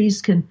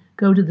countries can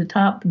go to the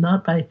top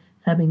not by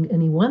having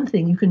any one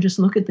thing. You can just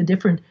look at the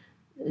different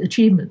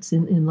achievements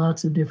in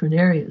lots of different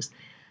areas.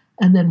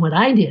 And then what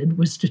I did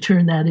was to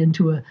turn that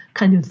into a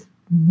kind of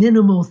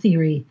minimal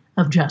theory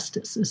of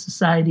justice. A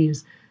society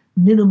is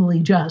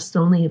minimally just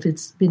only if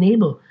it's been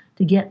able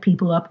to get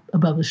people up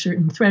above a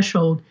certain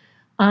threshold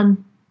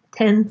on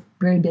 10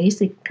 very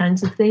basic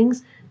kinds of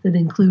things that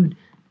include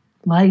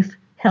life,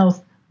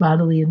 health,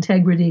 bodily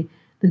integrity,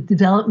 the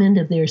development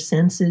of their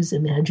senses,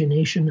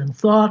 imagination, and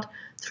thought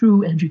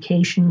through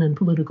education and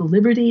political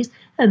liberties,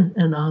 and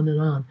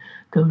on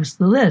goes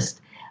the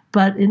list.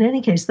 But in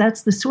any case,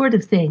 that's the sort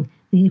of thing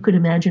that you could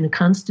imagine a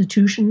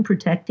constitution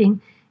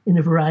protecting in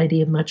a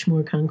variety of much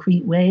more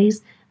concrete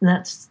ways. And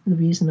that's the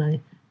reason I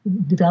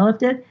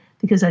developed it,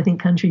 because I think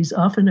countries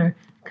often are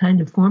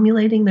kind of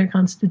formulating their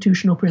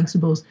constitutional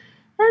principles.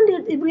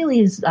 And it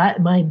really is,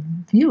 my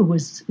view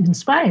was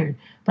inspired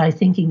by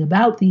thinking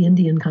about the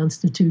Indian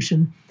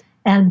Constitution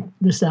and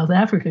the South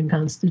African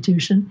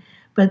Constitution.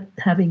 But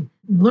having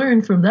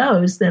learned from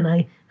those, then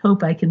I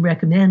hope I can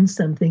recommend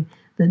something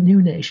that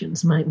new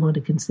nations might want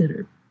to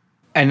consider.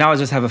 And now I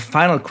just have a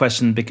final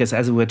question, because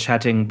as we were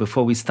chatting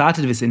before we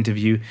started this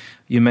interview,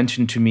 you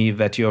mentioned to me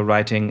that you're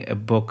writing a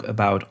book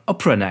about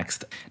opera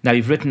next. Now,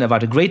 you've written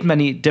about a great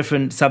many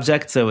different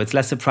subjects, so it's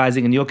less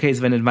surprising in your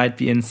case than it might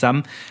be in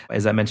some.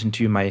 As I mentioned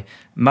to you, my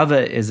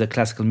mother is a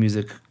classical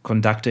music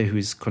conductor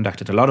who's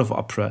conducted a lot of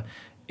opera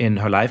in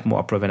her life, more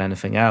opera than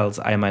anything else.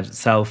 I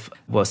myself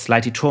was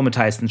slightly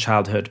traumatized in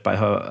childhood by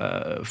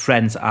her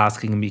friends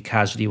asking me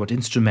casually what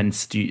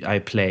instruments do I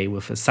play,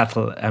 with a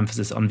subtle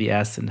emphasis on the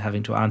S, and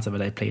having to answer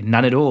that I play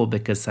none at all,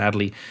 because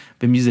sadly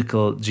the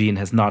musical gene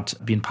has not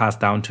been passed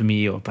down to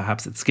me, or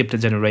perhaps it skipped a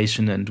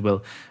generation and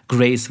will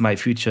grace my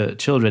future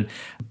children.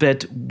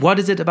 But what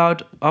is it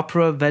about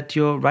opera that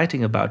you're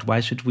writing about? Why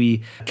should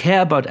we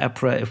care about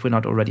opera if we're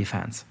not already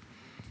fans?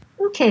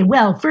 Okay,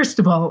 well, first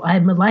of all,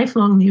 I'm a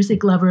lifelong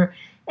music lover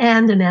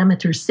and an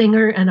amateur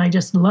singer, and I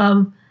just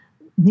love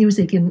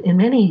music in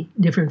many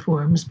different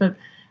forms.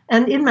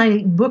 And in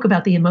my book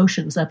about the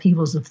emotions,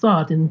 Upheavals of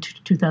Thought, in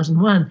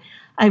 2001,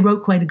 I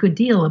wrote quite a good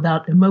deal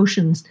about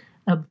emotions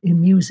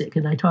in music,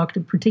 and I talked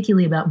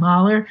particularly about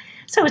Mahler.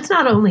 So it's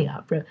not only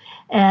opera.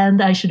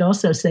 And I should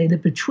also say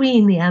that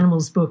between the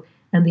Animals book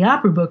and the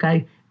opera book,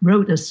 I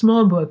wrote a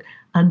small book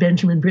on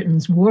Benjamin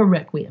Britten's War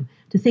Requiem,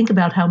 to think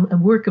about how a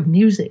work of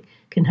music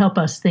can help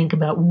us think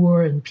about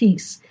war and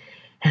peace.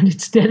 And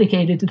it's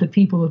dedicated to the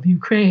people of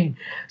Ukraine.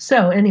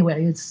 So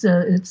anyway, it's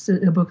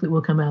a book that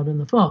will come out in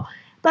the fall.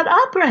 But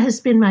opera has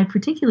been my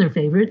particular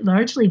favorite,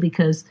 largely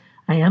because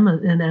I am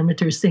an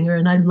amateur singer,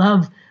 and I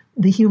love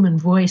the human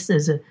voice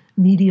as a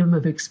medium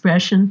of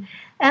expression.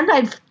 And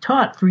I've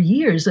taught for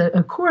years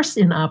a course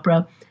in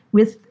opera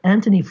with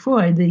Anthony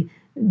Freund, the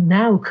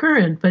now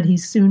current, but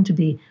he's soon to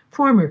be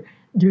former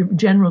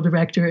general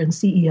director and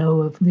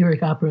CEO of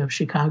Lyric Opera of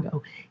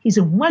Chicago. He's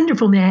a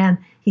wonderful man.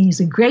 He's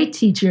a great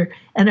teacher.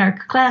 And our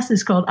class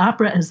is called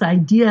Opera as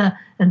Idea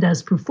and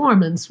as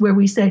Performance, where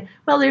we say,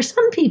 well, there's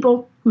some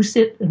people who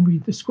sit and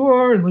read the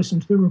score and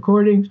listen to the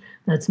recordings.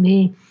 That's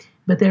me.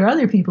 But there are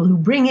other people who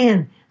bring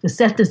in the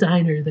set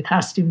designer, the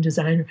costume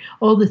designer,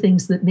 all the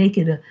things that make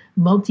it a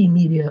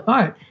multimedia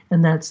art.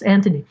 And that's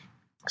Anthony.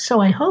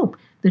 So I hope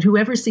that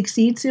whoever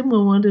succeeds him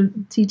will want to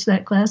teach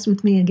that class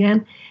with me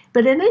again.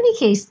 But in any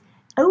case,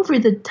 over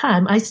the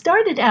time, I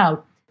started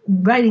out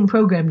writing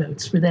program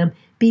notes for them,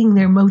 being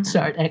their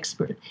Mozart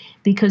expert,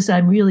 because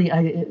I'm really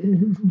a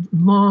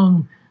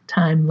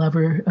long-time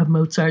lover of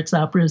Mozart's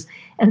operas,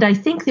 and I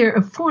think they're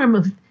a form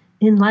of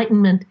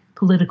Enlightenment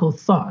political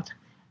thought.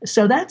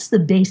 So that's the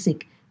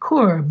basic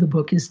core of the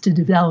book, is to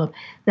develop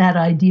that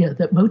idea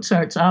that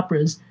Mozart's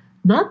operas,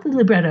 not the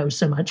libretto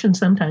so much, and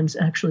sometimes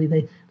actually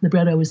the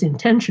libretto is in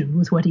tension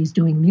with what he's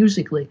doing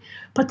musically,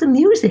 but the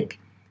music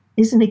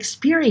is an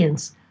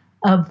experience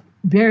of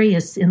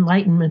various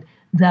Enlightenment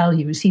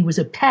values. He was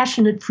a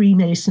passionate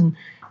Freemason,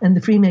 and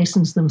the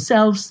Freemasons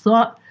themselves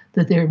thought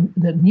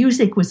that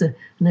music was an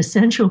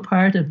essential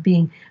part of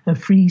being a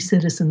free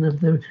citizen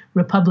of the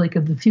Republic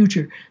of the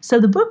future. So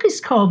the book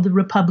is called The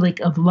Republic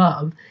of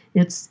Love.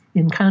 It's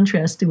in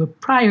contrast to a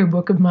prior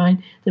book of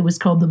mine that was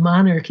called The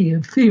Monarchy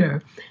of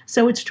Fear.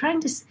 So it's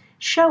trying to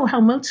show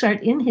how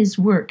Mozart, in his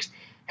works,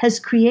 has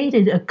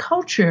created a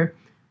culture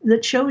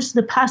that shows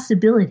the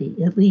possibility,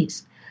 at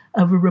least,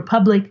 of a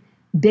republic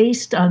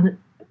based on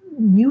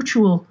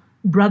mutual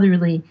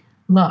brotherly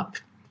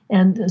love.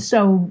 And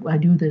so I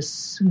do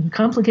this in a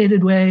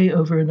complicated way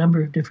over a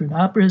number of different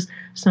operas,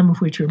 some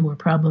of which are more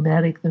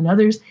problematic than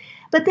others.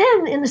 But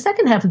then in the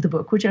second half of the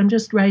book, which I'm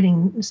just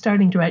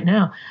starting to write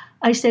now,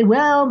 I say,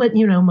 well, but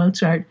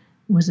Mozart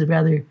was a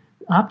rather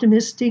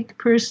optimistic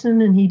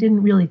person, and he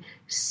didn't really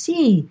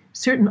see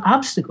certain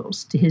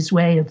obstacles to his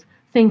way of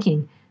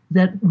thinking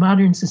that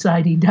modern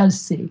society does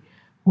see.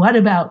 What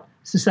about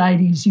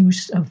society's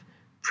use of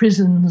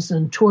prisons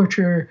and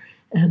torture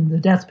and the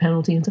death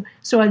penalty? And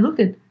so I look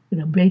at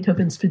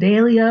Beethoven's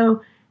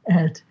Fidelio,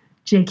 at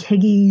Jake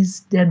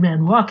Heggie's Dead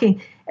Man Walking,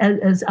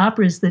 as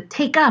operas that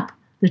take up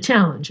the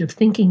challenge of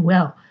thinking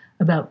well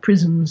about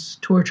prisons,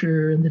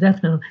 torture, and the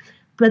death penalty.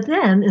 But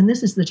then, and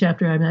this is the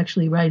chapter I'm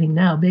actually writing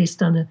now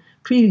based on a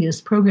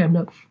previous program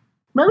note,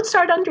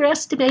 Mozart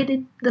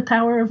underestimated the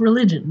power of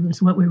religion,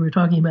 is what we were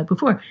talking about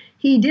before.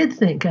 He did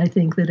think, I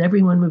think, that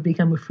everyone would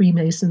become a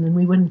Freemason and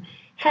we wouldn't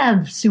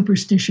have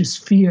superstitious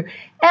fear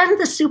and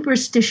the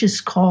superstitious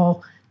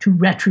call to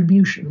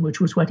retribution, which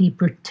was what he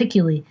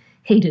particularly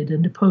hated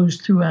and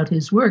opposed throughout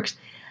his works.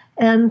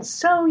 And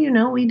so,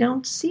 we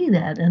don't see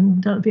that.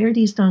 And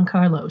Verdi's Don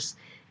Carlos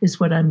is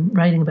what I'm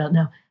writing about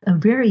now, a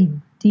very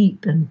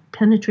deep and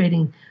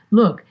penetrating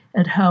look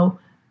at how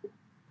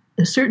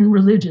a certain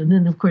religion,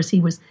 and of course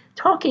he was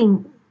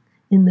talking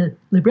in the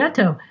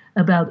libretto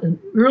about an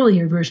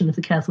earlier version of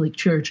the Catholic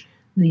Church,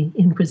 the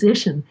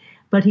Inquisition,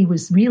 but he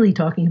was really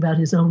talking about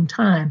his own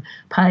time,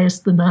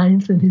 Pius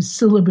IX and his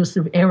syllabus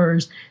of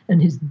errors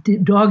and his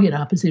dogged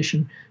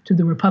opposition to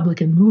the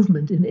Republican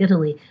movement in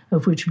Italy,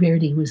 of which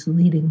Verdi was the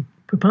leading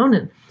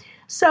proponent.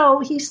 So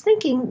he's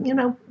thinking,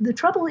 the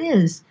trouble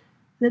is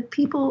that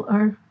people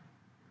are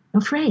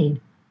afraid,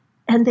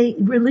 and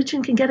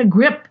religion can get a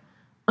grip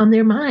on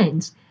their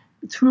minds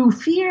through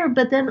fear,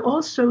 but then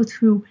also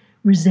through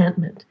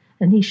resentment.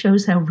 And he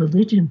shows how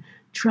religion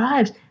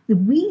drives. The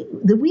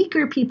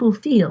weaker people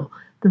feel,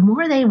 the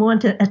more they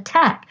want to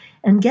attack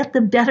and get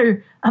the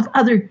better of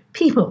other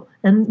people.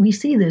 And we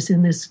see this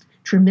in this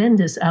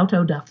tremendous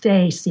auto da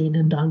fe scene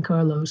in Don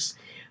Carlos,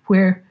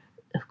 where,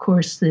 of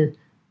course, the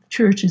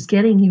church is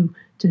getting you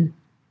to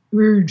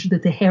urge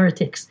that the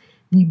heretics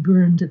be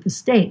burned at the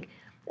stake.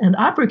 And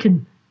opera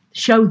can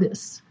show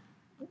this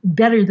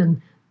better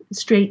than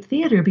straight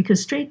theater,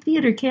 because straight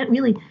theater can't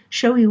really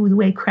show you the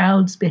way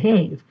crowds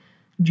behave.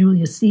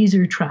 Julius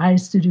Caesar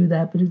tries to do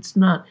that, but it's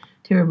not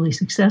terribly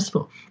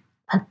successful.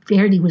 But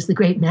Verdi was the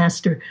great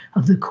master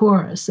of the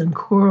chorus and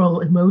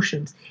choral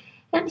emotions.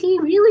 And he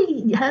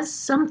really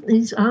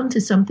he's on to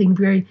something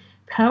very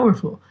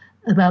powerful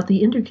about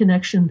the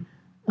interconnection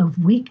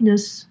of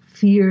weakness,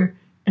 fear,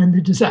 and the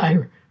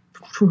desire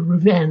for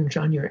revenge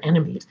on your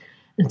enemies.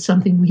 It's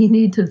something we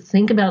need to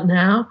think about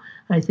now,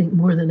 I think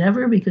more than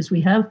ever, because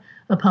we have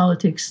a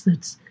politics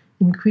that's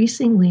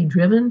increasingly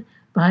driven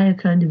by a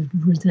kind of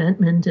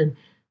resentment and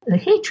a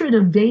hatred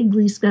of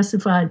vaguely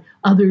specified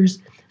others.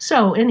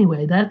 So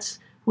anyway, that's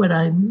what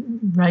I'm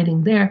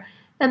writing there.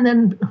 And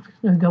then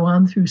I go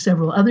on through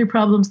several other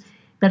problems,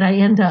 but I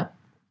end up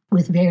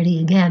with Verdi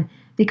again,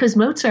 because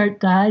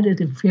Mozart died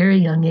at a very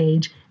young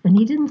age, and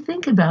he didn't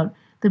think about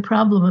the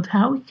problem of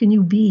how can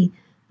you be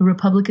a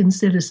Republican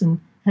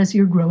citizen as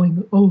you're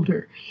growing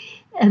older.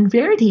 And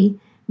Verdi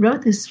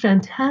wrote this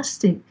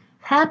fantastic,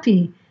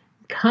 happy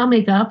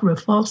comic opera,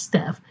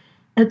 Falstaff,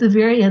 at the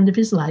very end of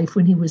his life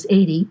when he was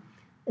 80,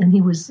 and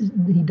he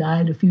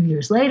died a few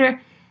years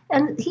later.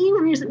 And he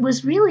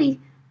was really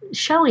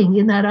showing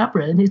in that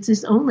opera, and it's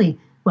his only,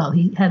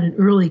 he had an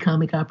early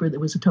comic opera that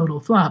was a total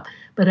flop,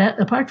 but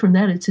apart from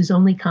that, it's his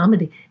only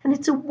comedy. And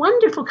it's a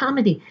wonderful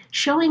comedy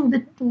showing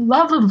the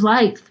love of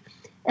life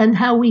and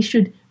how we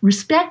should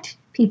respect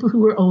people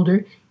who are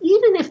older,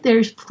 even if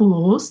they're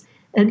fools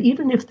and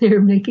even if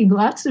they're making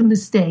lots of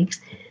mistakes,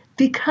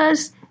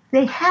 because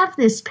they have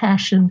this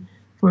passion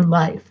for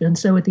life. And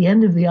so at the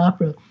end of the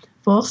opera,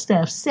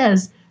 Falstaff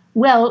says,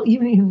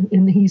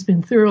 and he's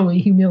been thoroughly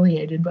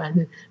humiliated by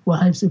the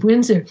wives of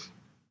Windsor,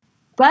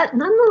 but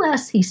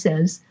nonetheless, he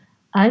says,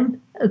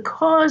 I'm a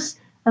cause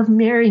of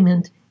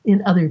merriment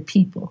in other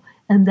people,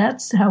 and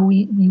that's how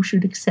you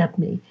should accept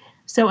me.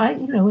 So I,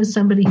 as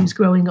somebody who's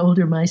growing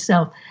older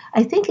myself,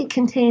 I think it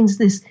contains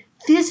this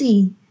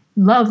fizzy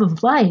love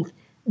of life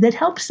that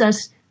helps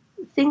us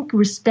think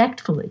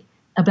respectfully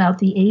about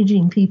the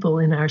aging people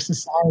in our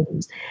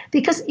societies.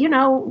 Because,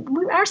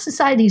 our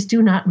societies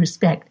do not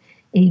respect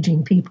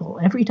aging people.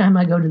 Every time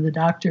I go to the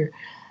doctor,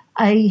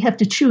 I have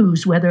to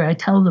choose whether I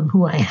tell them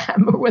who I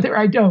am or whether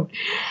I don't.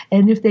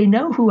 And if they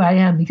know who I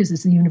am because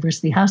it's a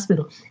university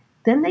hospital,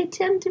 then they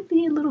tend to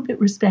be a little bit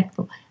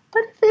respectful.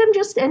 But if I'm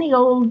just any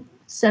old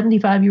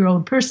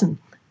 75-year-old person,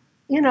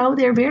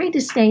 they're very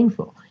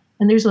disdainful.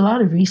 And there's a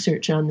lot of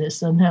research on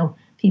this, on how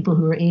people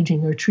who are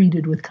aging are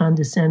treated with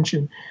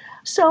condescension.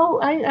 So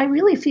I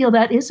really feel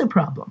that is a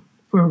problem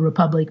for a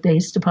republic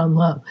based upon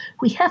love.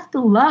 We have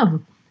to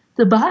love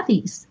the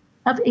bodies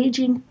of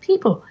aging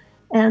people,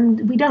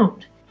 and we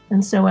don't.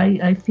 And so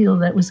I feel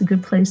that was a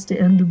good place to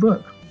end the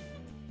book.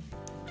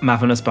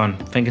 Martha Nussbaum,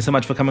 thank you so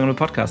much for coming on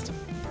the podcast.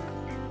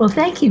 Well,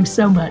 thank you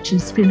so much.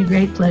 It's been a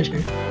great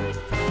pleasure.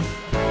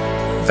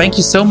 Thank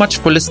you so much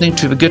for listening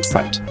to The Good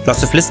Fight.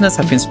 Lots of listeners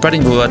have been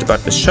spreading the word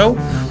about this show.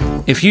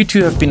 If you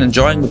too have been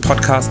enjoying the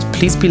podcast,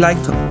 please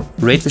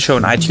rate the show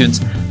on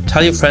iTunes,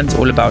 tell your friends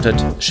all about it,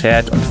 share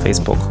it on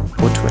Facebook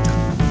or Twitter.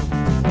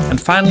 And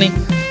finally,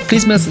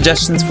 please mail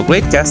suggestions for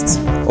great guests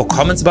or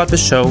comments about the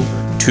show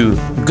to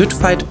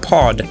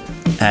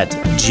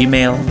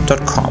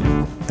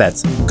goodfightpod@gmail.com.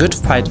 That's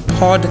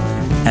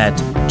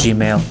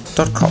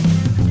goodfightpod@gmail.com.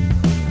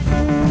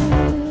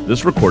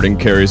 This recording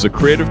carries a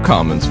Creative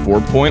Commons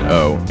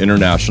 4.0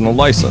 international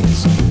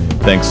license.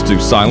 Thanks to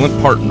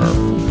Silent Partner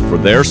for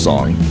their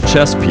song,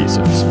 Chess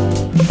Pieces.